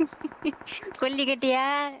 கொல்லி கட்டியா?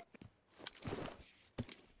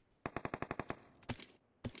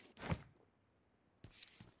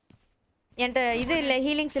 என்கிட்ட இது இல்ல,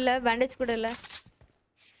 ஹீலிங்ஸ் இல்ல, பேண்டேஜ் கூட இல்ல.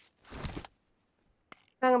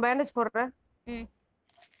 நாங்க பேண்டேஜ் போடுறேன்.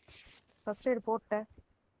 ஃபர்ஸ்ட் எய்ட் போட்டேன்.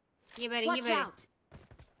 இங்க பாரு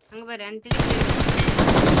அங்க பாரு அந்த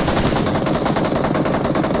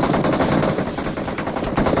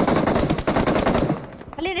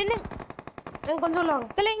கலை நின்னு கொஞ்சம் உள்ள வாங்க.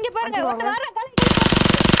 கலை இங்க பாருங்க ஒருத்த வர கலை.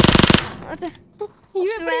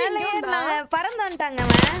 மேலே ஏறலாங்க, பறந்து வந்துட்டாங்க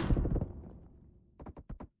அவன்.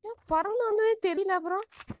 பறந்து வந்ததே தெரியல. அப்புறம்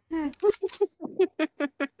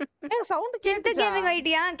சவுண்ட் சிட்டு கேமிங்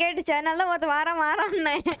ஐடியா கேட்டுச்சா? நல்லா ஒருத்த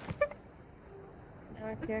வாரான்னே.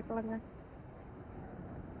 கேட்கலங்க.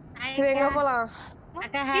 எங்க போலாம்?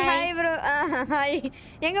 Hi bro. ஹாய்.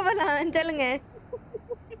 எங்க போலாம் சொல்லுங்க.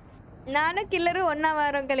 நானும் கில்லரும் ஒண்ணா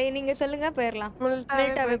வரோம் கலை, நீங்க சொல்லுங்க போயிடலாம்.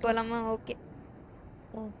 மில்டாவே போலாமா? ஓகே.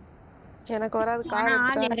 எனக்கு வராது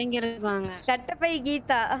கார் இறங்கி இருக்காங்க. கட்டப்பை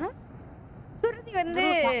கீதா சுருதி வந்து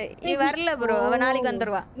வரல ப்ரோ, அவ நாளைக்கு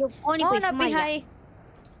வந்துருவா. Hi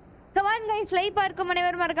come on guys, live பார்க்கும்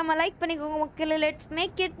அனைவரும் மறக்காம லைக் பண்ணிக்கோங்க மக்களே. Let's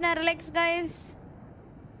make it relax guys.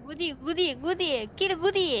 குதி கீழ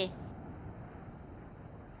குதி.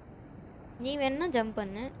 நீ வேணா ஜம்ப்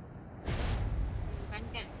பண்ணு.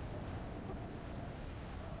 பண்ணிட்டேன்.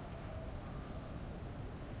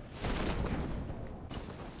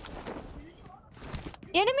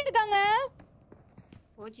 எனிமி இருக்காங்க.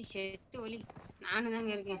 போச்சு செத்து ஒலி. நானும்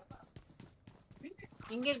தாங்க இருக்கேன்.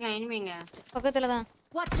 எங்க இருக்கான் எனிமிங்க? பக்கத்துல தான்.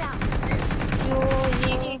 Watch out.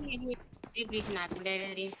 ஐயோ ப்ளீஸ் நான்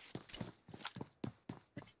பின்னாடி.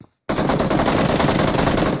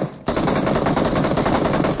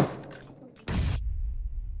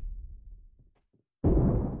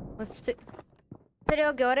 சரி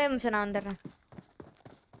ஓகே, ஒரே நிமிஷம் நான் வந்துடுறேன்.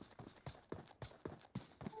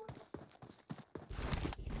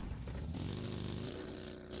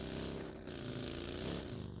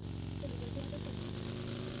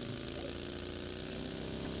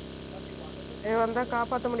 வந்தா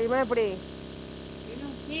காப்பாத்த முடியுமா எப்படி?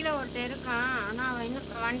 இன்னும் கீழே ஒருத்தர் இருக்கான், ஆனா அவன் இன்னும்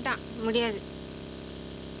வந்துட்டான். முடியாது.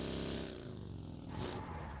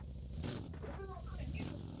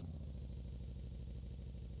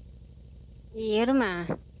 எருமை.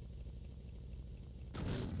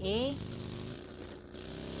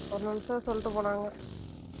 ஒரு நிமிஷம் சொல்லிட்டு போனாங்க.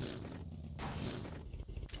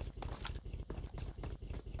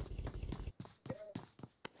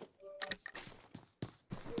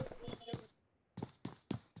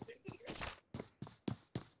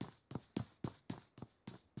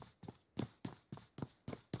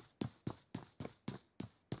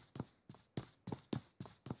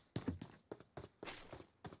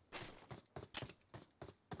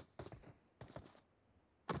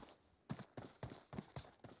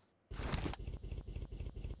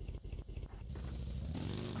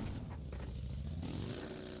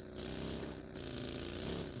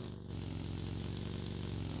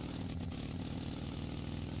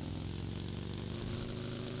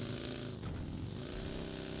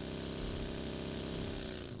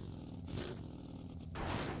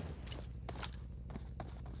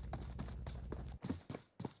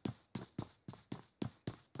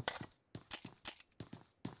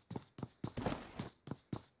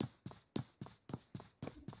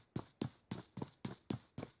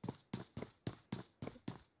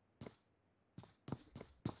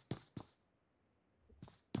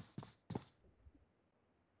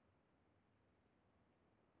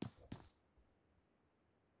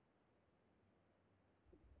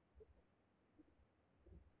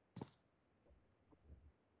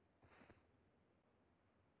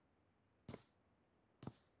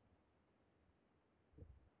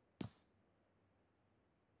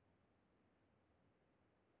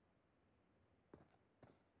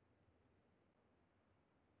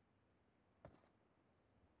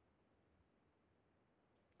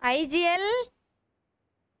 IGL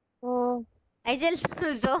IGL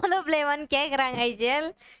solo play 1 கேக்குறாங்க IGL.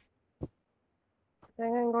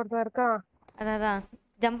 எங்க இங்க ஒருத்தன் இருக்கான். அதான்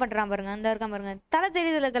ஜம்ப் பண்றான் பாருங்க. அந்த இருக்கான் பாருங்க. தலை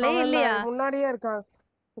தெரியுதுல கலை இல்லையா? முன்னாடியே இருக்கான்.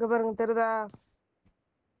 இங்க பாருங்க தெரியுதா?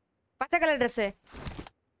 பச்சை கலர் Dress.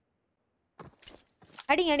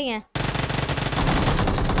 அடிங்க அடிங்க.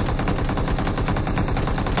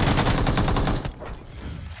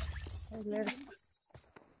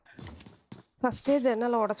 ஃபர்ஸ்ட் ஸ்டேஜ்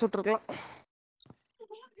என்னால உடைச்சு விட்டுருக்கலாம்.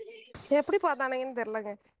 எப்படி பார்த்தானுங்கன்னு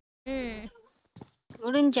தெரியலங்க.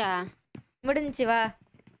 முடிஞ்சு வா.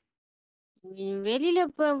 வெளியில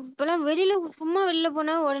இப்பெல்லாம் வெளியில சும்மா வெளில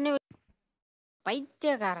போனா உடனே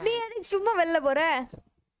பைத்தியக்காரன். நீ எதுக்கு சும்மா வெளில போற?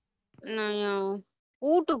 நான்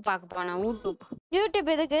யூடியூப் பார்க்க போனேன்.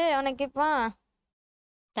 யூடியூப் எதுக்கு உனக்கு இப்போ?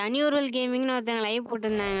 தனியூரல் கேமிங்னு ஒருத்தங்க லைவ்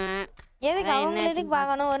போட்டிருந்தாங்க. எதுக்கு அவங்க எதுக்கு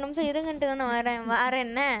பார்க்கணும்? ஒரு நிமிஷம் இருங்கன்ட்டு தானே வரேன்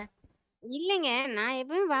என்ன? இல்லைங்க நான்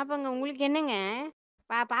எப்பவுமே பாப்பேங்க. உங்களுக்கு என்னங்க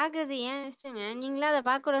பாக்குறது ஏன் இஷ்டங்க. நீங்களா அதை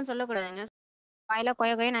பார்க்க கூடாதுன்னு சொல்லக்கூடாதுங்க. வாயில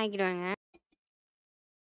கொயன்னு ஆக்கிடுவாங்க.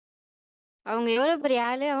 அவங்க எவ்வளவு பெரிய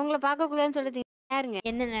ஆளு, அவங்கள பார்க்க கூடாதுன்னு சொல்றது யாருங்க?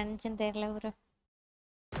 என்ன நினைச்சேன்னு தெரியல ப்ரோ.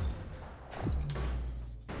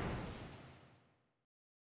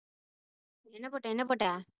 என்ன போட்ட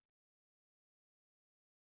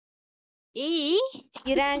ஏய்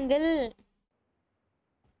இராங்கல்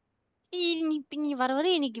நீ வர வர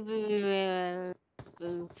எனக்கு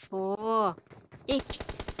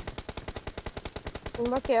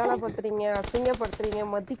ரொம்ப கேவலப்படுத்துறீங்க, அசிங்கப்படுத்துறீங்க,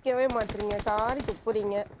 மதிக்கவே மாட்டீங்க, காரி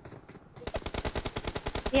துப்புறீங்க.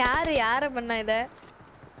 யார பண்ண இத?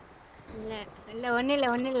 இல்ல ஒண்ணு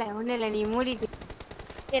இல்ல நீ மூடிட்டு.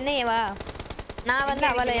 என்னையவா? நான் வந்து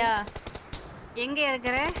அவளையா? எங்க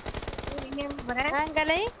இருக்கிற? எங்க இருக்க போற?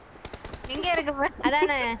 நாங்களே எங்க இருக்க போற?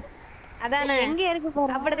 அதானே எங்க இருக்க போற?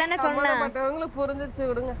 அப்படிதானே சொன்னா. மத்தவங்களுக்கு புரிஞ்சிச்சு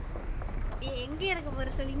விடுங்க. எங்க இருக்க போற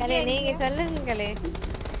சொல்லுங்க. கலை நீங்க சொல்லுங்க கலை.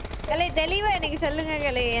 கலை தெளிவா எனக்கு சொல்லுங்க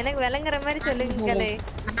கலை. எனக்கு விளங்குற மாதிரி சொல்லுங்க கலை.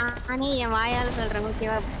 நானே என் வாயால சொல்றேன்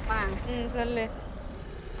ஓகேவா? சொல்லு.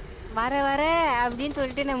 வர வர அப்படின்னு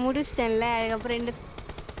சொல்லிட்டு நான் முடிச்சிட்டேன்ல. அதுக்கப்புறம்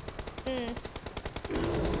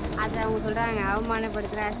அத அவங்க சொல்றாங்க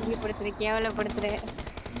அவமானப்படுத்துற, அசிங்கப்படுத்துற, கேவலப்படுத்துற.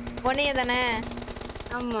 உன்னைய தானே?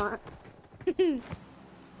 ஆமா.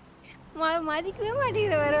 மதிக்கவே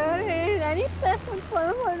மாட்டேங்கிற வர நிறைய பேச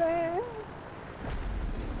போறேன்.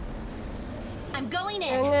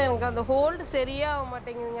 எனக்கு அந்த ஹோல்ட் சரியா ஆக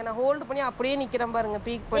மாட்டேங்குதுங்க. நான் ஹோல்ட் பண்ணி அப்படியே நிக்கிறேன் பாருங்க.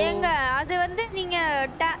 பீக் பண்ணி. ஏங்க அது வந்து நீங்க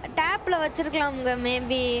டேப்ல வச்சிருக்கலாம்ங்க.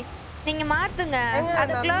 மேபி நீங்க மாத்துங்க.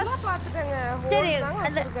 அது க்ளோஸ் பாத்துட்டேங்க. சரி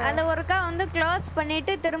அந்த ஒருக்கா வந்து க்ளோஸ்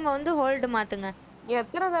பண்ணிட்டு திரும்ப வந்து ஹோல்ட் மாத்துங்க.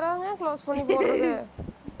 எத்தனை தடவைங்க க்ளோஸ் பண்ணி போறது?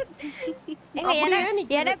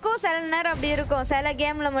 எனக்கும் சில நேரம் அப்படி இருக்கும். சில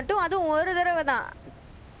கேம்ல மட்டும் அதுவும் ஒரு தடவை தான்.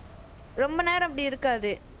 ரொம்ப நேரம் அப்படி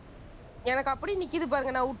இருக்காது. எனக்கு அப்படி நிக்குது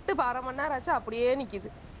பாருங்க. நான் விட்டு 1/2 மணி நேரம் ஆச்சு அப்படியே நிக்குது.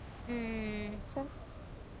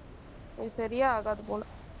 இது சரியா ஆகாது போல.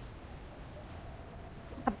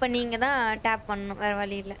 அப்ப நீங்க தான் டேப் பண்ணணும், வேற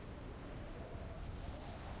வழி இல்ல.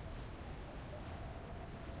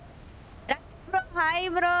 Bro hi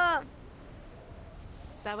bro.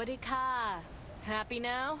 Sawadika. Happy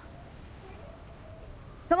now?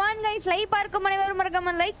 Come on guys, like பார்க்கும் அனைவரும்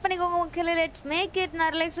மறக்காம லைக் பண்ணிக்கோங்க. ஓகே லெட்ஸ் மேக் இட்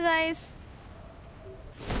நார் லைக்ஸ் guys.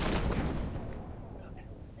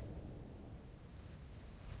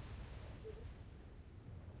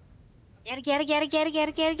 இறக்கி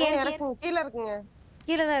கீழ இருக்குங்க.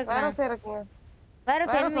 கீழ தான் இருக்கு. வேற சைடு இருக்குங்க. வேற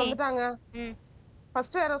சைடு வந்துட்டாங்க.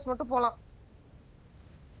 ஃபர்ஸ்ட் வேரோஸ் மட்டும் போலாம்.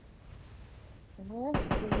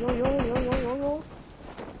 ஐயோ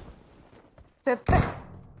செத்த.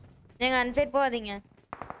 நீங்க அந்த சைடு போகாதீங்க.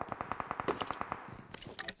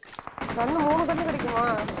 கண்ணு 3 கண்ணு கிடைக்குமா?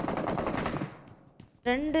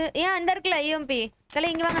 2 ஏன் அந்த இருக்குல ஐஎம்பி.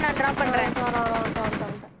 கலை இங்க வாங்க, நான் டிராப் பண்றேன்.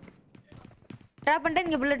 டிராப் பண்ணிட்டு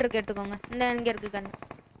இங்க புல்லட் இருக்கு எடுத்துக்கோங்க. இந்த இங்க இருக்கு கண்ணு.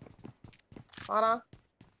 ஆறா.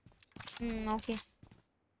 ஓகே.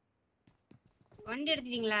 வண்டி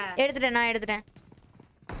எடுத்துட்டீங்களா? எடுத்துட்டேன், நான் எடுத்துட்டேன்.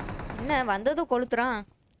 என்ன வந்ததும் கொளுத்துறான்.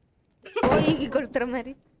 கோழிக்கு கொளுத்துற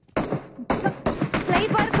மாதிரி.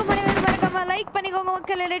 லைக் பார்க்கும் அனைவரும் மறக்காம லைக் பண்ணிக்கோங்க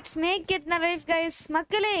மக்களே. Let's make it nice guys.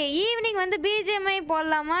 மக்களே ஈவினிங் வந்து பிஜிஎம்ஐ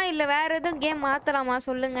போடலாமா இல்ல வேற எதுவும் கேம் மாத்தலாமா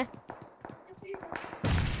சொல்லுங்க.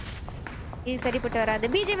 இது சரிப்பட்டு வராது.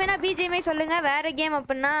 பிஜிஎம்ஐனா பிஜிஎம்ஐ சொல்லுங்க. வேற கேம்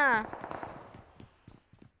அப்படின்னா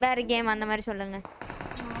வேற கேம் அந்த மாதிரி சொல்லுங்க.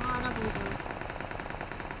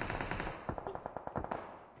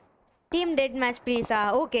 Team dead match ப்ளீஸா?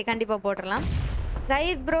 ஓகே கண்டிப்பா போட்டுடலாம்.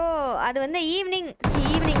 Right bro. அது வந்து ஈவினிங்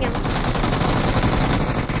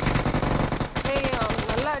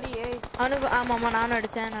நல்லா அடியே. ஆமாமா நானும்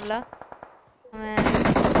அடிச்சேன் நல்லா.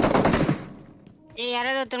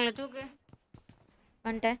 யாராவது ஒருத்தவங்களை தூக்கு.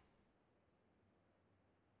 வந்துட்டேன்.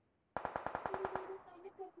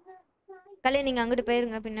 கலை நீங்க அங்கிட்டு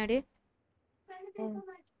போயிருங்க பின்னாடி.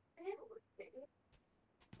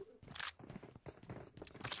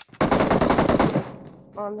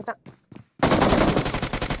 வந்துட்டான்.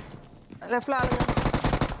 லெஃப்ட்ல ஆளுங்க.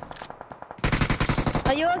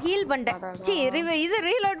 ஐயோ ஹீல் பண்ணிட்டேன். சி இது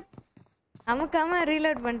ரீலோட் அமுக்காம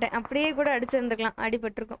ரீலோட் பண்ணிட்டேன். அப்படியே கூட அடிச்சிருந்துக்கலாம்,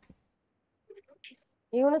 அடிபட்டிருக்கும்.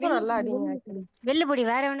 இவனுக்கும் நல்லா அடிங்க ஆக்சுவலி. வெள்ள பொடி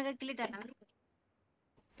வேற எவனுக்கு கிளி தரலாம்.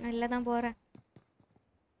 வெளில தான் போறேன்.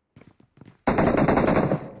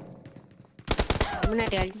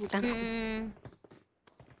 முன்னாடி அழுத்தி விட்டான்.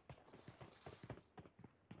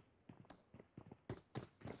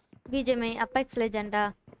 பிஜிஎம்ஐ அபெக்ஸ் லெஜெண்டா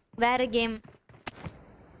வேற கேம்.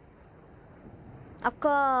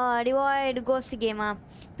 அக்கா டிவைட் கோஸ்ட் கேமா?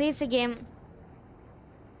 பேசு கேம்.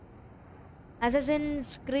 அசசின்ஸ்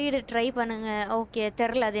கிரீட் ட்ரை பண்ணுங்க. ஓகே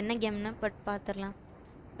தெரில அது என்ன கேம்னு, பட் பார்த்துடலாம்.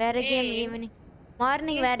 வேற கேம் ஈவினிங்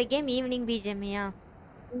மார்னிங் வேற கேம், ஈவினிங் பிஜிஎம்ஐயா?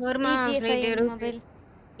 மொபைல்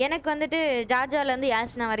எனக்கு வந்துட்டு ஜார்ஜால இருந்து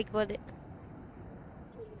யாஸ்னா வரைக்கும் போகுது.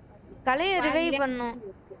 கலையை ரிவைவ் பண்ணும்.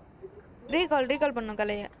 ரீகால் பண்ணும்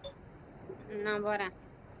கலையை. நான் போறேன்.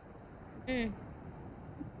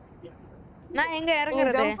 நான் எங்க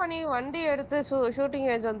இறங்குறது? ஜம்ப் பண்ணி வண்டி எடுத்து ஷூட்டிங்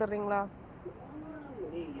ரேஞ்ச் வந்துறீங்களா?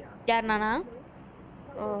 யார் நானா?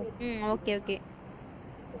 Okay okay.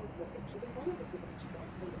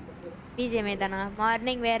 பிஜிஎம்ஐ தானா?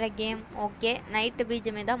 மார்னிங் வேற கேம். ஓகே நைட்டு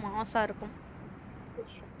பிஜிஎம்ஐ தான் மாசா இருக்கும்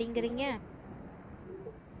அப்படிங்கிறீங்க.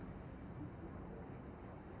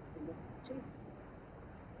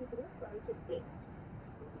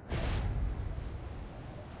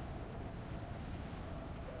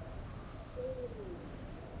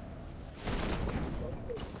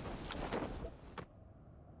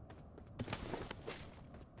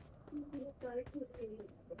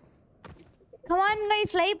 Come on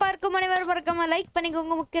guys, like பார்க்கும் அனைவரும் மறக்காம லைக்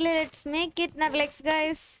பண்ணிக்கோங்க மக்களே. Let's make it next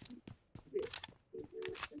guys.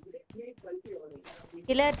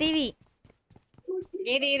 Killer TV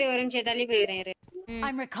இரு ஒரு நிமிஷம் தள்ளி போயிரேன் இரு.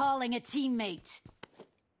 I'm recalling a teammate.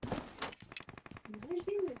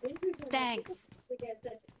 Thanks.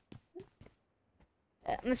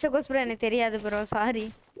 Mister கோஸ்பர் எனக்கு தெரியாது bro, sorry.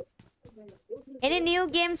 Any new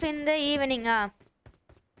games in the evening?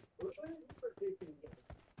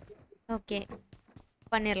 Okay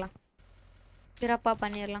பண்ணிடலாம், சிறப்பாக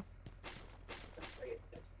பண்ணிடலாம்.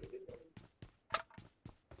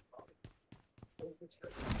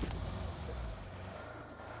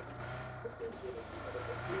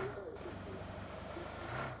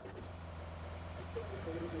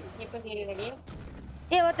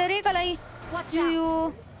 ஒருத்தரே கலை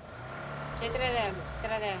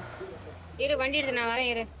இரு வண்டி எடுத்து நான் வரேன்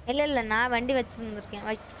இரு. இல்ல நான் வண்டி வச்சிருக்கேன்.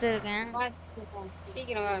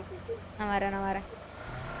 சீக்கிரம் வா. நான் வரேன்.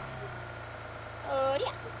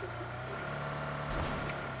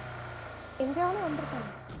 எங்கேயாவது வந்திருக்காங்க.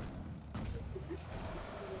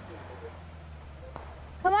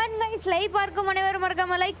 Come on guys, லைக் பார்க்கும் அனைவரும்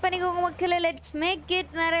மறக்காம லைக் பண்ணிக்கோங்க மக்களே. லெட்ஸ் மேக்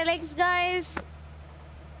இட் நிறைய likes guys.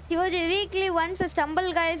 டிவோஜி weekly once stumble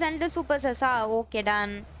guys and super சசா. Okay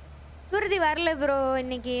done. சுருதி வரல ப்ரோ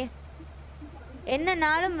இன்னைக்கு. என்ன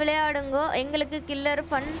நாளும் விளையாடுங்கோ, எங்களுக்கு கில்லர்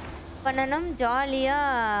ஃபன் பண்ணணும்,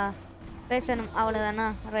 ஜாலியாக பேசணும், அவ்வளோதானா?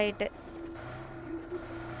 ரைட்டு.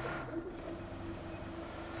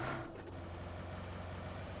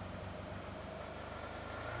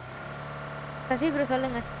 சசி ப்ரோ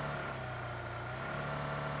சொல்லுங்க.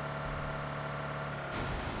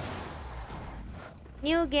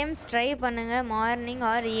 நியூ கேம்ஸ் ட்ரை பண்ணுங்க morning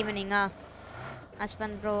or ஈவினிங்கா?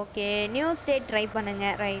 Ashwanth bro okay. New state try பண்ணுங்க.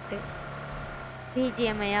 ரைட்டு.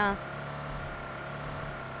 பிஜிஎம்ஐயா?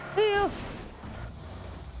 ஐயோ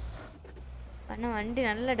பண்ண வண்டி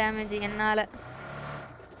நல்ல டேமேஜ் என்னால்.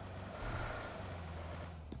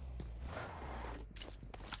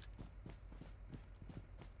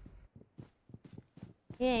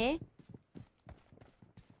 ஏ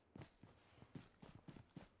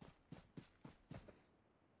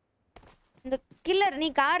இந்த கில்லர் நீ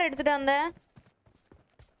கார் எடுத்துட்டு வந்த?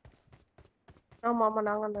 ஆமா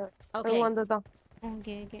நாங்க வந்துதான்.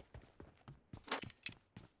 Okay okay.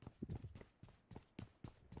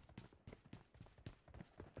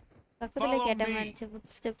 பக்கத்துல கேட்ட மாதிரி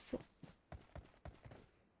ஃபுட் ஸ்டெப்ஸ்.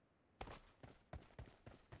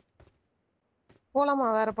 போலாமா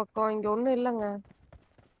வேற பக்கம்? இங்க ஒண்ணும் இல்லங்க.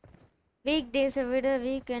 வீக் டேஸை விட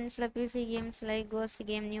வீக்கெண்ட்ஸ்ல PC games like cost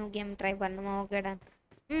game new game try பண்ணுமா? ஓகேடா.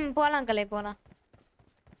 போலாம் கலை போலாம்.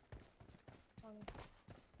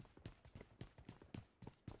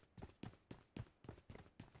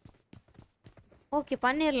 ஓகே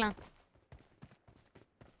பண்ணிடலாம்.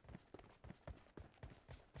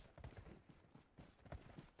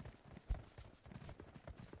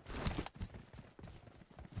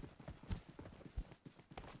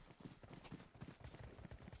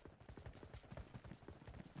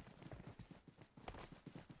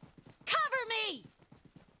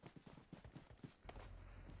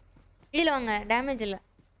 வெளியில வாங்க டேமேஜ் இல்ல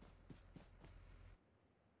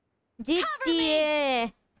GTA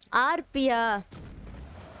ஆர்பியா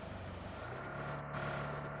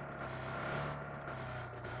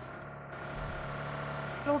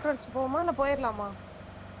லூட் அடிச்சு போமா இல்ல போயிரலாமா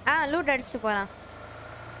லூட் அடிச்சிட்டு போலாம்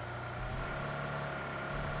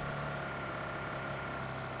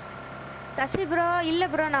சசி ப்ரோ இல்ல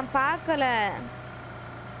ப்ரோ நான் பார்க்கல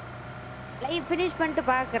லைவ் ஃபினிஷ் பண்ணிட்டு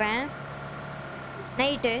பார்க்குறேன்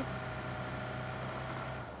night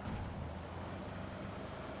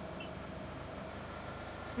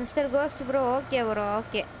mister cost bro okay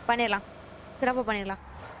பண்ணிடலாம் சிறப்பாக பண்ணிடலாம்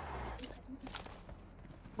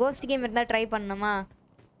கோஸ்ட் கேம் இருந்தால் ட்ரை பண்ணணுமா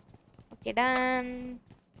ஓகே டன்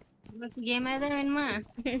கோஸ்ட் கேமே தான் வேணுமா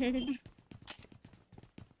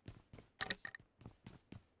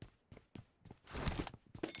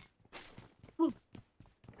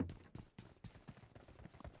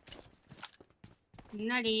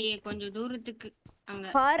முன்னாடி கொஞ்சம் தூரத்துக்கு அங்க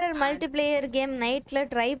ஹாரர் மல்டிப்ளேயர் கேம் நைட்ல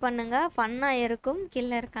ட்ரை பண்ணுங்க ஃபன்னா இருக்கும்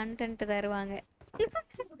கில்லர் கண்டென்ட் தருவாங்க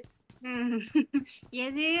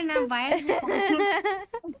எது நான்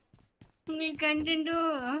உங்களுக்கு கண்டென்ட்டோ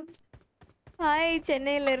ஹாய்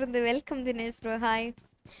சென்னையில இருந்து welcome Dinesh bro hi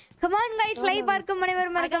come on guys live பார்க்கும்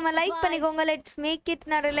அனைவரும் மறக்காம லைக் பண்ணிக்கோங்க லெட்ஸ் மேக் இட்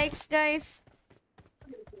நிறைய லைக்ஸ் கைஸ்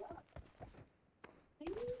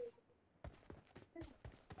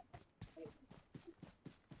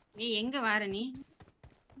ஏய் எங்க வார நீ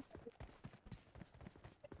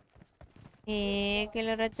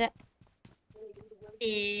கிளரச்ச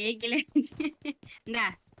கிளர்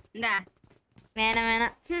இந்தா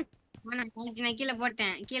வேணாம் நான் கீழே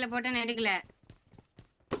போட்டேன் எடுக்கல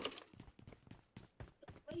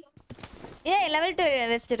லெவல் 2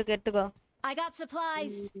 வெஸ்ட் இருக்கு எடுத்துக்கோ I got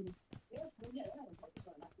supplies.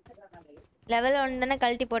 லெவல் 1 தானே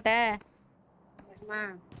கழட்டி போட்ட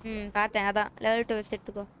பார்த்தேன் அதான் லெவல் 2 வெஸ்ட்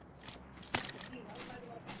எடுத்துக்கோ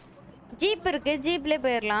ஜீப் இருக்கு ஜீப்ல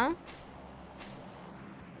போயிடலாம்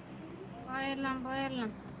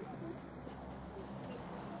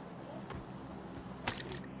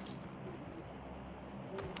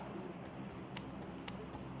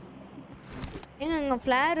எங்க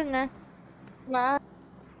ஃப்ளாருங்க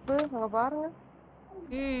அங்க பாருங்க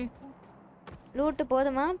லூட்டு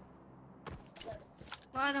போதுமா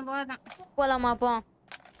போலாமா போலாம்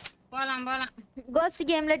கோஸ்ட்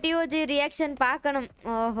கேம்ல டிஓஜி ரியாக்ஷன் பார்க்கணும்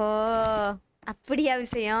ஓஹோ அப்படியா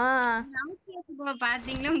விஷயம்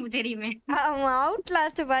பாத்தீங்கன்னா தெரியுமே ஆமா அவுட்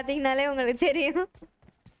லாஸ்ட் பாத்தீங்கனாலே உங்களுக்கு தெரியும்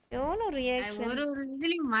எவ்வளவு ரியாக்ஷன் ஒரு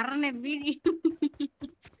இதுலயும் மரண பீதி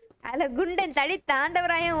அதுல குண்டன் தடி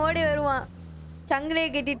தாண்டவராயம் ஓடி வருவான் சங்கிலியை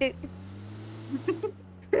கட்டிட்டு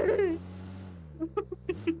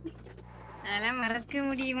அதெல்லாம் மறக்க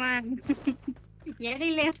முடியுமா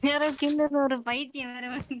இடையில வேற சின்ன ஒரு பைத்தியம் வேற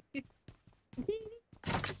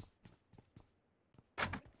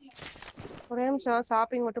ஒரே நிமிஷம்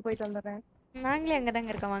ஷாப்பிங் மட்டும் போயிட்டு வந்துடுறேன் நாங்களே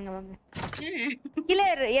அங்கதாங்க இருக்கோம் வாங்க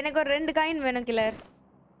கிளர் எனக்கு ஒரு 2 காயின் வேணும் கிளர்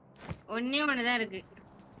ஒண்ணுதான் இருக்கு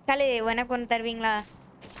கலை எனக்கு ஒன்று தருவீங்களா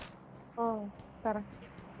தரேன்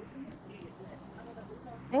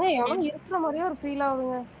எவனும் இருக்கிற மாதிரியே ஒரு ஃபீல்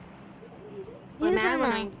ஆகுதுங்க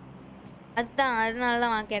அதுதான்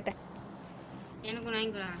அதனாலதான் கேட்டேன் எனக்கு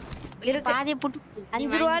வாங்கிக்கலாம் இருக்கு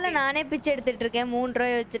 5 ரூபாயில நானே பிச்சை எடுத்துட்டு இருக்கேன் 3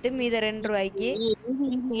 ரூபாய் வச்சுட்டு மீத 2 ரூபாய்க்கு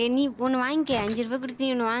நீ ஒண்ணு வாங்கிக்க 5 ரூபாய் கொடுத்து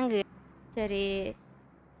ஒண்ணு வாங்கு சரி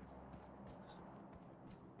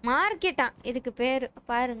மார்க்கெட்டா இதுக்கு பேரு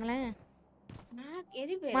பாருங்களேன்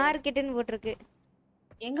மார்க்கெட்னு போட்டிருக்கு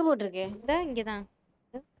எங்க போட்டிருக்கு இங்கதான்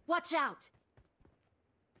Watch out.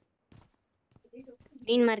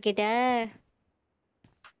 மீன் மார்க்கெட்டா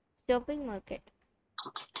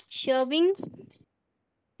ஷாப்பிங்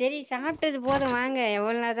சரி சாப்பிட்டது போதும் வாங்க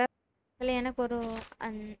எவ்வளவு நேரம் கலை எனக்கு ஒரு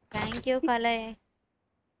தேங்க்யூ கலை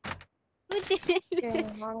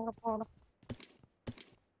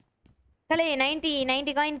கலை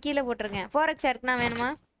 90 காயின் கீழே போட்டிருக்கேன் 4x இருக்குன்னா வேணுமா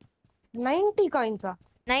 90 காயின்ஸா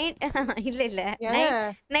இல்ல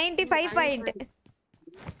 95 பாயிண்ட்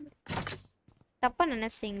தப்பா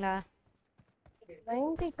நினைச்சிட்டீங்களா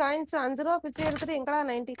 90 காயின்ஸ் 5 ரூபாய் பிச்சை எடுத்துட்டு எங்கடா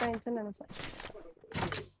 90 காயின்ஸ் நினைச்சேன்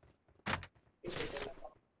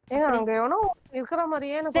அங்க எவனோ இருக்கிற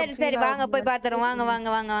மாதிரியே சரி வாங்க போய் பாத்துறோம் வாங்க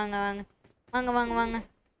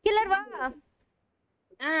கில்லர் வா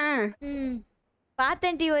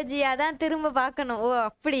பார்த்தேன் டிஓஜி அதான் திரும்ப பார்க்கணும் ஓ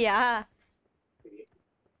அப்படியா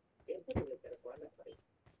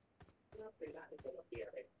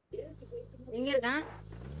எங்க இருக்கான்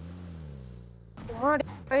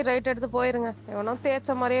போய் ரைட் எடுத்து போயிருங்க எவனோ தேய்ச்ச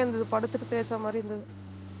மாதிரியே இருந்தது படுத்துட்டு தேய்ச்ச மாதிரி இருந்தது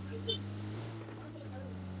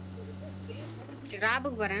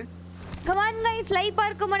ராபுக்கு போறேன் Come on guys, like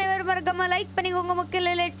பார்க்கும் அனைவரும் மறக்காம லைக் பண்ணிக்கோங்க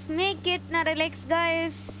மக்களே. Let's make it நிறைய likes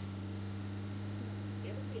guys.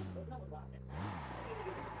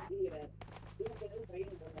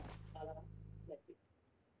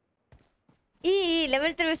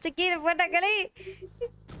 லெவல் 3 வெஸ்ட் கீழ போட்டாங்களே.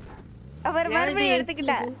 அவர் மறுபடியும்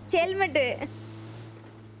எடுத்துக்கிட்டா ஹெல்மெட்.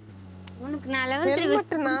 உனக்கு நான் லெவல் 3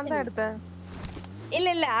 வெஸ்ட் நான் தான் எடுத்தேன்.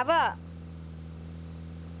 இல்ல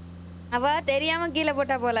அவ தெரியாம கீழ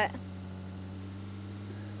போட்டா போல.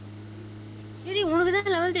 சரி உனக்கு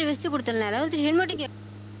தான் லெவல் 3 வெஸ்ட் கொடுத்தல. லெவல் 3 ஹெல்மெட்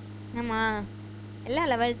ஆமா எல்லாம்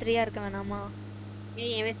லெவல் 3 இருக்க வேணாமா?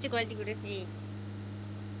 ஏய் என் வெஸ்ட் குவாலிட்டி கொடு. ஏய்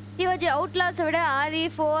PUBG அவுட்லாஸ் விட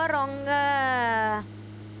RE4 அவங்க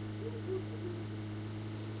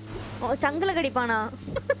சங்கல கடிப்பானா?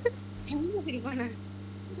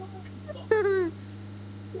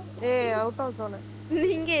 ஏய் அவுட் ஆஃப் ஜோன்.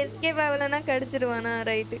 நீங்க எஸ்கேப் ஆவலனா கடிச்சிடுவானா?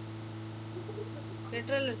 ரைட்.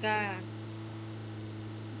 பெட்ரோல் இருக்கா?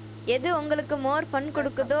 எது உங்களுக்கு மோர் ஃபன்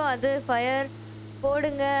கொடுக்குதோ அது ஃபயர்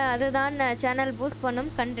போடுங்க. அதுதான் சேனல் பூஸ்ட்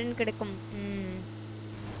பண்ணும் கண்டென்ட் கிடைக்கும்.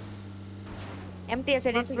 MTS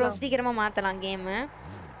எடிட்ஸ் ப்ரோ சீக்கிரமா மாத்தலாம் game.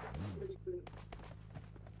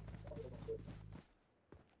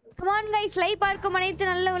 Come on guys, like பார்க்கும் அனைத்து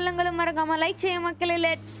நல்ல உள்ளங்களும் மறக்காம லைக் செய்ய மக்களே.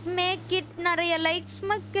 Let's make it நிறைய லைக்ஸ்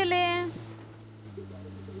மக்களே.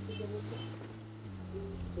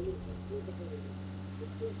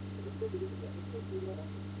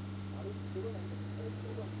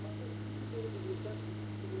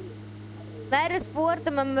 Where is fourth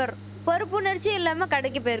member? பொறுப்புணர்ச்சி இல்லாம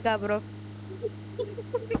கடைக்கு போயிருக்கா ப்ரோ.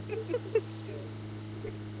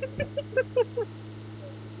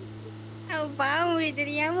 பாவம்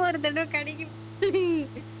தெரியாம ஒரு தடவை கடைக்கு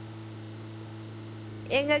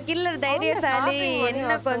எங்க கில்லர் தைரியசாலி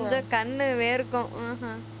என்ன கொஞ்சம் கண்ணு வேர்க்கும்.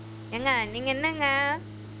 ஏங்க நீங்க என்னங்க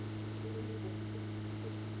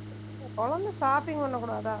குழந்தை ஷாப்பிங் பண்ண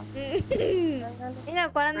கூடாதா? எங்க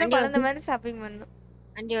குழந்தை மாதிரி ஷாப்பிங் பண்ணணும்.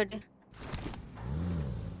 வண்டி ஓட்டு.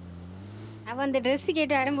 அவ அந்த Dress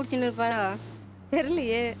கேட்டு அடம் புடிச்சிட்டு இருப்பாளோ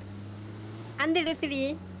தெரியலையே. அந்த Dress டி.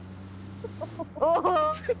 ஓஹோ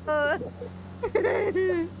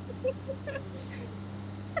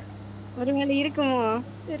ஒருவேளை இருக்குமோ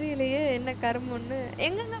தெரியலையே. என்ன கர்மம்னு.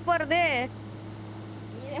 எங்கங்க போறது?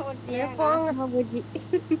 நீதான் ஓட்டியா? போங்க போச்சி.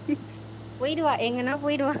 போயிடுவா எங்கனா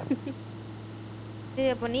போயிடுவா.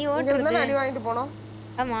 ஏய் அப்ப நீ ஓட்டுறது அடி வாங்கிட்டு போறோம்.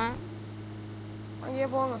 ஆமா அங்கே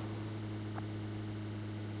போங்க.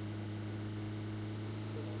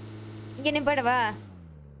 இங்க நிப்பாடவா?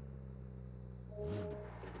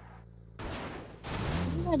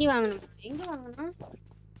 அடி வாங்கணும். எங்க வாங்கணும்?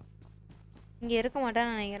 இங்க இருக்க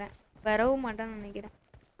மாட்டான்னு நினைக்கிறேன். வரவும் மாட்டான்னு நினைக்கிறேன்.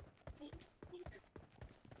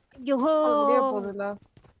 யோஹோ அப்படியே போகுதுல.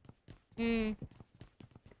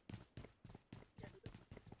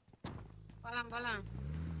 போலாம்.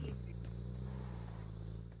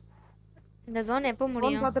 இந்த ஜோன் எப்போ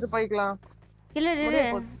முடியும்? பாத்துட்டு போய்க்கலாம். இல்ல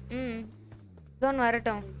ஜோன்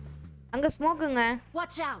வரட்டும். அங்க ஸ்மோக்குங்க.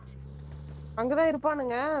 Watch out. அங்கதான்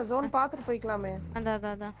இருப்பானுங்க. ஜோன் பாத்துட்டு போய்க்கலாமே.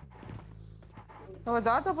 அதான் நம்ம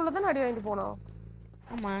ஜாச்சா புள்ள தான் அடி வாங்கிட்டு போனோம்.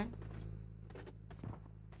 ஆமா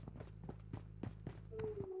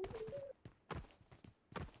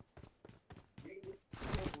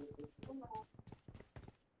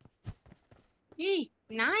ஏய்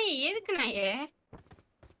நாயே எதுக்கு நாயே?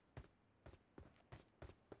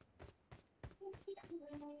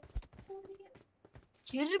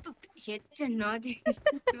 செருப்பு செச்ச நாதி.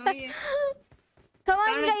 Come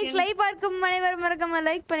on guys, லைக் பார்க்கும் அனைவரும் மறக்காம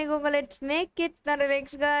லைக் பண்ணிக்கோங்க. Let's make it நிறைய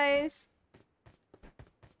likes guys.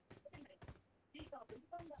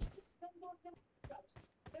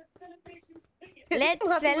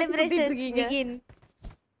 Let's celebrations begin.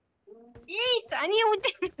 ஏய் தனியா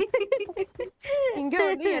ஊத்து. இங்க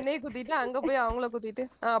வந்து என்னைய குத்திட்டு அங்க போய் அவங்கள குத்திட்டு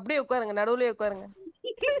அப்படியே உட்காருங்க. நடுவுலயே உட்காருங்க.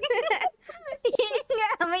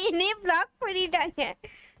 அவன் என்னைய பிளாக் பண்ணிட்டாங்க.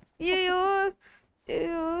 ஐயோ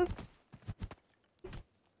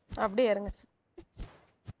அப்படியே இருங்க.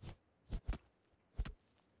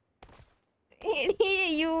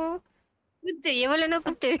 ஐயோ குத்து எவ்வளவுனா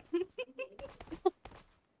குத்து.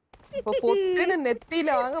 இப்போ பொட்டுன்னு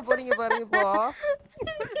நெத்தியில வாங்க போறீங்க பாருங்க. இப்போ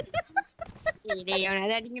டேய்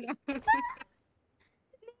அவனால அடிங்கடா.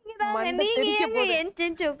 நீங்க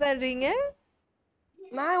என்சென்ஸ் உட்கார்றீங்க.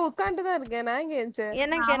 நான் உட்கார்ந்து தான் இருக்கேன். நான் இங்க என்சேன்.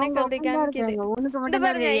 எனக்கு அப்படி காமிக்குது. உனக்கு மட்டும்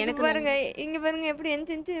தான் எனக்கு பாருங்க. இங்க பாருங்க எப்படி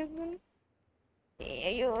என்சென்ஸ்.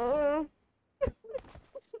 ஐயோ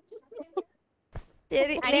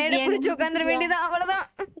சரி நேட பிடிச்சு உட்கார்ந்துட வேண்டியதான். அவ்வளவுதான்.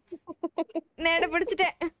 நேட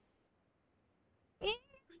பிடிச்சிட்டேன்.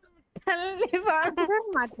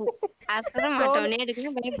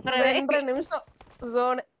 நிமிஷம்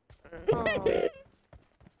ஜோன்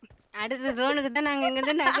அடுத்த ட்ரோனுக்கு தான் நாங்க இங்க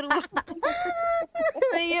இருந்து நகருவோம்.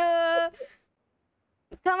 ஐயோ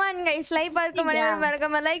come on guys லைவ் பார்க்க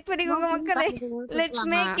மறக்காம லைக் பண்ணிக்கோங்க மக்களே. let's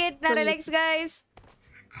make it நிறைய லைக்ஸ் guys.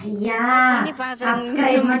 ஐயா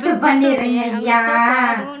சப்ஸ்கிரைப் மட்டும் பண்ணிடுங்க ஐயா.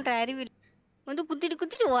 அறிவு வந்து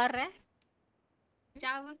குத்திட்டு ஓடுற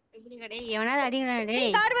சாவு இப்படி கடை எவனாவது அடிங்கடா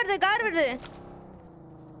டேய். கார் வருது.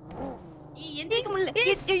 ஏய் எந்திக்க முடியல.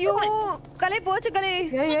 ஐயோ கலை போச்சு கலை.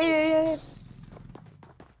 ஏய்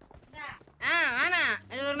ஆனா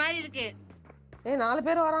அது ஒரு மாதிரி இருக்கு. ஏய் 4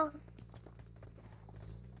 பேர் வரான்.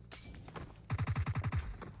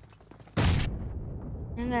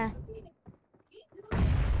 எங்க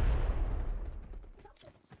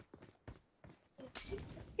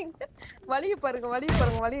வலிய பாருங்க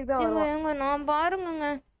வலிதான் வரும். எங்க நான் பாருங்கங்க.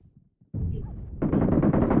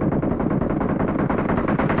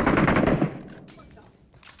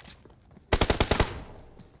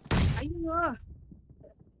 ஐயோ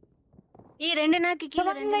ஏய் ரெண்டு நாக்கு கீழ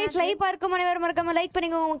ரெண்டு guys லைவ் பார்க்க மறக்காம லைக்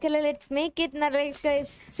பண்ணிக்கோங்க மக்களே. let's make it நிறைய லைக்ஸ் guys.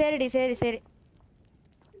 சரி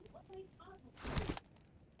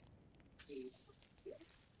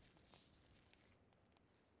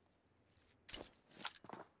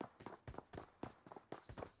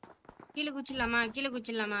கீழ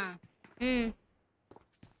குச்சிடலாமா?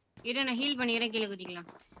 இரு நான் ஹீல் பண்ணிக்கிறேன். கீழ குதிக்கலாம்.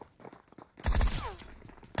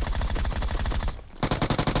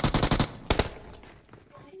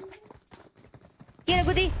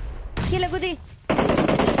 கீழ குதி.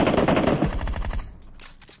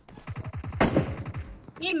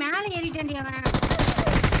 ஏய் மேல ஏறிட்டேன்டி அவன்.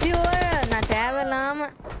 ஐயோ நான் தேவையில்லாம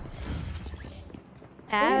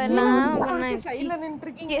சைடுல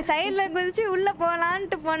நின்னுட்டீங்க. சைடுல குதிச்சு உள்ள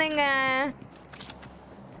போலான்ட்டு போனேங்க.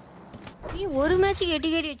 நீ ஒரு மேட்ச்க்கு 8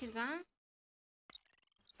 கேடி வச்சிருக்கான்.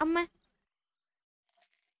 அம்மா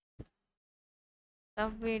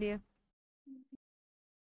டாப் வீடியோ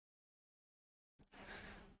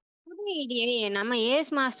புது ஐடியா நம்ம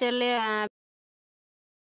ஏஸ் மாஸ்டர்ல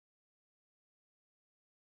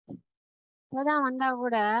அதான் வந்தா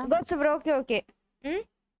கூட கோட்ஸ் ப்ரோ. ஓகே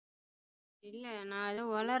இல்ல நான் ஏதோ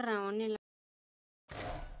வளர்றேன் ஒண்ணு இல்ல.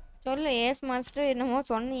 சொல்லு ஏஸ் மாஸ்டர் என்னமோ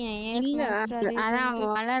சொன்னீங்க. ஏஸ் மாஸ்டர் அதான்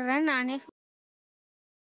வளர்றேன் நானே.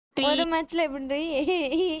 ஒரு மேட்ச்ல எப்படி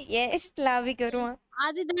ஏஸ் லாபிக்கு வருவான்.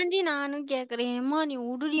 அது தாண்டி நானும் கேக்குறேன். அம்மா நீ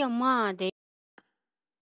உடுடி அம்மா.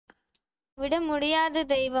 விட முடியாது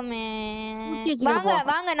தெய்வமே.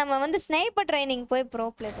 வாங்க நம்ம வந்து ஸ்னைப்பர் ட்ரைனிங் போய் ப்ரோ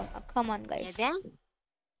ப்ளே பண்ணலாம். Come on guys.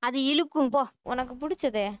 அது இழுக்கும் போ. உனக்கு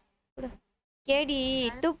பிடிச்சதே கேடி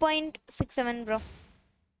 2.67 ப்ரோ.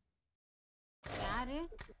 யாரு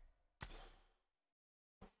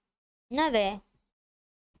என்னது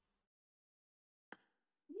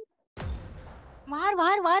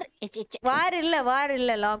வார்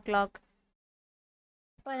இல்ல லாக்.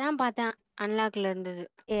 இப்பதான் பார்த்தேன் அன்லாக்ல இருந்தது.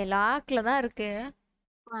 லாக்ல தான் இருக்கு.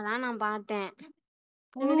 அதான் நான் பார்த்தேன்.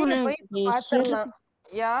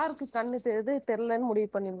 யாருக்கு கண்ணு தெரியலன்னு முடிவு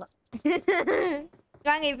பண்ணிடலாம்.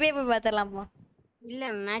 வாங்க இப்பவே போய் பார்த்தறலாம் போ. இல்ல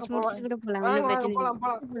மேட்ச் முடிச்சிட்டு கூட போலாம். ஒண்ணும் பிரச்சனை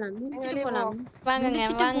இல்ல. போலாம். வாங்க.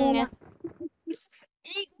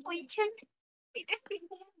 ஏய் போய்ச்சே.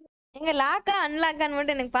 எங்க லாக்கா அன்லாக்கான்னு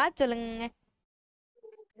மட்டும் எனக்கு பார்த்து சொல்லுங்க.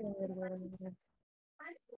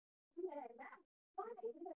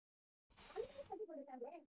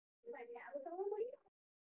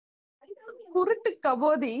 குருட்டு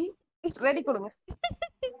கபோதி ரெடி கொடுங்க.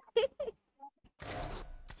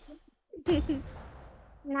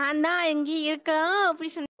 நான் தான் எங்க இருக்கலாம் அப்படி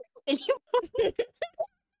சொன்னேன்.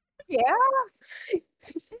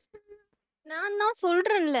 நான் தான்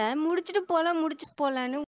சொல்றேன்ல முடிச்சிட்டு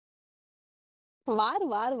போலான்னு. வாரு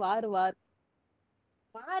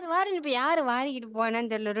இப்ப யாரு வாரிக்கிட்டு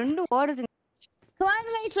போனான்னு தெரியல. ரெண்டும் ஓடுது.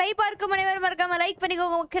 லைக் பார்க்க மறக்காம லைக்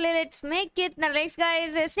பண்ணிக்கோங்க மக்களே. Let's make it nice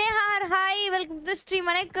guys. ஸ்னேஹார் hi welcome to stream.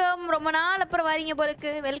 வணக்கம். ரொம்ப நாள் அப்புறம் வரீங்க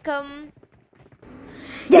போலக்கு. வெல்கம்.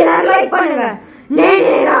 எல்லாரும் லைக் பண்ணுங்க.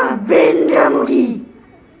 நேரா பிரிண்டமுகி.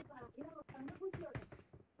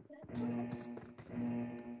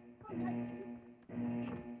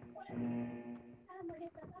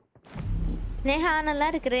 ஸ்னேஹா நல்லா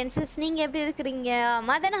இருக்கிறேன் சிஸ். நீங்க எப்படி இருக்கிறீங்க?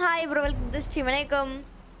 Madan hi bro welcome to stream. வணக்கம்.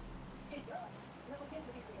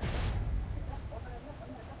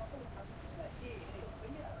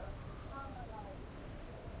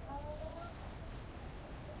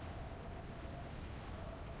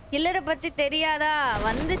 கில்லரை பத்தி தெரியாதா?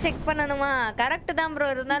 வந்து செக் பண்ணணுமா? கரெக்ட் தான் ப்ரோ.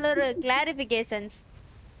 இருந்தாலும் ஒரு கிளாரிஃபிகேஷன்ஸ்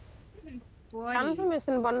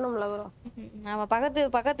கன்ஃபர்மேஷன் பண்ணனும்ல ப்ரோ. அவ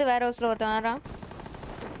பக்கத்து வேற ஹவுஸ்ல ஒருத்தன் வரான்.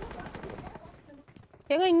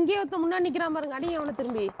 ஏங்க இங்கே ஒருத்தன் முன்னாடி நிக்கறான் பாருங்க. அடிங்க அவனை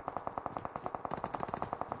திரும்பி.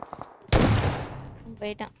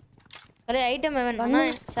 போய்ட்டான். அரே ஐட்டம் எவன் அண்ணா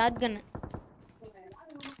ஷாட்கன்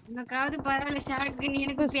உனக்காவது பரவாயில்ல ஷாட்கன்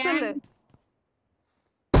எனக்கு சொல்லு.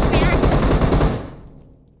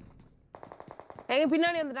 பேன் எங்க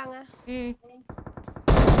பின்னாடி வந்துட்டாங்க.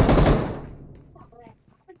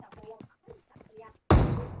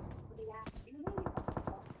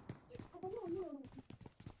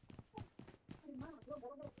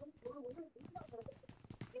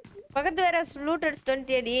 பக்கத்து வேற லூட் எடுத்து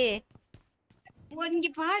தேடி இங்க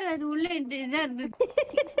பாரு அது உள்ள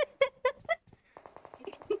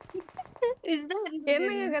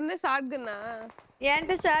என்னங்க கண்ணு ஷாட்கன்னா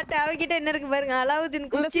ஏன்ட்ட ஷாட் அவகிட்ட என்ன இருக்கு பாருங்க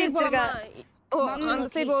அலாவுதீன் குச்சி வச்சிருக்கா அந்த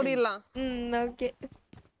சைடு ஓடிடலாம். ஓகே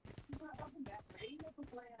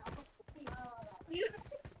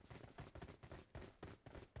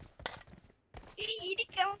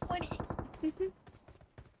இடிக்காம போடி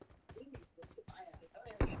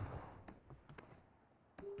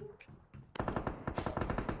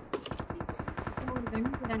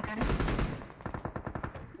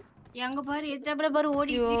எங்க பாரு எச்சாப்ல பாரு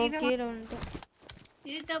ஓடி கீழ வந்து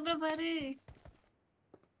எச்சாப்ல பாரு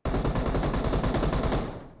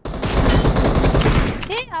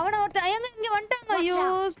ஏய் அவன ஒருத்த எங்க இங்க வந்துட்டாங்க ஐயோ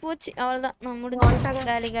போச்சு அவ்வளவுதான் நான் முடிஞ்சு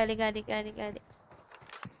காலி காலி காலி காலி காலி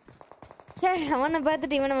சே அவனை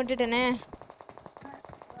பார்த்துட்டு இவனை விட்டுட்டேனே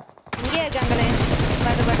இங்கே இருக்காங்களே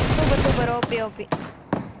பாத்து பாத்து super super OP OP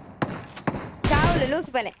சாவுல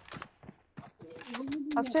loose பலே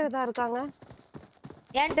ஃபர்ஸ்ட் எய்ட் தான் இருக்காங்க.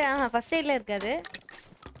 ஏன்டா ஃபர்ஸ்ட் எய்ட்ல இருக்காது.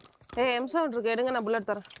 ஏய் M7 இருக்கு எடுங்க நான் புல்லட்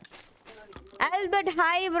தரேன். ஆல்பர்ட்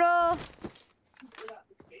ஹாய் ப்ரோ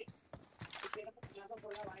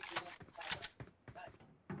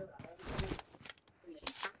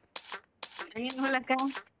அக்கா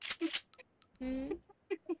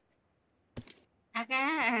அக்கா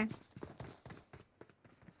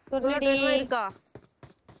சொல்லுடி இருக்கா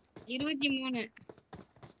 23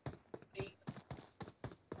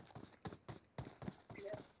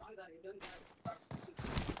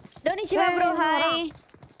 டோனி சிவா ப்ரோ ஹாய்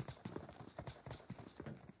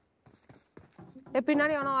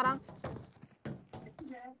பின்னாடி அவன வரான்.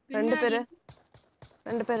 ரெண்டு பேரு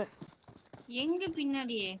எங்க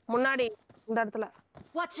பின்னாடி முன்னாடி இந்த இடத்துல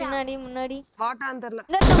முன்னாடி முன்னாடி வாட்டான்னு தெரியல.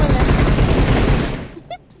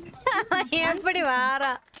 எப்படி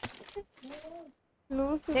வாரா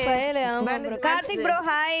லூசு பயலே ஆமா ப்ரோ கார்த்திக் ப்ரோ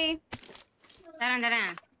ஹாய்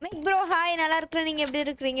தரேன் மிக் ப்ரோ ஹாய் நல்லா இருக்கேன் நீங்க எப்படி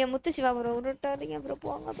இருக்கீங்க முத்து சிவா ப்ரோ உருட்டாதீங்க ப்ரோ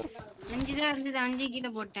போங்க ப்ரோ 5 தான் இருந்தது 5 கீழ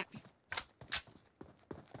போட்டேன்.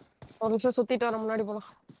 ஒரு நிமிஷம் சுத்திட்டு வர முன்னாடி போலாம்.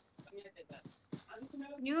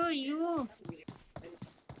 யூ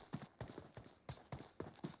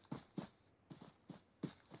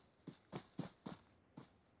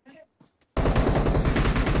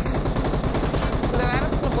இந்த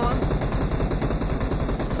வேறஸ்ல போலாம்.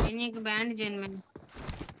 எனக்கு பேண்ட் ஜென்மன்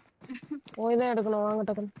போய் தான் எடுக்கணும் வாங்க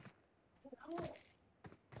டக்குன்னு.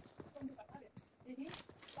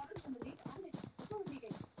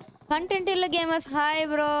 கண்டென்ட் இல்ல கேமர்ஸ் ஹாய்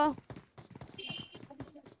ப்ரோ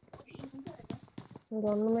இங்க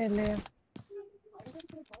ஒண்ணுமே இல்லையா?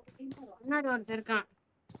 முன்னாடி ஒருத்தர் இருக்கான்.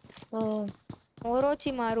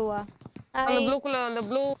 ஓரோச்சி மாறுவா அந்த ப்ளூக்குள்ள அந்த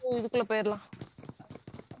ப்ளூ இதுக்குள்ள போயிரலாம்.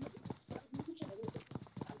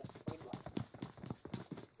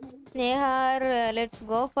 ஸ்னேஹார் let's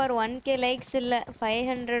go for 1k likes இல்ல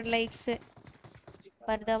 500 லைக்ஸ்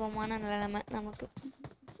பரிதாபமான நிலைமை நமக்கு.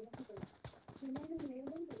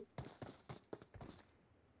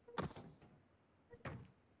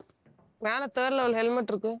 மேல 3rd லெவல்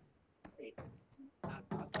ஹெல்மெட் இருக்கு.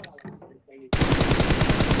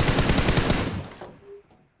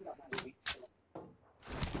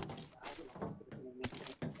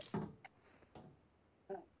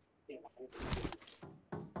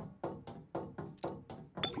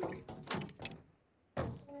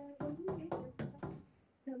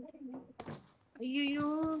 ஐயோ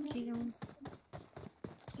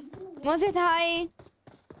மோசித் ஹாய்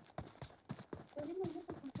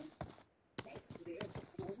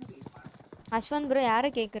அஸ்வந்த் ப்ரோ யாரை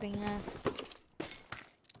கேக்குறீங்க?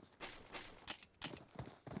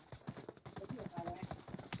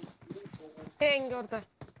 ஏய் இங்க ஒருத்தன்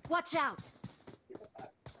Watch out.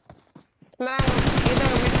 நான் இத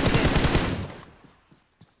விட்டுட்டேன்.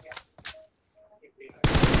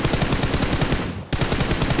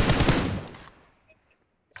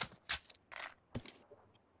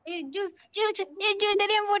 ஜூ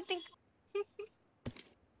தெரியாம போட்டேன்.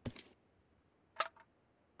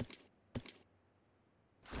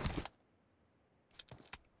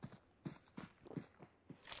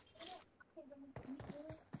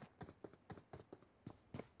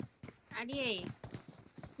 அடியே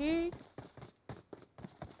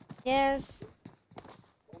எஸ்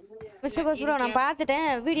மிஸ்டர் கோஸ் ப்ரோ நான் பார்த்துட்டேன்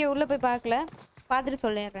வீடியோ உள்ள போய் பார்க்கல பார்த்துட்டு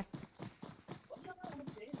சொல்லிடுறேன்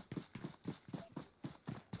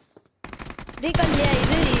ரீகால் இல்லையா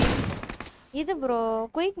இது ப்ரோ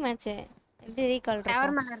குயிக் மேட்ச் எப்படி ரீகால்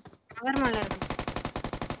டவர் மேல இருக்கு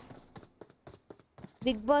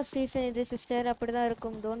பிக் பாஸ் சீசன் இது சிஸ்டர் அப்படிதான்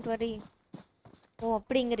இருக்கும் டோன்ட் வரி ஓ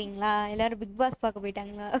அப்படிங்கிறீங்களா எல்லாரும் பிக் பாஸ் பார்க்க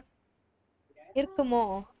போயிட்டாங்களா இருக்குமோ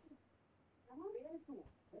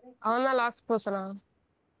அவன் தான் லாஸ்ட் பர்சனா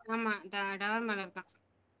ஆமா டவர் மேல இருக்கான்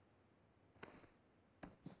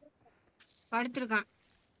படுத்துருக்கான்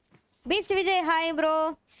Beast Vijay hi bro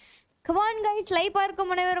come on guys like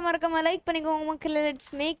பார்க்கும் அனைவரும் மறக்காம லைக் பண்ணிக்கோங்க மக்களே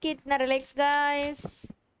லெட்ஸ் மேக் இட் நிறைய லைக்ஸ் guys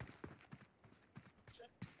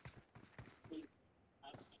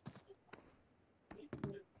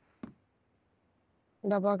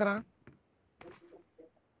இந்த பாக்குறான்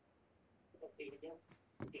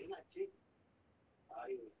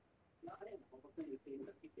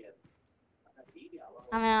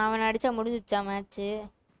அவன் அடிச்சா முடிஞ்சிச்சா மேட்ச்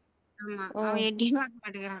ஆமா அவன் எட்டி பார்க்க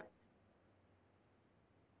மாட்டேங்கிறான்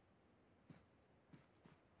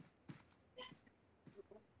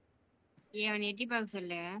அவன் எட்டி பார்க்க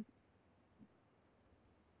சொல்லு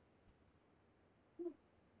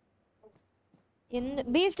எந்த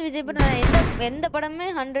பீஸ்ட் விஜய் ப்ரோ நான் எந்த படமே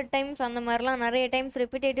 100 டைம்ஸ் அந்த மாதிரிலாம் நிறைய டைம்ஸ்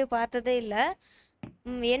ரிப்பீட்டேட்டிவ் பார்த்ததே இல்லை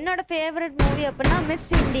என்னோட ஃபேவரட் மூவி அப்படின்னா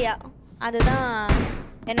மிஸ் இந்தியா அதுதான்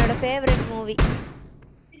என்னோட favourite movie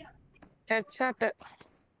headshot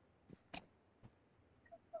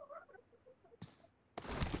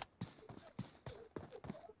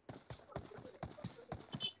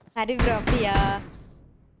Hari bro அப்படியா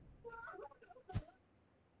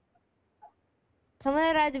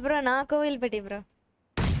கமலராஜ் ப்ரோ நான் கோவில்பட்டி ப்ரோ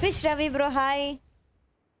கிருஷ் ரவி ப்ரோ ஹாய்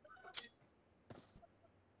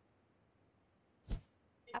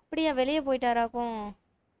அப்படியா வெளியே போயிட்டாராக்கும்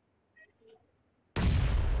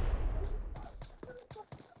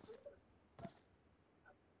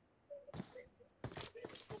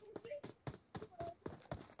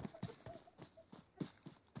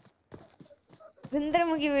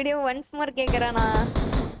விந்திரமுகி வீடியோ ஒன்ஸ் மோர் கேக்குறானா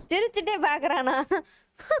சிரிச்சுட்டே பாக்குறானா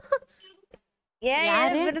ஏன்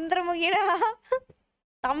விந்திரமுகிடா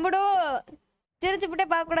தம்புடோ சிரிச்சுட்டே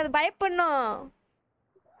பார்க்க கூடாது பயப்படணும்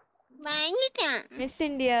மிஸ்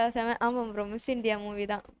இந்தியா ஆமா ப்ரோ மிஸ் இந்தியா மூவி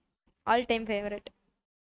தான் ஆல் டைம் ஃபேவரட்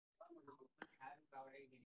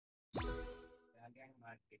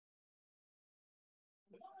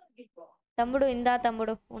தம்புடு இந்தா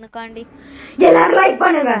தம்புடு உனக்காண்டி எல்லாரும் லைக்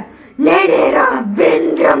பண்ணுங்க நேரா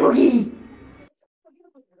வெந்திரமுகி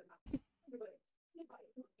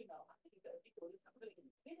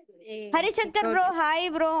Harishankar bro hi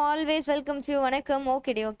bro always welcomes you வணக்கம்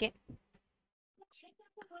okay D okay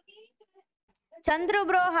Chandru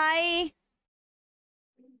bro hi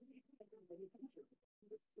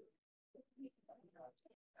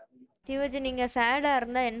டிவஜி நீங்க சேடா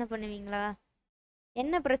இருந்தா என்ன பண்ணுவீங்களா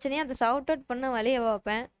என்ன பிரச்சனையோ அதை சவுட் அவுட் பண்ண வழிய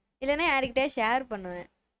பார்ப்பேன் இல்லைன்னா யாருக்கிட்டே ஷேர் பண்ணுவேன்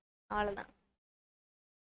அவ்வளோதான்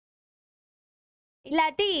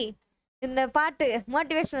இல்லாட்டி இந்த பாட்டு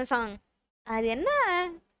மோட்டிவேஷனல் சாங் அது என்ன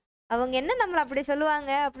அவங்க என்ன நம்மளை அப்படி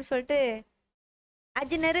சொல்லுவாங்க அப்படி சொல்லிட்டு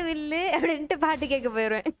அஜினரு வில்லு அப்படின்ட்டு பாட்டு கேட்க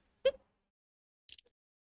போயிடுவேன்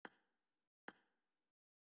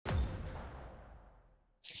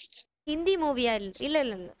ஹிந்தி மூவியா இல்லை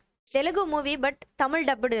Telugu movie but Tamil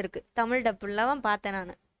dubbed இருக்கு தமிழ் டப்புலாம் பார்த்தேன்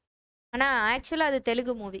நான் ஆனால் ஆக்சுவலாக அது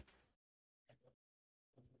தெலுங்கு மூவி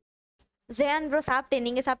ஜெயான் ப்ரோ சாப்பிட்டேன்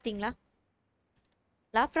நீங்கள் சாப்பிட்டீங்களா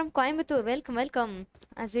லா from Coimbatore welcome welcome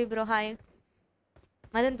Ajay bro hi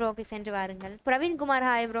Madan ப்ரோக்கு சென்று வாருங்கள் Praveenkumar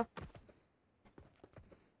hi bro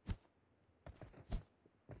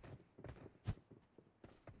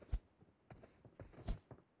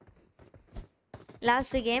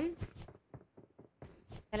last game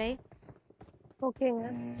கலை ஓகேங்க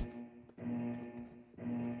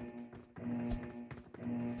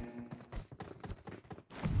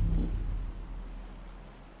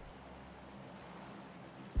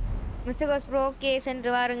மிஸ்டர் கோஸ் ப்ரோ ஓகே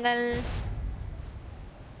சென்று வாருங்கள்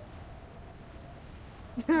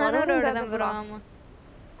நானூரோட தான் ப்ரோ ஆமா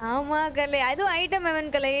ஆமா கலை அதுவும் ஐட்டம்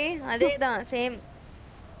எவன் கலை அதே தான் சேம்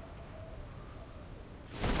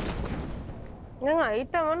ஏங்க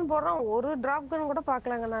ஐட்டம் போடுறான் ஒரு டிராப் கன் கூட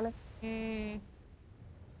பார்க்கலங்க நானு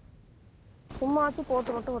சும்மாச்சு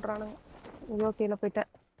போட்டு மட்டும் விடுறானுங்க ஓகேல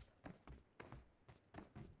போயிட்டேன்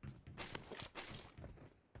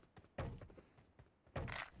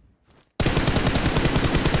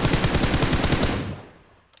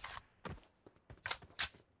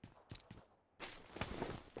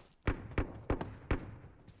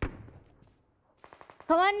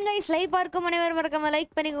on guys, live பார்க்கும் அனைவரும் மறக்காம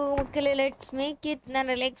லைக் பண்ணிக்கோங்க மக்களே. Let's make it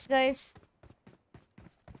நான் ரிலாக்ஸ் guys.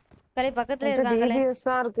 கலை பக்கத்துல இருக்காங்களே. டிவிஎஸ்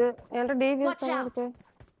தான் இருக்கு. என்கிட்ட டிவிஎஸ் தான் இருக்கு.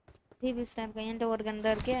 டிவிஎஸ் தான் இருக்கு. என்கிட்ட ஒரு கன்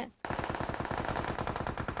தான் இருக்கு.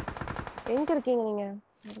 எங்க இருக்கீங்க நீங்க?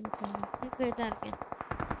 இங்க தான் இருக்கேன்.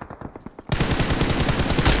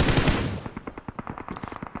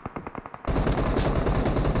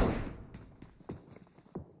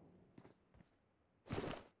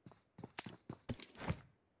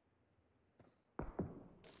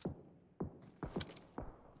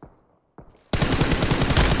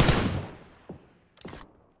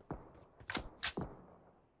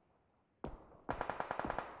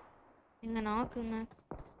 எங்க நாக்குங்க.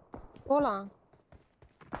 போலாம்.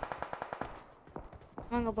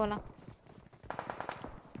 வாங்க போலாம்.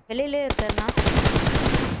 வெளியிலே இருக்காருனா.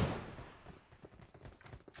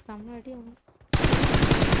 சம்மடி.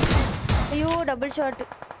 ஐயோ டபுள் ஷாட்.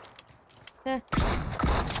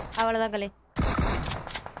 அவ்வளவுதான் கலை.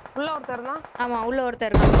 உள்ள ஒருத்தர்னா? ஆமா உள்ள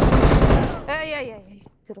ஒருத்தர் இருக்கான். ஏய் ஏய் ஏய்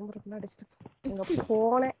திரும்ப அடிச்சிட்டு. எங்க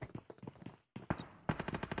போனே.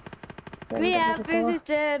 We happy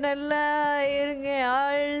sister நல்லா இருங்க.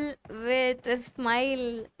 All with a smile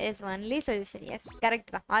is only solution. Yes, correct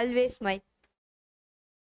தான். Always smile.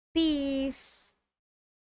 Peace.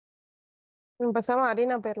 பேசாம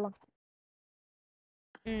அரீனா போயிடலாம்.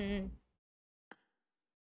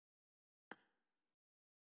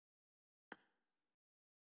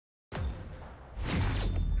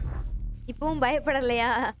 இப்பவும் பயப்படலையா?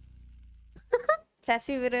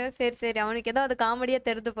 சசி விரு சரி சரி அவனுக்கு ஏதோ அது காமெடியா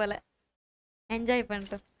தெரிது போல. என்ஜாய்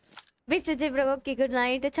பண்ணிட்டோம். Big Vijay bro okay good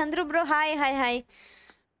night. Chandru bro hi hi hi.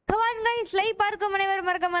 Come on guys like பார்க்கும் அனைவரும்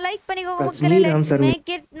மறக்காம லைக் பண்ணிக்கோங்க மக்களே. லெட்ஸ்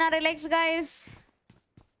மேக் இட் நான் relax guys.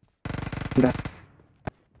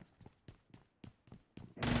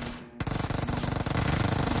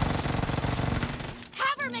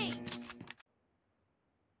 Cover me.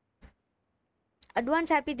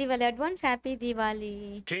 Advance happy Diwali. Advance happy Diwali.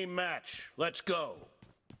 Team match. Let's go.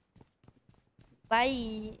 Bye.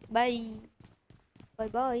 Bye.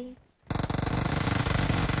 Bye bye.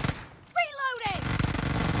 Reloading.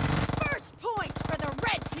 First point for the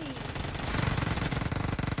red team.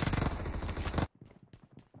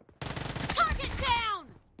 Target down.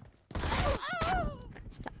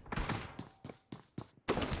 Stop.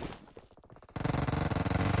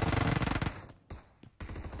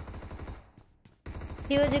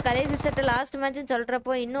 DOG Kalai sister last match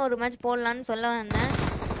சொல்றப்போ இன்னும் ஒரு match போடலாம்னு சொல்ல வந்தேன்.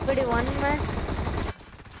 இப்படி one match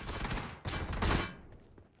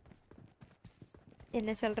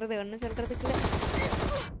என்ன சொல்றது ஒன்னும் சொல்றதுக்கு இல்ல.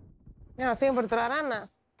 ஏன் அசிங்கப்படுத்துறாரா என்ன?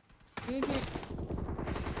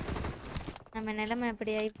 நம்ம நிலைமை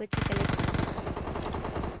எப்படி ஆகி போச்சு கலை.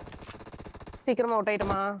 சீக்கிரமா அவுட்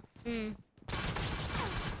ஆயிடுமா?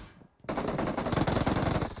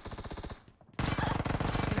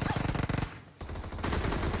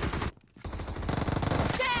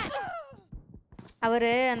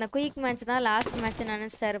 அவரு அந்த குயிக் மேட்ச் தான் லாஸ்ட் மேட்ச்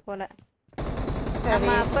நினைச்சிட்டாரு போல. நம்ம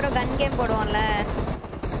அப்புறம் கன் கேம் போடுவோம்ல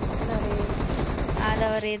அத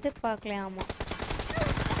அவர் எதிர்பார்க்கலையாமா.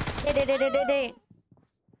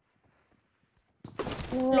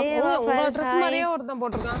 ஒருத்தன்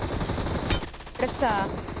போட்டிருக்கான். ட்ரெஸ்ஸா?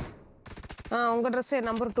 உங்க ட்ரெஸ்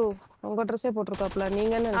நம்பர் 2 உங்க ட்ரெஸ்ஸே போட்டிருக்காப்ல.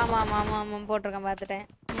 நீங்க என்ன? ஆமா ஆமா ஆமா ஆமா போட்டிருக்கேன் பார்த்துட்டேன்.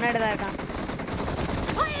 முன்னாடி தான் இருக்கான்.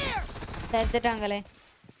 எடுத்துட்டாங்களே.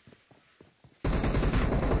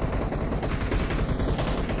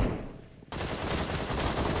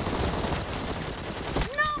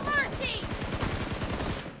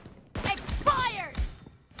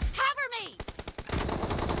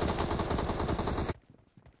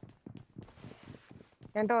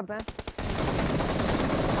 என்கிட்ட ஒருத்தன்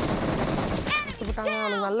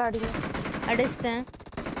அவனுக்கு நல்லா அடிங்க. அடிச்சிட்டேன்.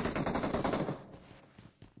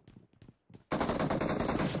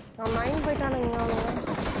 அவன் 9 போயிட்டானுங்க அவனுங்க.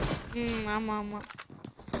 ஆமா ஆமா.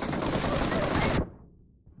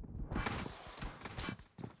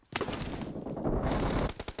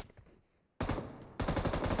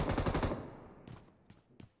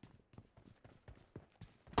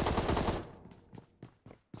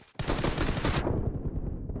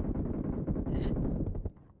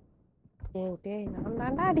 நான்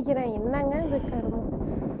தாண்டா அடிக்கிறேன். என்னங்க இது கருமம்.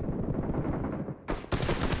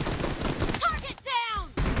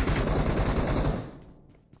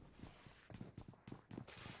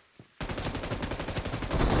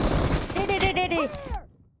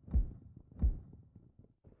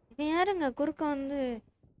 யாருங்க குறுக்க வந்து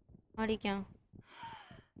அடிக்கான்?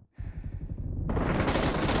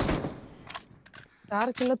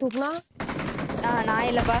 யாரு கில்ல தூக்குனா? நான்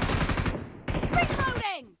இல்லப்பா.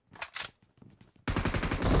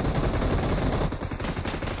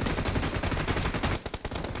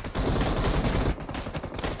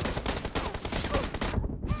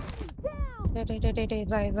 டேய்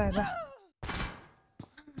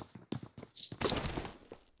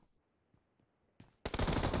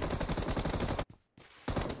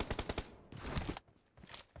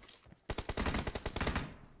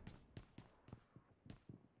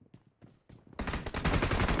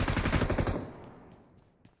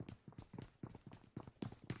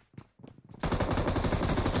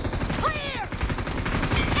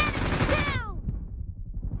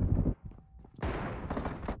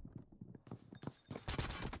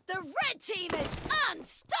Team is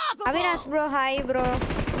unstoppable. Avinash bro, hi bro.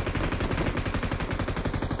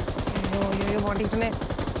 ஐயோ மாட்டிட்டேனே.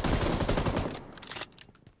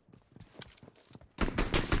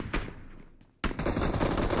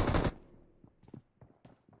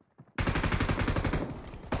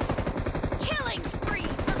 Killing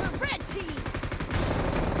spree for the red team.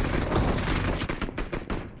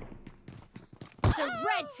 The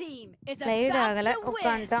red team is about to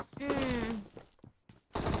win.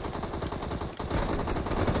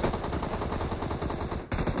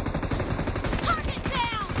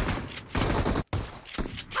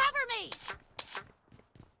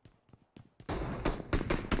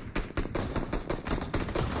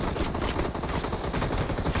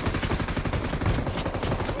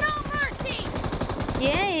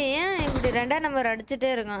 ரெண்டாம் நம்பர் அடிச்சிட்டே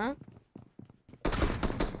இருக்கான்.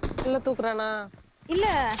 இல்ல தூக்குறானா? இல்ல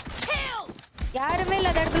யாருமே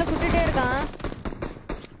இல்லாத இடத்துல சுட்டுட்டே இருக்கான்.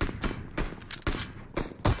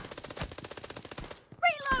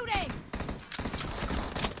 Reloading.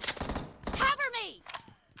 Cover me.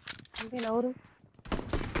 இங்க நவரு.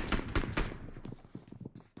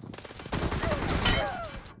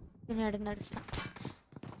 பின்னாடி நடிச்சான்.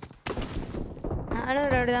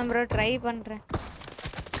 நானும் ரெண்டாம் ப்ரோ ட்ரை பண்றேன்.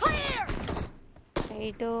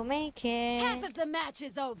 To make it. Half of the match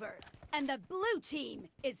is over and the blue team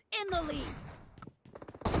is in the lead.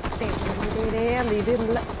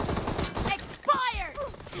 Expired.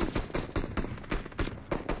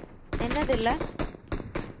 என்னது இல்ல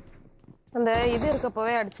அந்த இது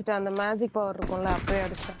இருக்கப்பவே அடிச்சிட்டேன். அந்த மேஜிக் பவர் இருக்கும்ல அப்பவே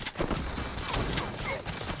அடிச்சேன்.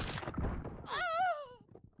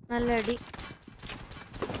 நல்லடி.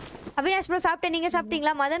 அவினாஷ் ப்ரோ சாப்பிட்டேன். நீங்க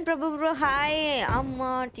சாப்பிட்டீங்களா? மதன் பிரபு ப்ரோ ஹாய்.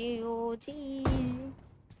 அம்மா டியோஜி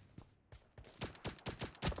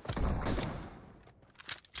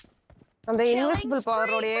அந்த இன்விசிபிள்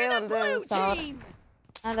பவரோடயே வந்து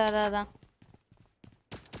அதான்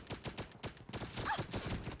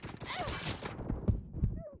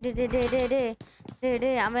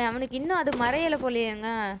அவனுக்கு இன்னும் அது மறையல போலயேங்க.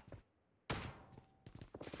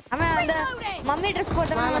 அவன் அந்த மம்மி ட்ரெஸ்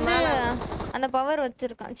போட்டவன் வந்து அந்த பவர்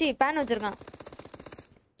வச்சிருக்கான். பேன் வச்சிருக்கான்.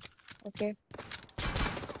 ஓகே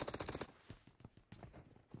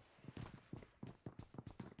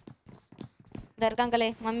இருக்காங்களே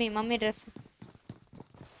மம்மி ட்ரெஸ்.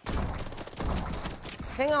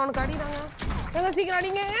 எங்க அவனுக்கு அடிறாங்க. எங்க சீக்கிரம்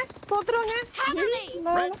அடிங்க. தோத்துறோங்க.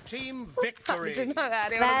 Red team victory.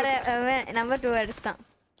 வேற நம்பர் 2 அடிச்சான்.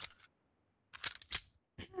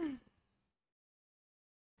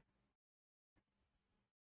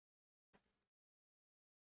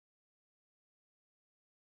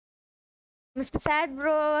 Mister chat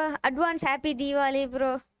bro advance happy Deepavali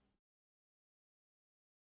bro.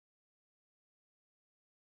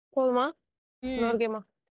 போதுமா? இன்னொரு கேமா?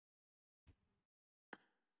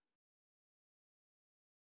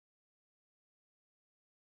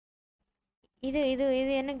 இது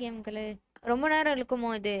என்ன கேம் கலை? ரொம்ப நேரம் இருக்குமோ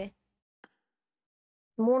இது?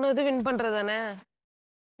 3 இது வின் பண்றதானே?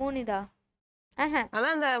 3 இதா?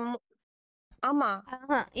 அதான் அந்த ஆமா.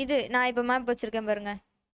 இது நான் இப்ப மேப் வச்சிருக்கேன் பாருங்க.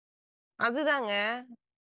 அதுதாங்க.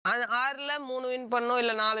 6ல 3 வின் பண்ணனும்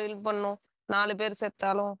இல்ல 4 வின் பண்ணனும். 4 பேர்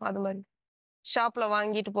செத்தாலும் அது மாதிரி. ஷாப்ல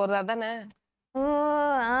வாங்கிட்டு போறது அதானே? ஓ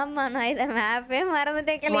ஆமா நான் இத மேப்பே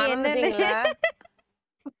மறந்துட்டேன் கலை. என்னன்னு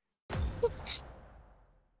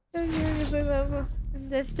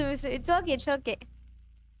It's okay.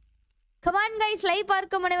 Come on guys, like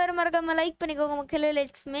பார்க்க மனைவரும் மறக்காம லைக் பண்ணிக்கோங்க மக்களே.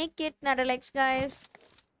 Let's make it நிறைய லைக்ஸ் guys.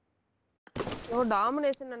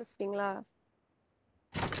 டாமினேஷன் நினைச்சிட்டீங்களா?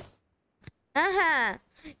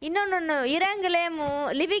 இன்னொன்னு இறங்கலேமும்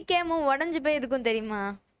லிவிக்கேமும் உடஞ்சு போய் இருக்கும் தெரியுமா?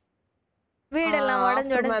 வீடெல்லாம்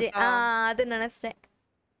உடஞ்சு அது நினைச்சேன்.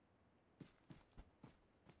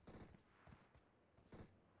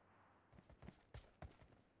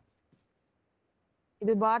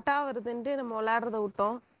 இது பாட்டா வருதுன்னு நம்ம விளையாடுறத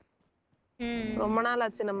விட்டோம். ரொம்ப நாள்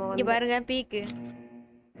ஆச்சு நம்ம வந்து. இங்க பாருங்க பீக்.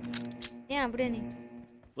 ஏன் அப்படியே நீ?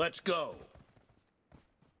 Let's go.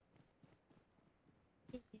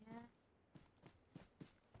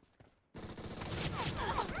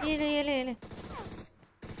 ஏலே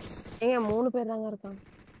ஏங்க 3 பேர் தாங்க இருக்காங்க.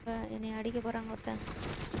 என்னை அடிக்க போறாங்க ஒருத்தன்.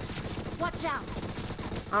 Watch out.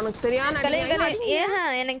 அவனுக்கு சரியான கலை அடி. கலை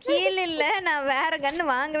எனக்கு ஹீல் இல்ல நான் வேற கன்னு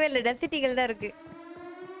வாங்கவே இல்ல டெசிட்டிகள் தான் இருக்கு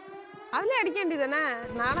அதுல அடிக்க வேண்டியதானே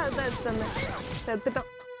நானும் அதுதான் அடிச்சு தந்தேன் செத்துட்டோம்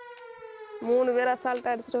 3 பேர்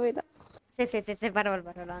அசால்ட்டா அடிச்சுட்டு போயிட்டான் சரி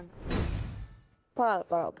பரவாயில்ல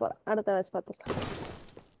அடுத்த மேட்ச் பார்த்துக்கலாம்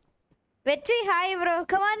வெற்றி hi bro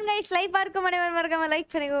come on guys live பார்க்கும் அனைவரும் மறக்காம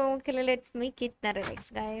லைக் பண்ணுங்க ஓகே லெட்ஸ் மேக் இட் நிறைய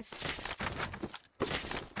லைக்ஸ் गाइस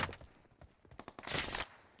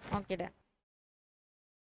ஓகேடா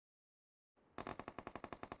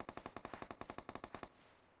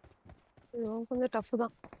கொஞ்சம் டஃப்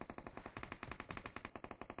தான்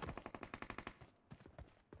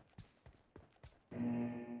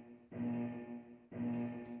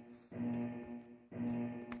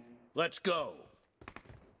Let's go.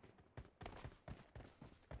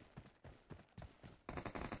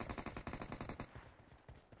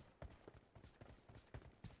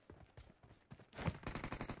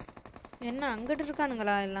 என்ன அங்கட்டு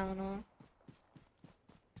இருக்கானுங்களா எல்லாம்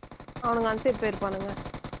அவனுங்க அன்சைட் போயிருப்பானுங்க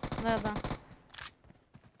அதான்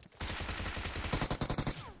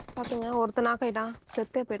பாத்துங்க ஒருத்தன் நாக்காயிட்டான்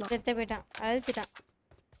செத்தே போயிட்டான் அழுத்திட்டான்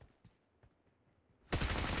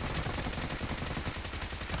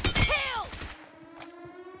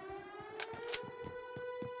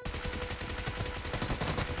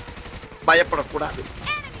பயப்படக்கூடாது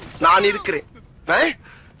நான் இருக்கிறேன்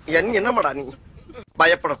என்னமாடா நீ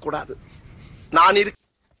பயப்படக்கூடாது நான் இருக்கிறேன்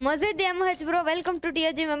மொசித் MH bro welcome to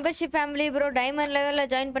TRG membership family bro diamond லெவலில்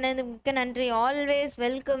ஜாயின் பண்ணது மிக்க நன்றி ஆல்வேஸ்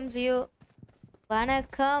வெல்கம்ஸ் யூ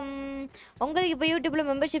வணக்கம் உங்களுக்கு இப்போ யூடியூப்பில்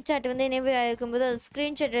மெம்பர்ஷிப் சாட் வந்து எனேபிள் ஆகிருக்கும்போது அது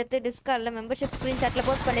ஸ்க்ரீன்ஷாட் எடுத்து டிஸ்கார்டில் மெம்பர்ஷிப் ஸ்க்ரீன்ஷாட்டில்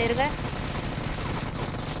போஸ்ட் பண்ணிடுங்க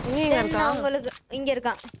உங்களுக்கு இங்கே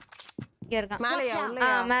இருக்கான்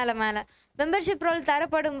மேலே மெம்பர்ஷிப் ரோல்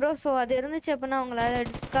தரப்படும் ப்ரோ ஸோ அது இருந்துச்சு அப்படின்னா உங்களால்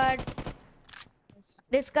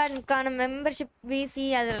டிஸ்கார்டுக்கான மெம்பர்ஷிப் விசி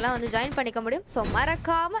அதெல்லாம் வந்து ஜாயின் பண்ணிக்க முடியும் ஸோ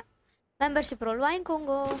மறக்காமல் மெம்பர்ஷிப் ரோல்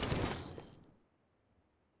வாங்கிக்கோங்க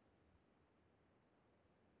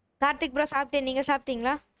கார்த்திக் ப்ரோ சாப்பிட்டேன் நீங்கள்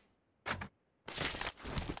சாப்பிட்டீங்களா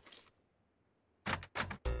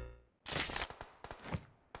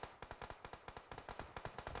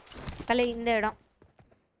கலை இந்த இடம்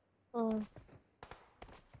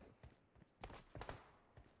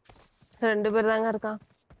 2 பேர் தாங்க இருக்கான்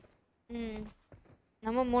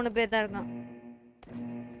நம்ம 3 பேர் தான் இருக்கோம்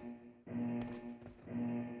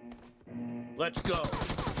Let's go.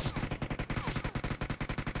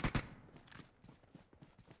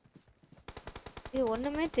 இது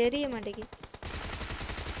ஒண்ணுமே தெரிய மாட்டேங்குது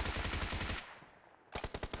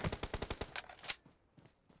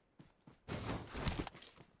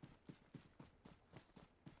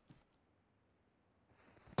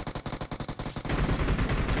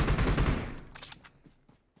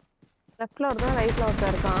லெஃப்ட்ல ஒருத்தன் ரைட்ல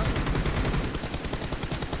ஒருத்தன் இருக்கான்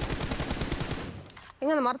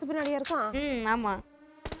எங்க அந்த மரத்து பின்னாடியே இருக்கான் ஆமா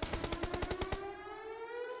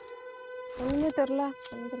ஒண்ணுமே தெரியல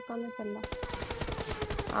எங்க இருக்கானே தெரியல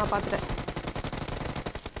பாத்துட்டேன்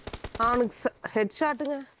அவனுக்கு ஹெட்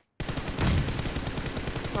ஷாட்டுங்க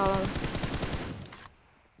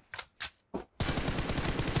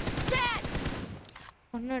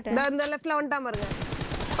இந்த லெஃப்ட்ல வந்துட்டான் பாருங்க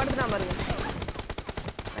படுத்துட்டான் பாருங்க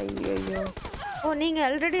ஐயோ ஓ நீங்க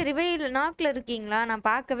ஆல்ரெடி ரிவைல் நாக்ல இருக்கீங்களா நான்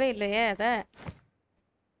பார்க்கவே இல்லையே அத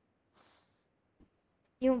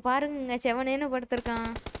இவன் பாருங்க செவனேன்னு படுத்திருக்கான்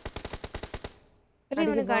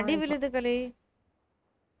இவனுக்கு அடி விழுது கலை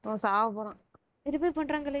அவன் சாவ போறான் ரிவைவ்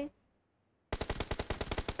பண்றான் கலை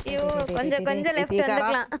ஐயோ கொஞ்சம் லெஃப்ட்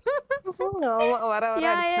வந்துக்கலாம் வர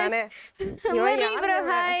நானே bro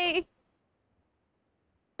hi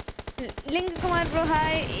link Kumar bro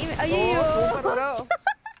hi ஐயோ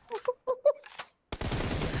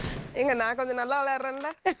எங்க நான் கொஞ்சம் நல்லா விளையாடுறேன்ல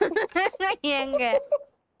எங்க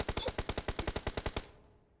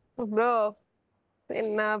ப்ரோ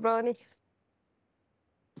என்ன ப்ரோ நீ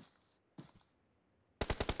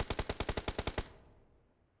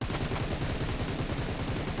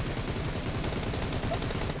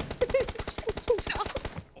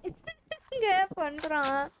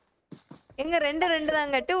பண்றான் எங்க 2-2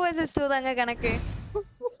 தாங்க 2 vs 2 தாங்க கணக்கு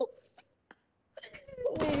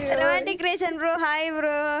romantic creation bro hi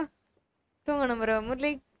bro தூங்கணும் bro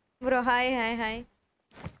Murali bro hi hi hi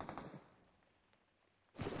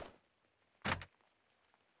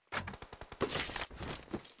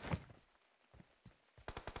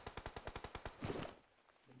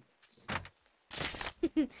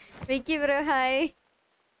Vicky bro hi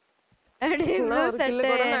அப்படியே ப்ளூ சட்டை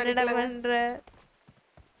என்னடா பண்ற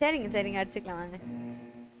சரிங்க அடிச்சுக்கலாம் வாங்க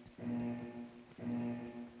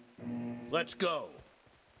Let's go.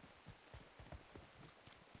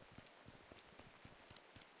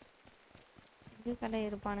 இது கலை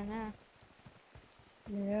இருப்பானுங்க.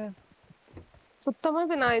 சுத்தமா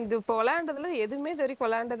இப்ப நான் இப்ப விளையாண்டதுல எதுவுமே இது வரைக்கும்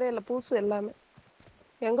விளையாண்டதே இல்ல. புதுசு எல்லாமே.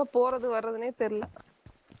 எங்க போறது வர்றதுனே தெரியல.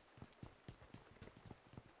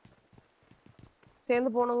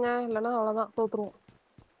 சேர்ந்து போனுங்க இல்லைன்னா அவ்வளவுதான் தோத்துருவோம்.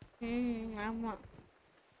 ஆமா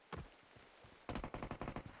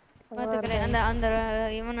பாத்துக்கலே. அந்த அந்த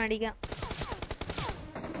இவன் அடிக்கான்.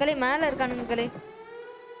 கலை மேல இருக்கானுங்க. கலை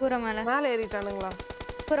கூரை மேல ஏறிட்டானுங்களா?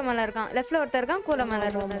 கூரை மேல இருக்கான். லெஃப்ட்ல ஒருத்தர் இருக்கான். கூரை மேல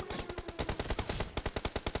இருக்கான்.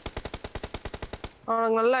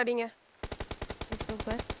 நல்லா அடிங்க.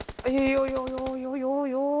 சூப்பர்.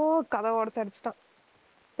 ஐயோ கதவை உடச்சு அடிச்சுட்டான்.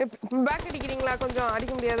 பேக் அடிக்கிறீங்களா? கொஞ்சம்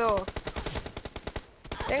அடிக்க முடியாதோ?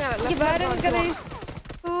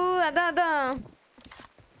 அதான்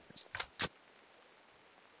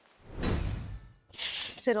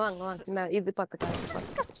சரி வாங்க வாங்க. இது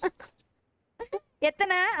பாத்துக்கலாம்.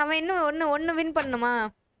 எத்தனை? அவன் இன்னும் ஒன்னு வின் பண்ணணுமா?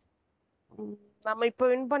 நம்ம இப்ப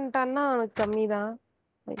வின் பண்ணிட்டான்னா அவனுக்கு கம்மி தான்.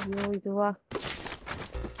 ஐயோ இதுவா?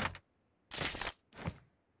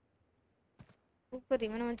 சூப்பர்.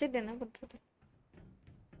 இவனை வச்சுட்டு என்ன பண்றது?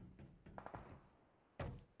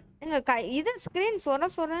 எங்க இது ஸ்கிரீன்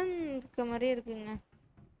சொரன்னு இருக்க மாதிரியே இருக்குங்க.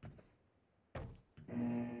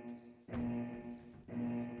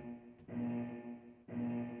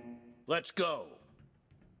 Let's go.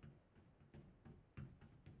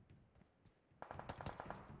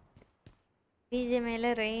 பிஜே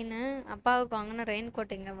மேல ரெயின். அப்பாவுக்கு வாங்கின ரெயின்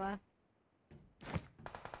கோட்டுங்க. வா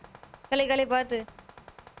கலை பார்த்து.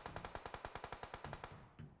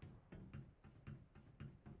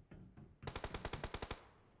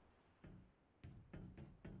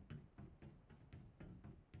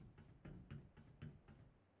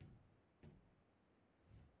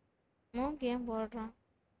 ஏன் போடுறான்?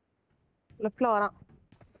 லெஃப்ட்ல வரான்.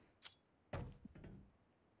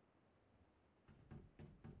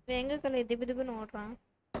 எங்க கலை திபுன்னு ஓடுறான்?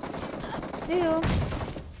 ஐயோ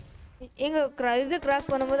எங்க இது கிராஸ்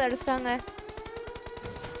பண்ணும்போது அடிச்சிட்டாங்க.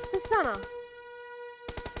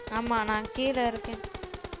 ஆமா நான் கீழே இருக்கேன்.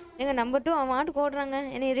 எங்க நம்பர் 2 அவன் ஆட்டுக்கு ஓடுறாங்க.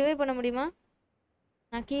 என்னை ரிவைவ் பண்ண முடியுமா?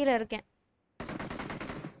 நான் கீழே இருக்கேன்.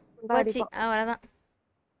 அவ்வளவுதான்.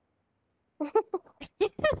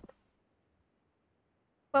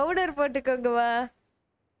 பவுடர் போட்டுக்கோங்க. வா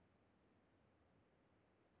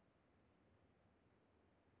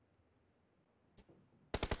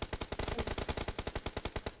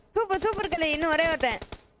சூப்பர் கலை. இன்னும் ஒரே ஒருத்தன்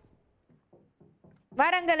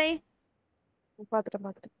வரங்கலை.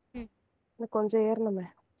 பாத்துட்டேன். கொஞ்சம் ஏறணுமே.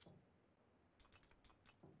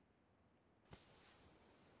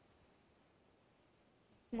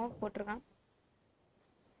 ஸ்மோக் போட்டிருக்கான்.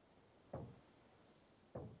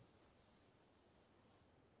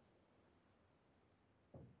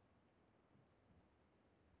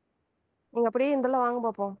 நீங்க அப்படியே இதெல்லாம் வாங்க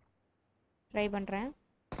பாப்போம். ட்ரை பண்றேன்.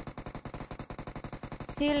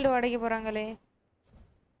 ஷீல்டு உடைக்க போறாங்களே.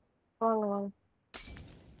 வாங்க.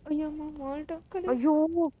 ஐயோ மால்டா கலை. ஐயோ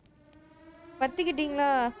பத்திக்கிட்டீங்களா?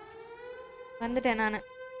 வந்துட்டேன் நானு.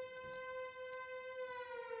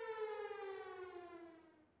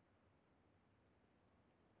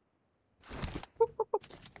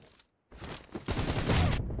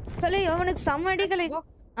 கலை அவனுக்கு செம்மடி கலை.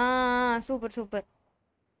 சூப்பர்.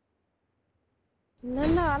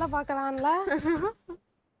 நல்ல வேலை பார்க்கலாம்ல.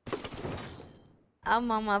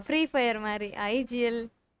 ஆமா ஃப்ரீ ஃபயர் மாதிரி IGL.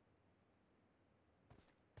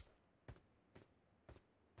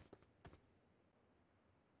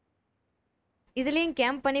 இதுலயும்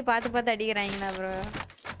கேம்ப் பண்ணி பார்த்து அடிக்கிறாங்களா ப்ரோ?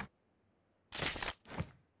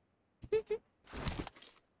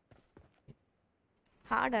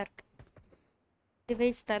 ஹார்டா இருக்கு.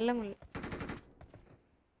 டிவைஸ் தரல முடியல.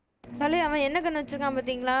 கலை அவன் என்ன கன் வச்சிருக்கான்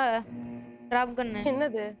பாத்தீங்களா? டிராப் கன்.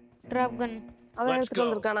 என்னது டிராப் கன்? அத எடுத்துட்டு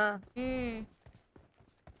வந்திருக்கானா?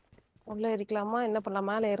 உள்ள ஏறிக்கலாமா? என்ன பண்ணலாம்?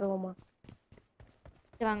 மேல ஏறுவோமா?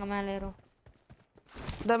 வாங்க மேல ஏறுவோம்.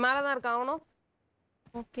 இந்த மேல தான் இருக்கான் அவனும்.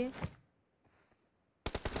 ஓகே.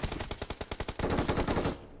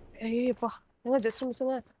 ஏய்ப்பா எங்க ஜஸ்ட்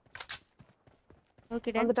மிஸ்ங்க.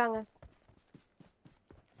 Okay done. வந்துட்டாங்க.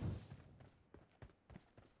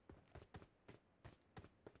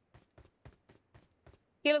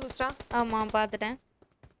 கீழ குஸ்டா? ஆமா பாத்துட்டேன்.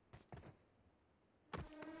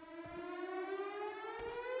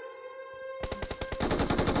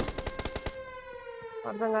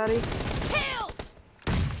 அடங்காரி.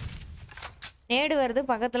 நேடு வருது.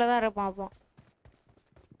 பக்கத்துல தான் இருப்பான். அப்போ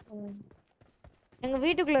எங்க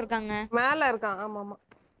வீட்டுக்குள்ள இருக்காங்க. மேல இருக்கான். ஆமா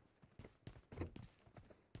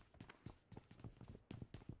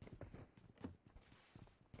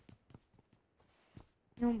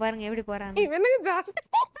இவன் பாருங்க எப்படி போறான்.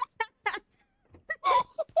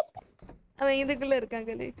 அவன் இதுக்குள்ள இருக்கான்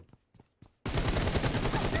கலை.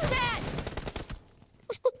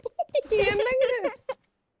 என்னங்க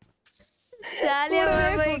ஜாலியா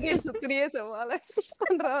போய் சுத்திரியே சவால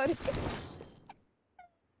பண்ற மாதிரி.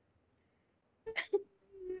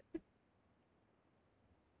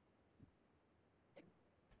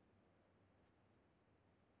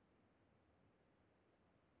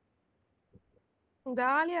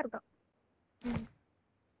 ஜாலியா இருக்கான்.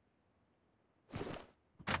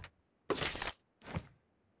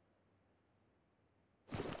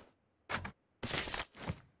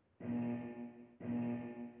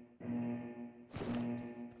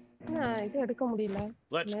 இது எடுக்க முடியல.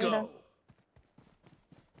 Let's go.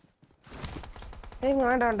 ஏங்க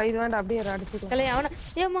வேண்டாம்டா, இது வேண்டாம், அப்படியே அடிச்சுக்கலாம். கலை அவன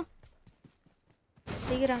ஏம்மா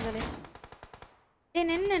சீக்கிரங்களே. ஏய்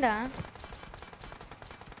நின்னுடா.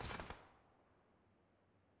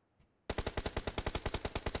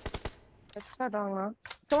 எக்ஸ்ட்ராடாங்க.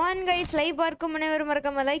 Come on guys, லைவ் பார்க்கும் அனைவரும்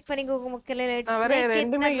மறக்காம லைக் பண்ணிக்கோங்க மக்களே. நான் வேற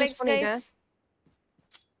ரெண்டுமே யூஸ் பண்ணிட்டேன்.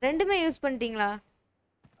 ரெண்டுமே யூஸ் பண்ணிட்டீங்களா?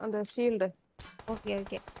 அந்த ஷீல்ட். Okay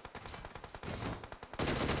okay.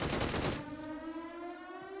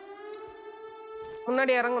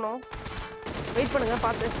 முன்னாடி இறங்கணும். வெயிட் பண்ணுங்க,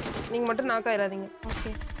 பாத்து. நீங்க மட்டும் நாக் ஆயிராதீங்க.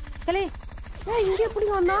 ஓகே. கலை இங்க எப்படி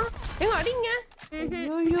வந்தா? ஏங்க அடிங்க.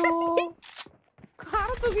 ஐயோ. கார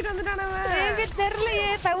தூக்கிட்டு வந்துட்டானே. ஏங்க தெரியலையே,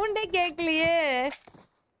 சவுண்டே கேட்கலையே.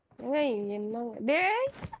 ஏய் என்னங்க? டேய்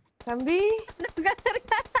தம்பி.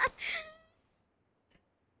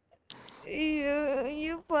 ஐயோ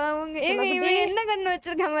ஐயோ பாவங்க. ஏங்க இவன் என்ன கண்ணு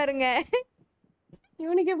வச்சிருக்கான் பாருங்க.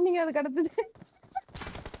 இவனுக்கு எப்படிங்க அது கிடைச்சது?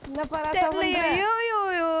 என்ன பராசா பண்ற? ஐயோ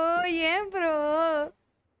ஐயோ ஏன் ப்ரோ?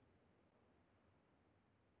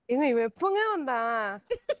 இவன் எப்பங்க வந்தான்?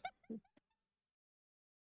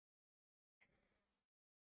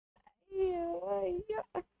 ஐயோ ஐயோ.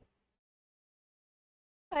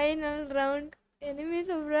 Final round. Enemy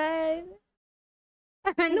surprise.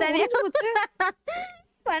 தனியா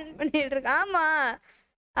ஃபன் பண்ணிட்டு இருக்க. ஆமா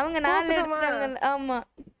அவங்க 4 எடுத்துட்டாங்க. ஆமா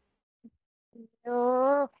ஐயோ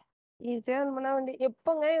ஈஸியா பண்ண வேண்டிய.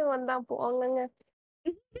 எப்பங்க இவன் வந்தான்? போங்கங்க.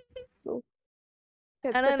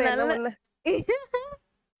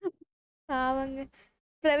 பாவங்க.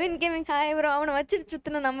 Praveen gaming hi bro. அவனை வச்சிட்டு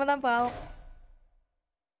சுத்தின நம்ம தான் பாவம்.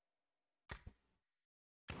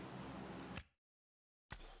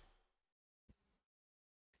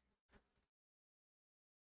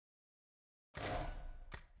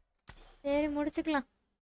 சரி முடிச்சுக்கலாம்.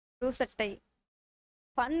 ப்ளூ சட்டை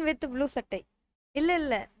ஃபன் வித் ப்ளூ சட்டை. இல்ல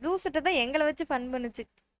இல்ல ப்ளூ சட்டை தான் எங்களை வச்சு ஃபன் பண்ணுச்சு.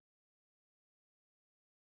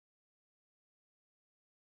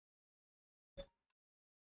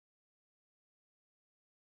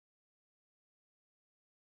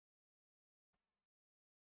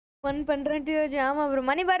 ஃபன் பண்றேன் டியோஜி. ஆமா ப்ரோ.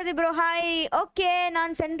 மணி பாரதி ப்ரோ ஹாய். ஓகே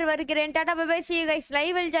நான் சென்று வருகிறேன். Tata bye by. see you guys.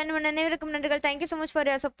 லைவில் ஜாயின் பண்ண அனைவருக்கும் நன்றிகள். Thank you so much for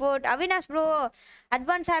your support. Avinash bro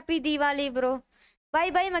advance happy Deepavali bro. By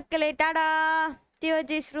by மக்களே. டாடா.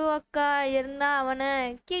 டியோஜி ஸ்ரூ அக்கா இருந்தா அவனை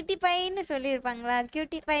கியூட்டி பைன்னு சொல்லியிருப்பாங்களா?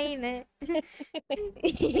 கியூட்டி பைன்னு.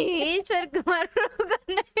 ஈஸ்வர் குமார்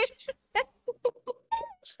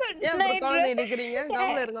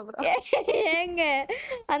ஏங்க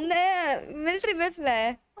அந்த மிலிட்டரி பேஸ்ல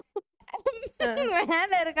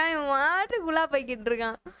மேல இருக்கான், இவன் மாட்டு குலா போய்கிட்டு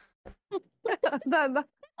இருக்கான்.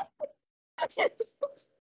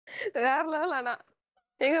 வேற லெவல். ஆனா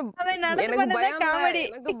அவன் நடந்து போனதா காமெடி.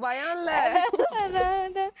 எனக்கு பயம் இல்ல.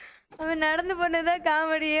 அவன் நடந்து போனதா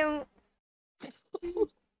காமெடியே.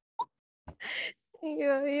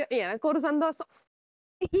 எனக்கு ஒரு சந்தோஷம்.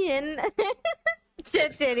 என்ன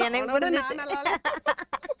சரி சரி எனக்கு புரிஞ்சுச்சு.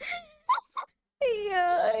 ஐயோ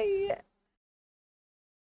ஐயோ.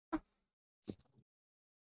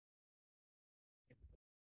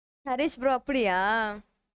 ஹரிஷ் ப்ரோ அப்படியா?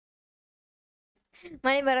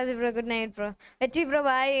 மணி Bharathi bro good night bro. வெற்றி ப்ரோ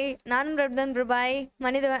பாய். நானும் பிரபுதன் ப்ரோ பாய்.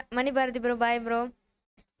 மணி Bharathi bro bye bro.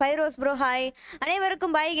 Firoz bro hi.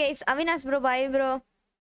 அனைவருக்கும் bye guys. Avinash bro bye bro.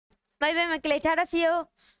 By by மக்களே. Tata see you.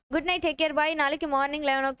 Good night, take care bye. நாளைக்கு மார்னிங்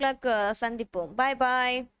 11 o'clock சந்திப்போம். பாய்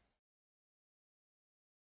பாய்.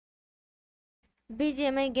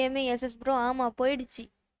 BGMI gaming SS bro. ஆமா போயிடுச்சு.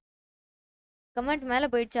 Comment மேலே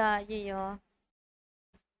போயிடுச்சா? ஐயோ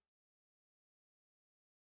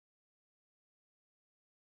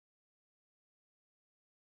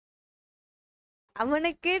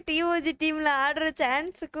அவனுக்கு டிஓஜி டீம்ல ஆடுற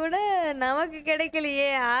சான்ஸ் கூட நமக்கு கிடைக்கலையே.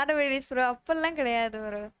 ஆட வேண்டிய ப்ரோ அப்பெல்லாம் கிடையாது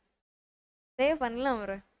ப்ரோ. சேவ் பண்ணலாம்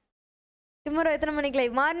ப்ரோ. டுமாரோ எத்தனை மணிக்கு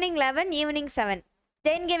live? Morning 11 evening 7.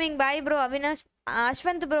 Ten gaming bye bro. Avinash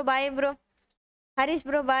Ashwanth bro bye bro. Harish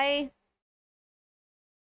bro bye.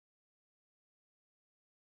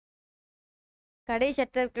 கடை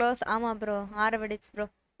ஷட்டர் க்ளோஸ். ஆமாம் bro, ஆரவடிட்ஸ் bro.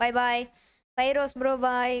 Bye bye. பைரோஸ் bro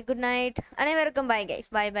bye, good night. அனைவருக்கும் பாய் கைஸ்.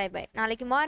 பாய் பாய் பாய். நாளைக்கு மார்னிங்